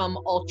may become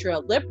ultra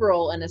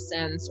liberal in a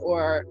sense,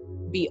 or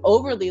be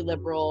overly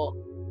liberal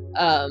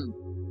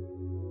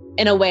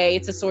in a way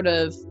to sort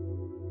of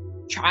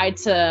try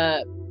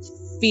to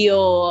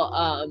feel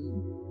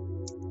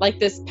like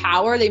this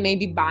power they may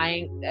be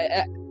buying.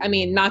 I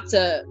mean, not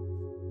to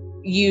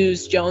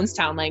use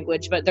Jonestown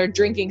language, but they're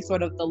drinking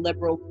sort of the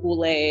liberal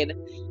Kool-Aid,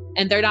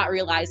 and they're not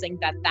realizing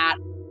that that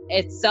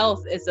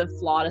itself is a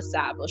flawed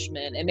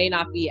establishment. It may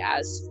not be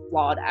as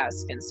flawed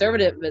as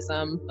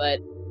conservatism, but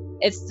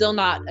it's still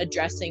not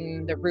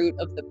addressing the root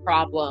of the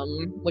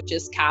problem, which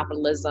is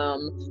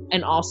capitalism,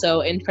 and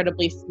also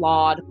incredibly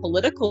flawed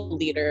political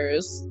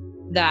leaders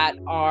that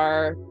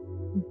are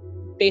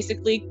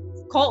basically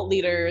cult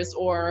leaders,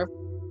 or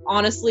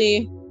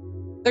honestly,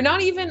 they're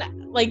not even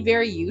like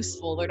very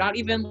useful. They're not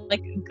even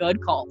like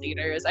good cult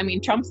leaders. I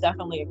mean, Trump's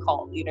definitely a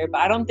cult leader, but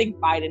I don't think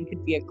Biden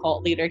could be a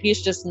cult leader.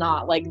 He's just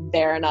not like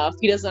there enough.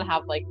 He doesn't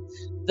have like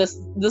the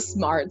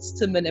smarts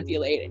to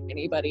manipulate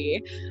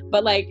anybody.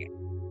 But like,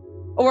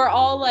 we're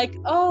all like,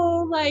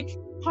 oh, like,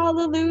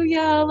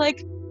 hallelujah,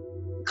 like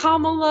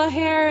Kamala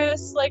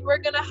Harris, like we're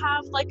gonna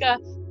have like a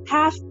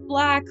half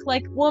black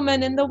like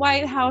woman in the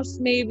White House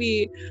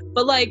maybe.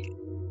 But like,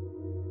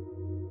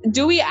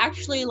 do we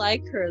actually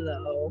like her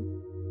though?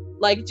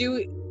 Like,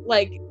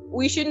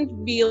 we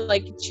shouldn't be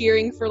like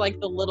cheering for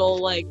like the little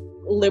like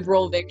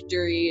liberal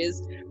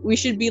victories. We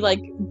should be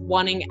like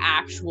wanting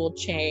actual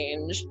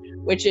change,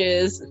 which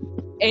is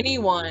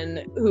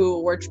anyone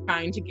who we're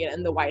trying to get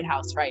in the White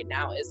House right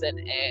now isn't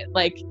it.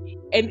 Like,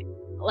 and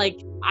like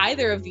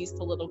either of these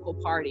political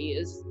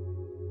parties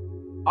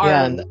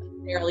are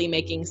barely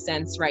making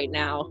sense right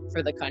now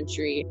for the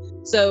country.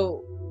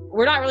 So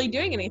we're not really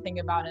doing anything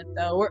about it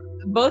though. We're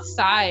both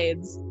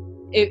sides.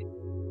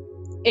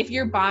 If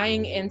you're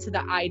buying into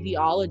the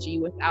ideology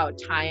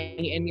without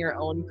tying in your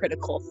own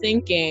critical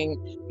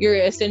thinking, you're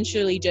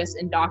essentially just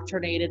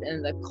indoctrinated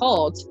in the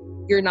cult.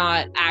 You're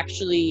not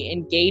actually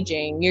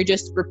engaging. You're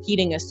just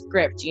repeating a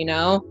script, you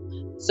know?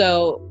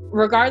 So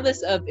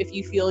regardless of if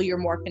you feel you're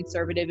more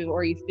conservative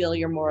or you feel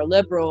you're more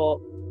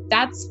liberal,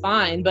 that's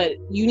fine, but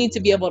you need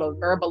to be able to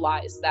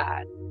verbalize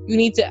that. You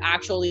need to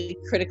actually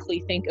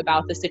critically think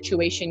about the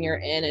situation you're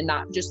in and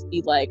not just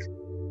be like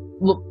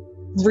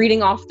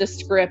reading off the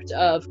script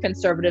of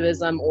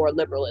conservatism or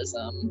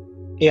liberalism.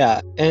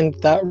 Yeah, and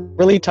that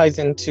really ties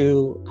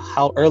into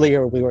how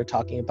earlier we were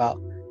talking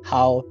about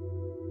how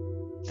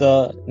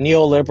the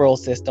neoliberal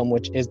system,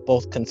 which is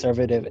both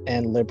conservative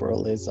and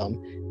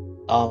liberalism,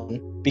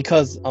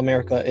 because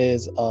America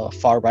is a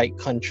far-right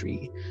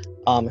country,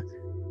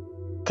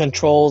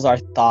 controls our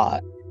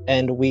thought.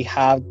 And we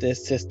have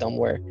this system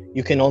where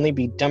you can only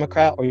be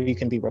Democrat or you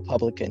can be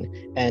Republican.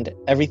 And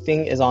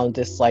everything is on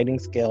this sliding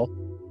scale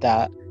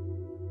that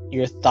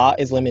your thought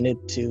is limited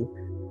to.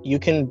 You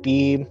can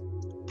be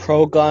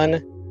pro-gun,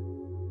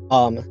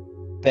 the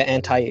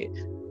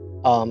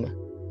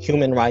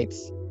anti-human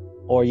rights,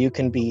 or you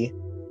can be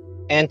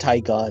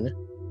anti-gun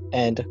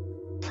and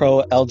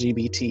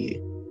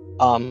pro-LGBT.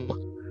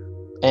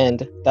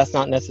 And that's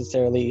not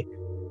necessarily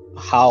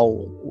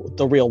how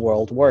the real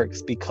world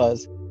works,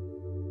 because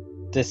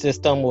the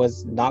system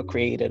was not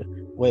created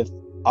with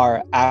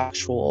our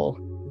actual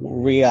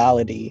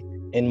reality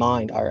in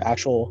mind, our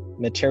actual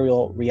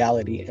material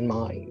reality in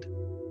mind.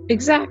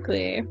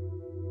 Exactly.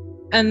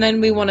 And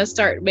then we want to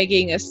start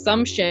making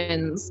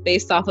assumptions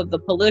based off of the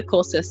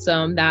political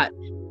system that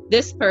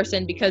this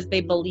person, because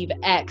they believe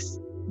X,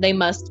 they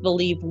must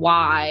believe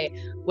Y,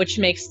 which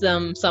makes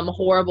them some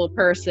horrible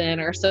person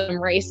or some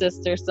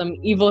racist or some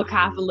evil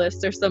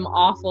capitalist or some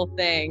awful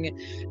thing.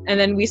 And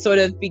then we sort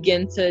of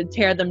begin to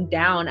tear them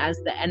down as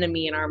the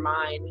enemy in our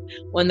mind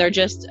when they're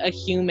just a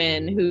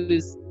human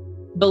whose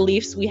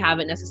beliefs we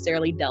haven't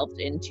necessarily delved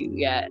into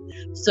yet.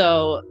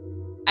 So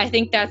I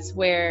think that's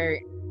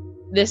where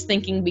this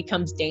thinking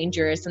becomes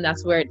dangerous, and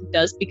that's where it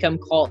does become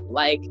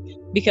cult-like,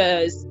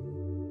 because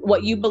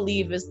what you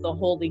believe is the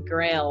holy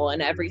grail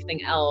and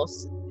everything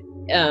else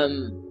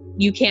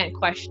you can't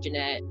question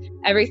it.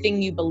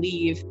 Everything you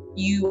believe,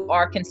 you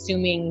are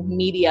consuming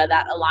media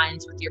that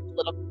aligns with your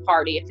political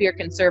party. If you're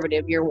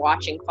conservative, you're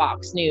watching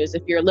Fox News.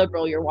 If you're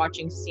liberal, you're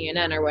watching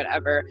CNN or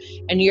whatever.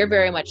 And you're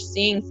very much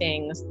seeing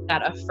things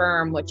that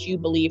affirm what you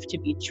believe to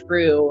be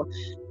true,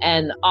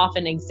 and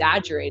often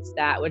exaggerates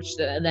that, which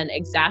then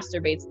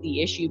exacerbates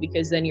the issue,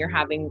 because then you're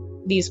having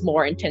these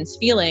more intense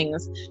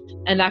feelings.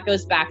 And that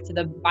goes back to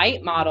the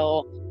bite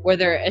model, where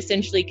they're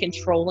essentially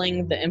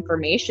controlling the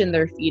information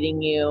they're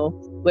feeding you,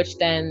 which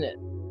then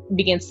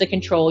begins to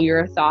control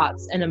your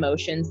thoughts and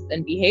emotions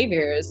and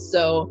behaviors.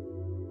 So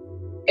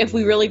if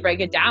we really break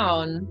it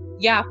down,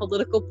 yeah,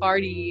 political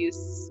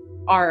parties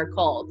are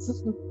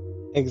cults.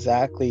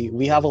 Exactly.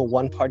 We have a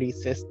one-party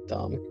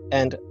system.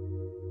 And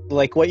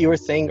like what you were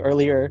saying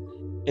earlier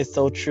is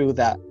so true,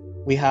 that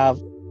we have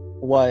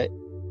what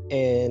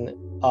in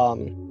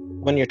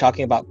when you're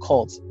talking about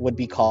cults would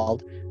be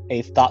called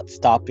a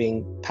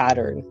thought-stopping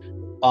pattern.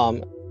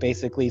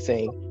 Basically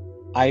saying,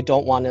 I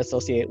don't want to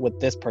associate with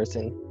this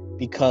person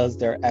because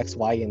they're X,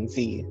 Y, and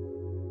Z,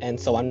 and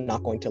so I'm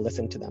not going to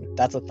listen to them.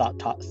 That's a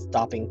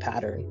thought-stopping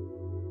pattern.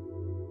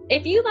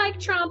 If you like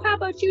Trump, how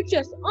about you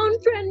just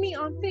unfriend me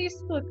on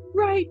Facebook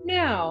right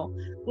now?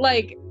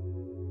 Like,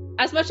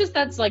 as much as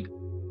that's like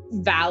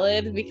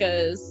valid,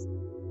 because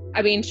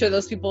I mean, sure,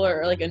 those people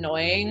are like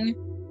annoying,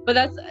 but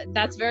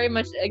that's very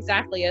much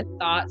exactly a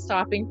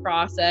thought-stopping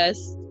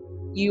process.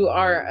 You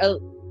are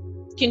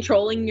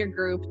controlling your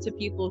group to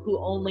people who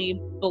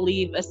only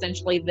believe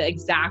essentially the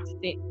exact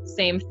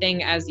same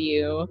thing as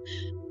you.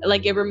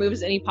 Like, it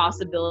removes any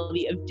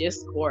possibility of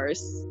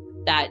discourse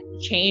that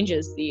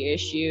changes the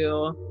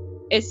issue.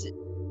 It's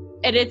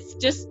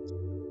just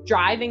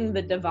driving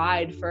the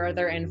divide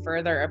further and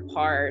further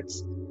apart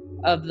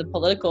of the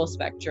political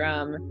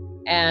spectrum.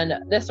 And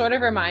this sort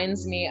of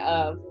reminds me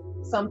of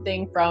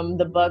something from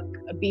the book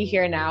Be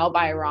Here Now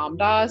by Ram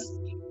Dass,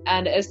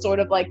 and it's sort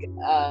of like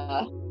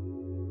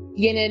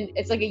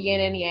it's like a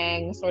yin and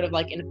yang sort of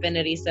like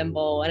infinity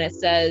symbol, and it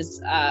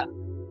says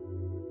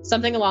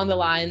something along the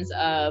lines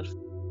of,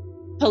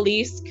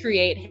 police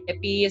create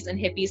hippies and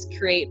hippies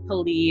create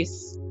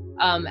police.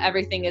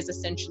 Everything is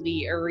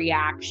essentially a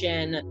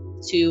reaction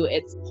to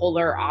its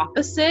polar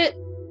opposite.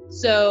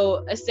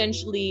 So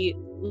essentially,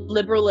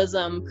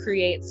 liberalism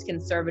creates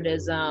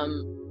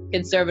conservatism,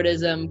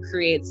 conservatism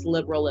creates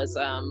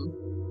liberalism.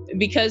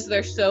 Because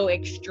they're so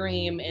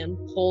extreme and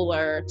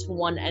polar to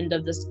one end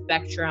of the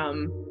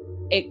spectrum,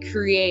 it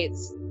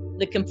creates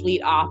the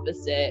complete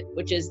opposite,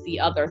 which is the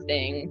other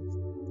thing.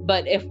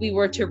 But if we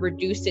were to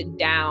reduce it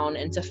down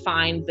and to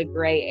find the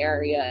gray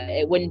area,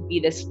 it wouldn't be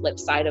this flip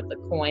side of the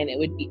coin.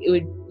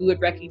 We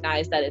would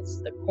recognize that it's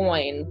the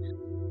coin.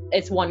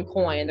 It's one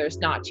coin. There's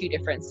not two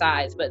different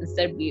sides, but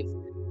instead we've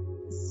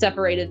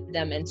separated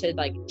them into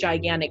like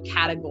gigantic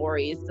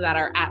categories that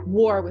are at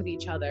war with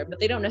each other, but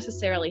they don't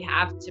necessarily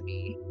have to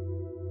be.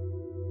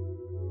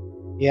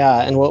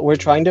 Yeah, and what we're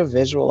trying to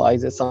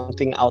visualize is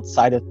something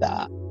outside of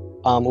that.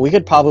 We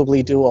could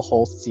probably do a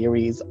whole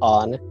series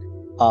on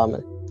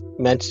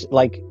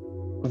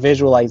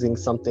visualizing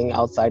something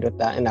outside of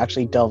that, and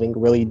actually delving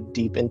really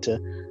deep into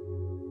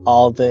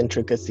all the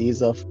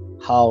intricacies of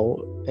how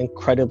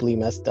incredibly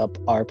messed up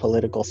our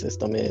political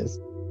system is.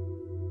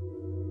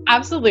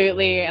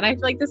 Absolutely. And I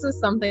feel like this is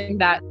something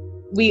that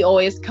we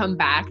always come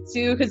back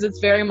to, because it's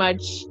very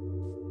much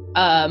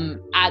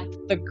at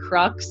the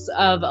crux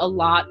of a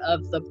lot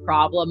of the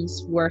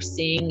problems we're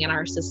seeing in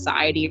our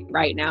society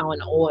right now,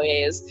 and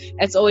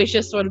it's always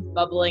just sort of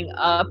bubbling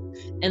up.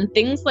 And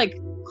things like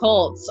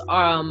cults,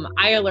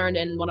 I learned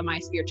in one of my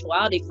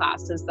spirituality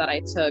classes that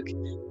I took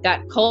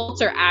that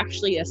cults are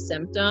actually a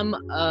symptom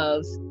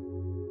of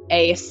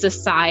a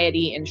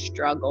society in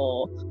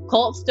struggle.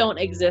 Cults don't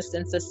exist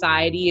in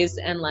societies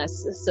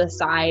unless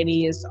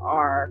societies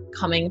are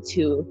coming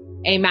to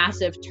a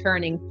massive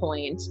turning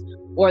point,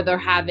 or they're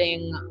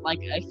having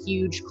like a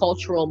huge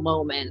cultural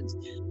moment.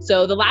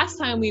 So the last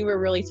time we were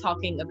really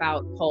talking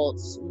about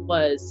cults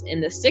was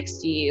in the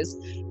 60s,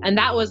 and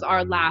that was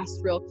our last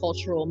real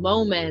cultural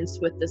moments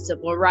with the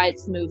civil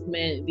rights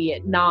movement,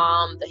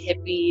 Vietnam, the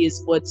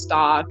hippies,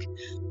 Woodstock,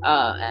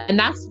 and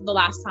that's the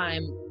last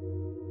time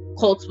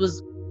cults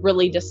was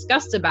really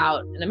discussed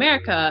about in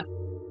America.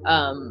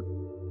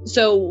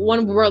 So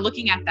when we're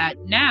looking at that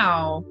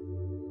now,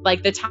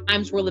 like the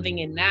times we're living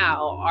in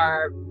now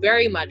are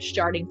very much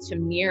starting to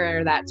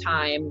mirror that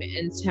time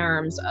in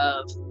terms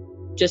of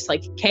just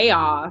like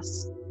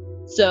chaos.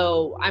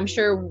 So I'm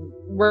sure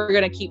we're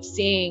going to keep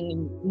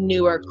seeing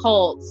newer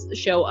cults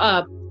show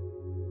up.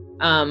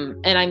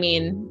 And I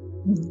mean,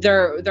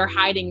 they're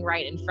hiding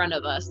right in front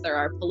of us. There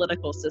are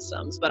political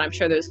systems, but I'm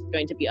sure there's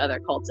going to be other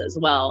cults as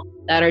well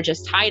that are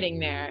just hiding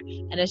there.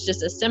 And it's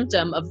just a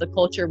symptom of the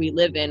culture we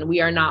live in.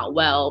 We are not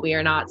well. We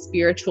are not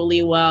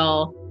spiritually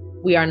well.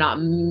 We are not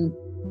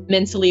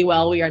mentally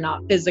well. We are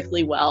not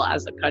physically well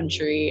as a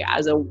country,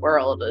 as a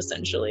world,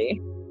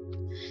 essentially.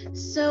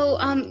 So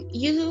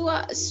you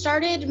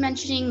started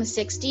mentioning the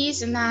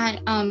 60s, and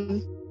that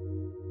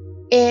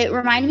it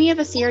reminded me of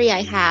a theory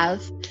I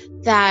have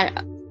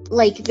that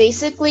like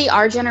basically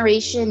our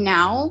generation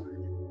now,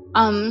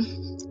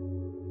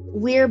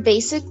 we're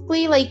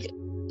basically like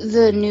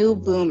the new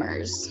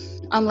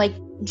boomers, like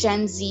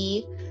Gen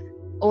Z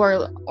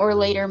or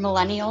later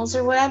millennials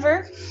or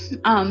whatever.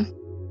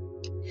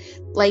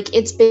 Like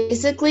it's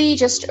basically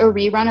just a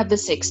rerun of the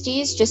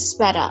 60s, just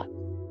sped up,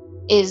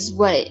 is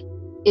what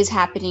is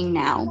happening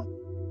now.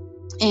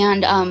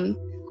 And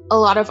a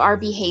lot of our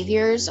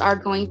behaviors are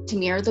going to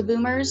mirror the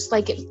boomers,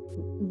 like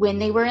when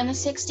they were in the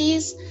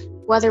 60s,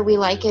 whether we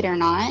like it or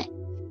not.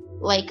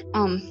 Like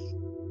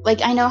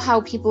I know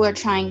how people are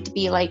trying to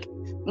be like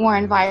more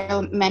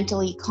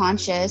environmentally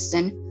conscious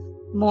and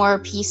more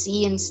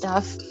PC and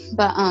stuff,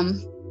 but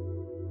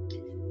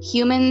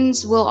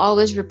humans will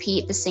always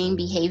repeat the same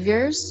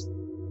behaviors,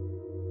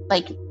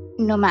 like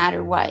no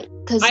matter what.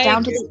 Because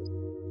down to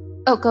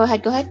oh, go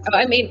ahead.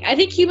 I mean, I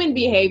think human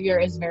behavior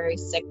is very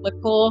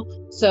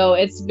cyclical, so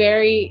it's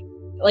very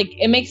like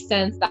it makes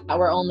sense that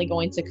we're only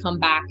going to come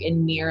back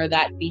and mirror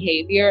that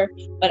behavior.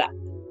 But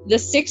the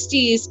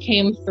 60s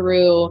came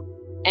through,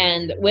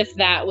 and with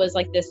that was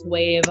like this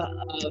wave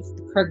of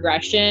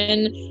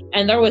progression,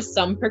 and there was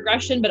some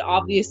progression, but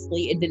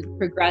obviously it didn't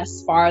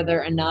progress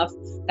farther enough.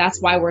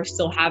 That's why we're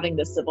still having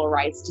the civil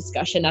rights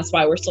discussion. That's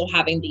why we're still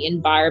having the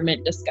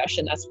environment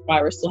discussion. That's why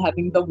we're still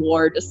having the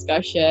war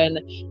discussion,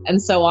 and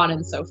so on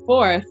and so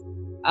forth.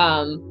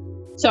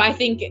 So I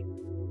think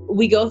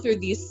we go through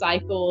these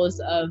cycles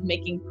of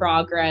making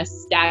progress,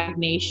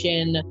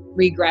 stagnation,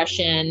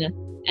 regression,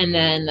 and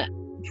then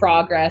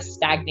progress,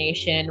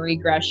 stagnation,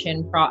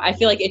 regression. I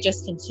feel like it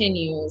just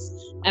continues,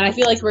 and I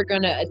feel like we're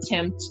going to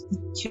attempt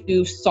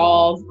to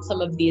solve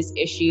some of these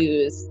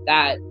issues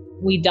that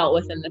we dealt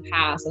with in the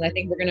past, and I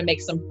think we're going to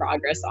make some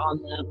progress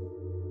on them.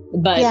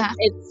 But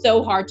it's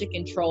so hard to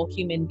control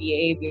human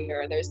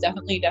behavior. There's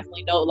definitely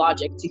no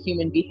logic to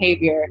human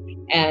behavior,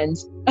 and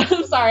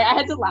I'm sorry, I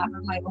had to laugh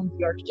at my own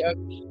Bjork joke,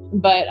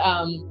 but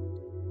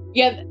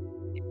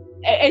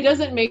it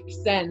doesn't make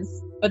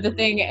sense. But the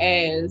thing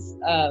is,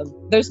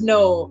 there's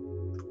no,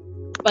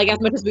 like, as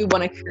much as we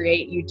want to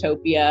create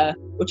utopia,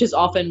 which is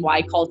often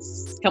why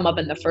cults come up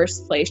in the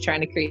first place,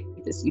 trying to create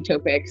this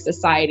utopic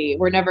society,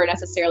 we're never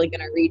necessarily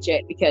going to reach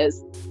it,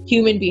 because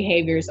human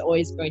behavior is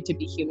always going to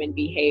be human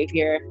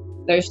behavior.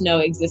 There's no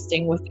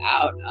existing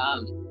without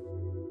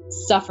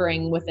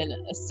suffering within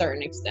a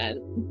certain extent.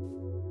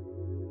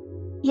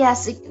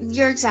 Yes,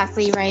 you're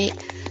exactly right.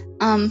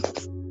 All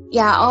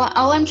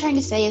I'm trying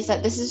to say is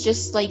that this is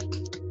just like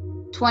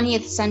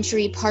 20th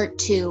century part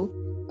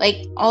 2.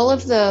 Like all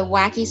of the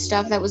wacky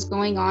stuff that was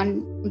going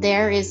on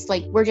there is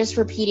like we're just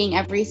repeating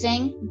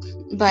everything,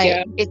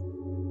 but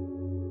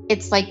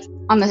it's like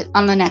on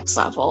the next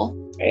level.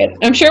 Right.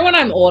 I'm sure when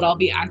I'm old I'll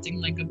be acting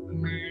like a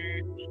boomer,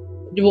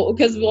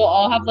 because we'll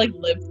all have like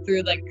lived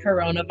through like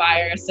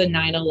coronavirus and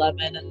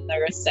 9/11 and the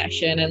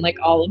recession and like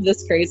all of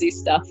this crazy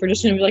stuff. We're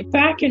just gonna be like,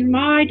 back in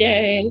my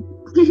day.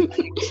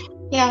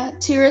 Yeah,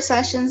 2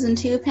 recessions and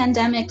 2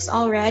 pandemics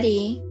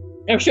already.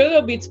 I'm sure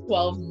there'll be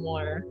 12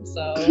 more,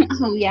 so.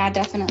 Oh yeah,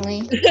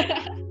 definitely.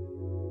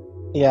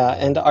 Yeah,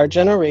 and our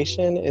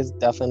generation is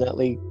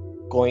definitely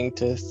going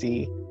to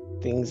see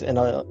things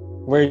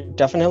we're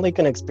definitely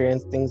going to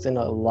experience things in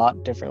a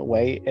lot different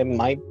way. It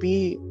might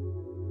be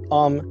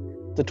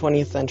the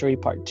 20th century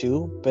part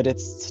 2, but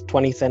it's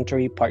 20th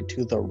century part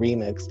 2 the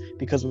remix,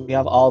 because we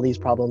have all these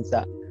problems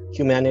that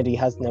humanity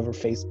has never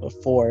faced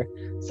before,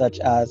 such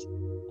as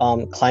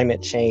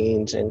climate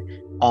change and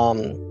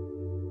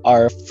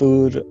our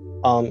food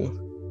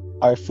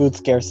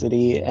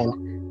scarcity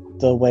and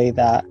the way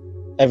that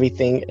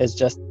everything is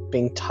just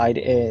being tied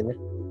in.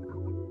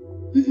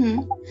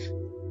 Mm-hmm.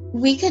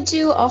 We could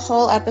do a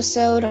whole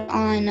episode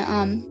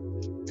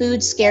on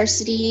food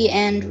scarcity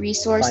and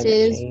resources,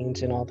 climate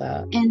change and all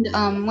that,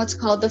 and what's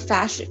called the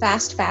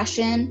fast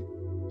fashion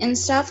and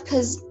stuff,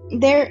 because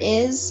there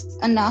is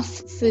enough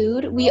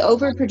food. We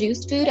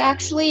overproduce food,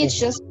 actually. It's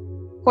just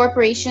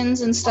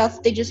corporations and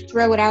stuff, they just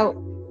throw it out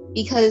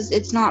because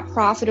it's not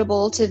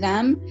profitable to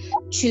them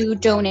to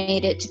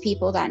donate it to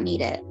people that need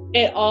it.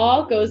 It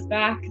all goes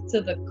back to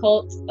the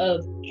cult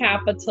of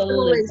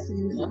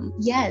capitalism.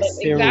 Yes.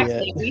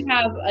 Exactly. We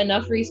have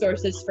enough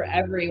resources for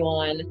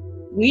everyone.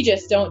 We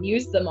just don't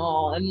use them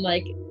all. And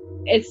like,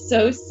 it's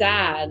so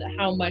sad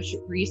how much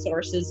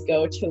resources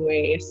go to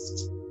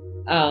waste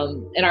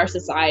in our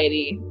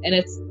society. And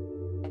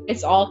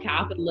it's all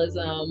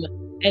capitalism.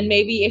 And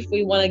maybe if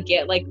we want to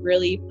get like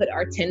really put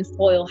our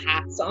tinfoil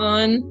hats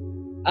on,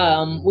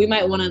 we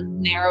might want to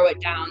narrow it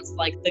down to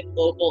like the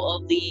global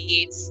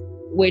elite,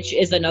 which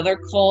is another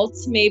cult,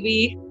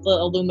 maybe the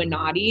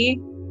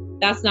Illuminati.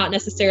 That's not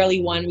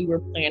necessarily one we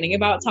were planning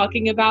about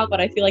talking about, but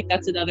I feel like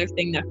that's another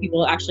thing that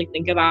people actually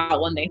think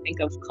about when they think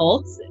of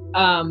cults.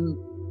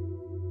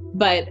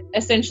 But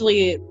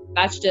essentially,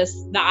 that's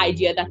just the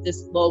idea that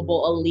this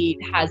global elite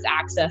has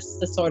access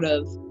to sort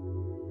of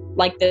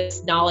like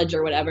this knowledge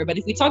or whatever. But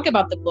if we talk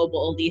about the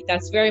global elite,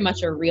 that's very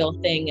much a real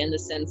thing in the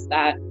sense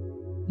that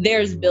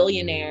there's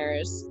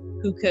billionaires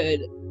who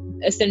could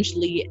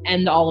essentially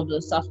end all of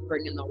the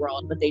suffering in the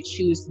world, but they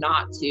choose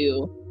not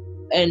to.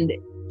 And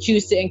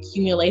choose to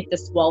accumulate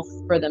this wealth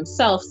for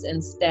themselves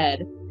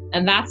instead.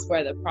 And that's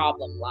where the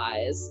problem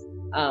lies.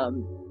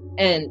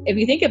 And if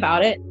you think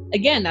about it,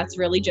 again, that's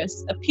really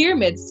just a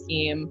pyramid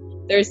scheme.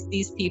 There's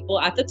these people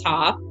at the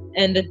top,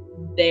 and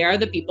they are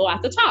the people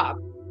at the top.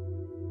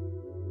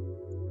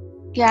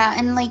 Yeah,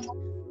 and like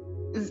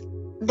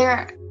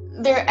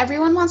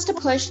everyone wants to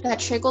push that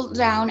trickle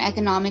down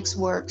economics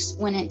works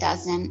when it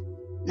doesn't.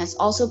 And that's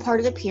also part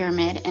of the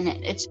pyramid, and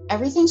it's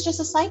everything's just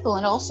a cycle.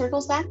 It all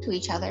circles back to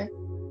each other.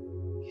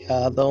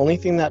 Yeah, the only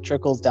thing that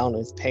trickles down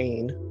is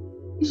pain.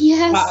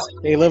 Yes. Wow.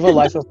 They live a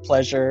life of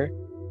pleasure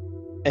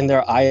in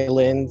their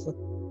islands,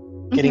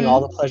 getting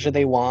all the pleasure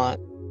they want,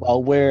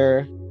 while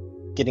we're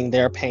getting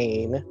their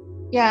pain.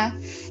 Yeah,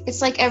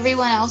 it's like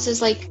everyone else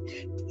is like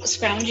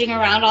scrounging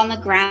around on the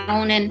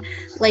ground, and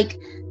like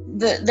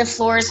the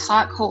floor is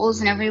hot coals,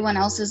 and everyone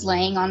else is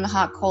laying on the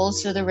hot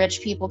coals so the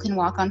rich people can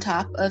walk on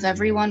top of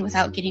everyone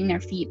without getting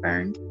their feet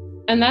burned.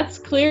 And that's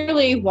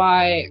clearly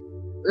why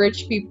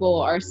rich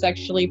people are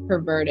sexually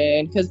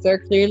perverted, because they're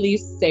clearly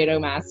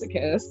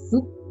sadomasochists.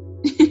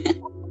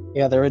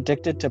 Yeah, they're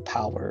addicted to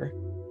power.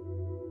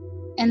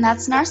 And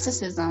that's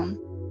narcissism.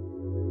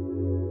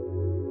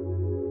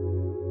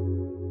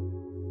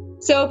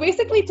 So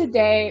basically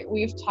today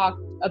we've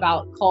talked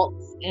about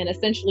cults in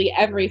essentially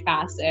every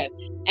facet.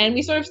 And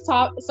we sort of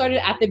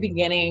started at the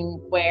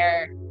beginning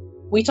where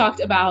we talked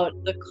about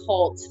the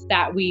cult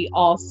that we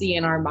all see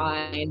in our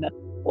mind,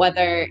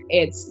 whether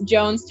it's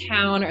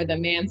Jonestown or the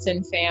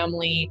Manson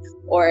family,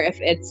 or if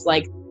it's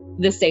like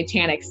the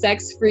satanic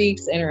sex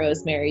freaks in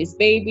Rosemary's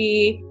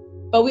Baby.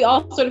 But we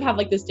all sort of have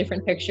like this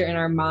different picture in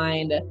our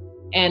mind.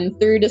 And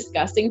through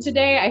discussing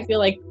today, I feel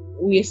like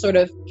we sort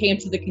of came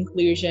to the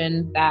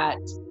conclusion that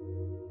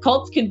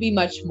cults can be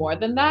much more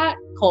than that.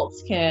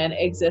 Cults can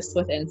exist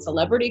within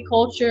celebrity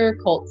culture.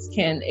 Cults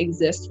can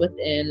exist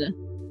within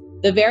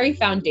the very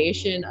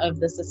foundation of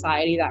the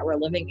society that we're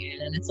living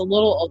in. And it's a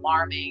little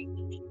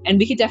alarming. And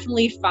we could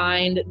definitely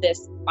find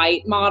this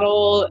fight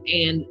model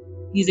and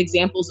these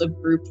examples of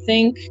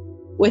groupthink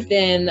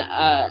within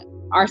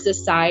our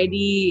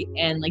society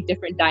and like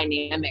different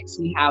dynamics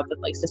we have with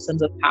like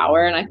systems of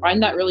power. And I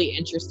find that really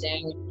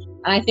interesting.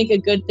 And I think a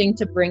good thing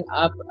to bring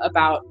up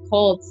about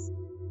cults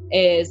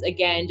is,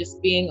 again,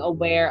 just being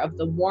aware of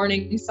the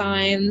warning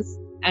signs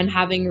and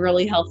having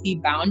really healthy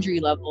boundary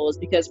levels,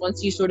 because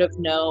once you sort of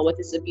know what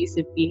this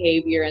abusive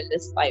behavior and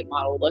this fight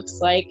model looks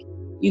like,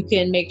 you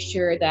can make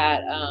sure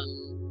that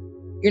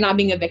you're not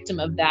being a victim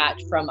of that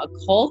from a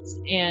cult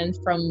and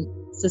from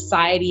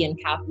society and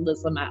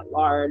capitalism at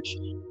large.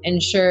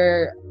 And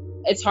sure,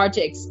 it's hard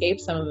to escape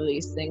some of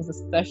these things,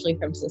 especially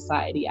from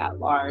society at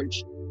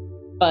large.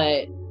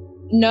 But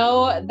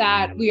know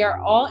that we are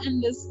all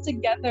in this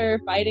together,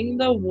 fighting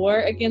the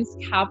war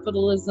against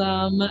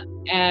capitalism.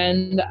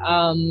 And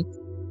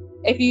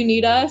if you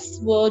need us,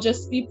 we'll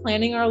just be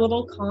planning our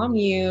little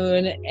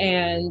commune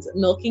and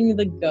milking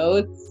the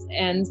goats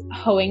and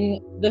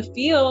hoeing the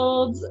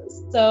fields.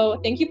 So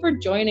thank you for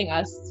joining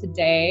us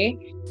today.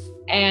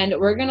 And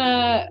we're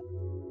gonna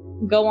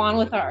go on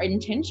with our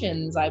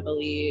intentions, I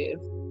believe.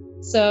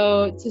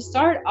 So to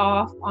start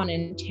off on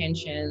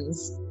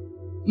intentions,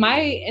 my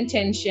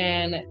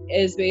intention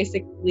is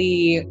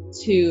basically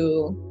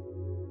to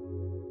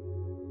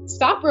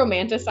stop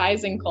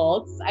romanticizing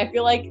cults. I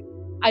feel like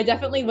I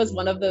definitely was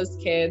one of those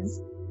kids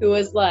who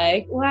was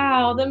like,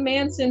 wow, the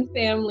Manson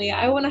family,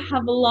 I want to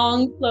have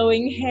long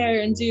flowing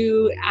hair and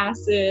do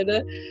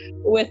acid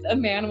with a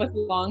man with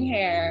long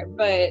hair.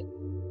 But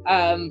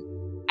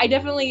I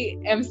definitely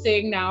am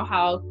seeing now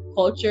how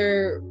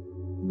culture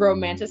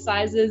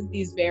romanticizes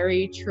these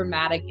very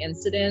traumatic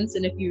incidents.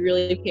 And if you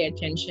really pay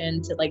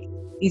attention to like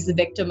these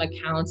victim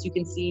accounts, you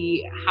can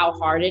see how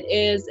hard it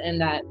is, and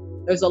that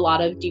there's a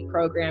lot of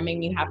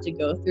deprogramming you have to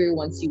go through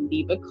once you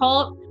leave a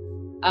cult.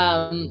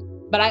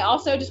 But I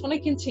also just want to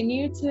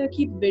continue to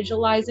keep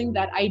visualizing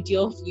that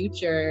ideal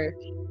future,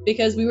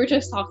 because we were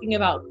just talking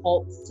about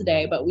cults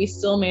today, but we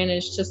still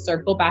managed to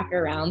circle back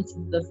around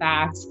to the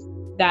fact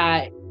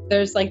that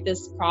there's like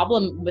this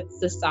problem with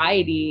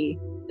society,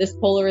 this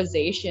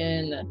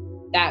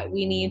polarization that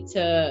we need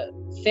to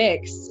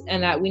fix,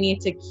 and that we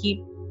need to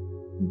keep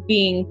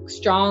being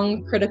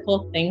strong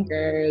critical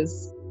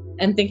thinkers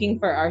and thinking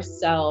for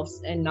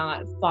ourselves and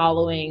not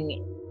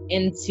following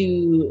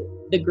into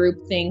the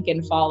groupthink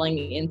and falling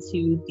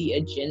into the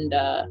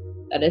agenda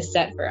that is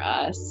set for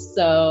us.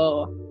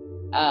 So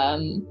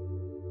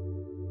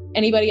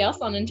anybody else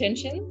on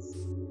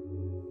intentions?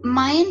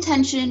 My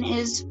intention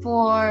is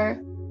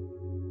for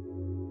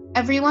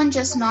everyone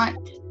just not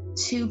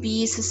to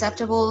be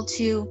susceptible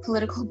to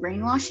political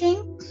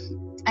brainwashing.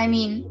 I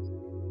mean,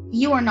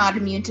 you are not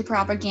immune to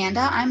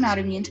propaganda. I'm not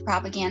immune to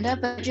propaganda,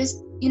 but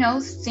just,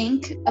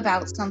 think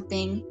about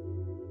something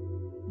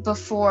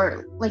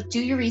before, like, do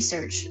your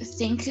research.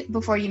 Think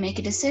before you make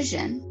a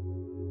decision.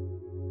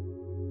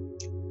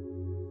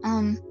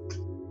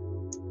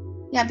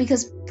 Yeah,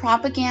 because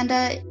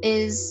propaganda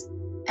is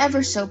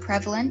ever so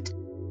prevalent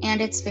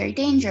and it's very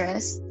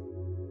dangerous.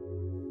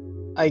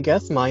 I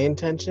guess my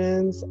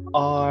intentions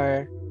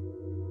are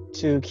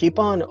to keep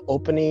on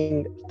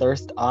opening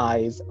thirst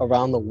eyes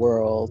around the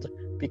world,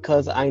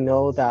 because I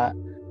know that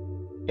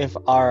if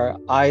our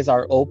eyes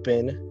are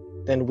open,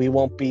 then we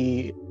won't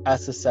be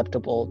as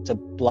susceptible to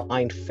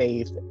blind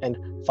faith and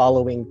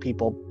following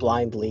people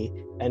blindly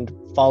and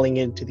falling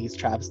into these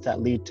traps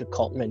that lead to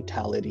cult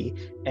mentality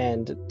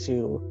and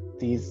to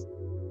these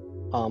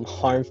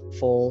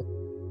harmful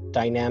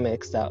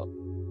dynamics that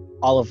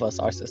all of us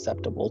are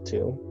susceptible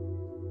to.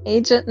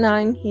 Agent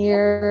 9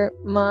 here.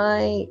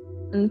 My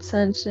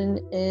intention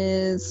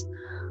is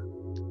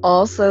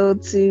also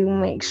to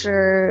make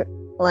sure,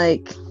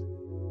 like,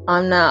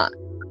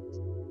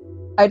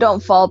 I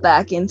don't fall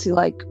back into,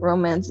 like,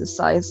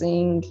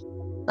 romanticizing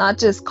not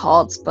just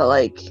cults, but,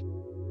 like,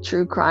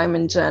 true crime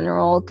in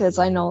general, because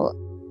I know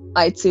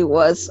I too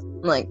was,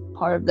 like,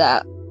 part of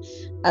that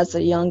as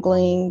a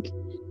youngling.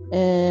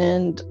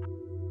 And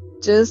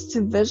just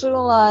to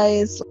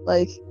visualize,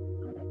 like,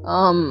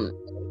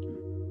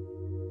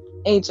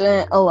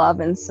 Agent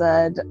 11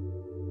 said,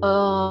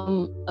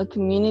 a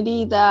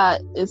community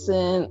that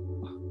isn't,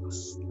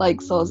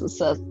 like, so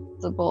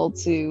susceptible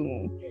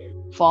to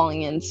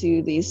falling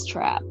into these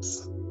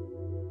traps.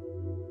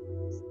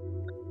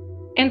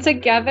 And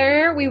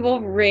together we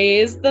will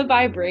raise the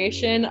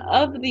vibration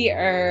of the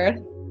earth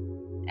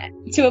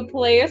to a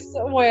place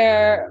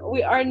where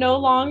we are no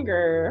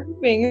longer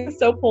being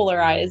so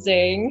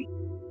polarizing.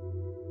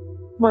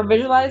 We're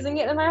visualizing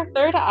it in our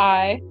third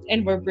eye,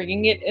 and we're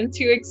bringing it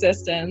into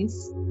existence.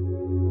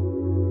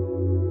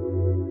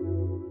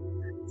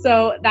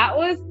 So that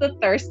was the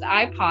Thirst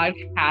Eye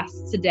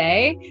podcast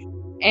today,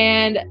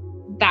 and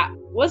that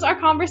was our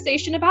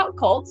conversation about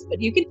cults,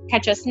 but you can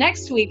catch us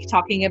next week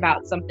talking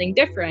about something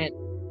different.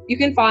 You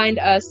can find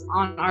us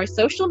on our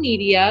social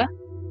media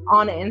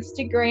on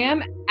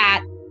Instagram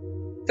at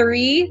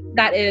 3,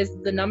 that is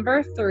the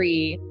number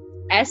 3,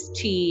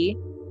 ST,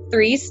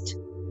 Thirst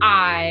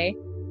Eye.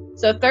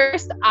 So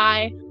Thirst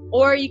Eye,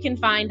 or you can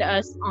find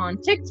us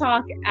on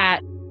TikTok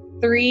at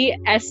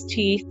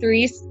 3ST,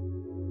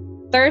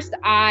 Thirst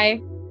Eye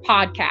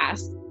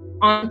Podcast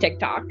on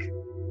TikTok.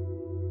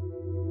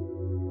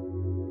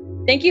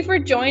 Thank you for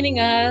joining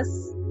us.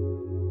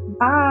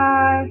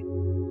 Bye.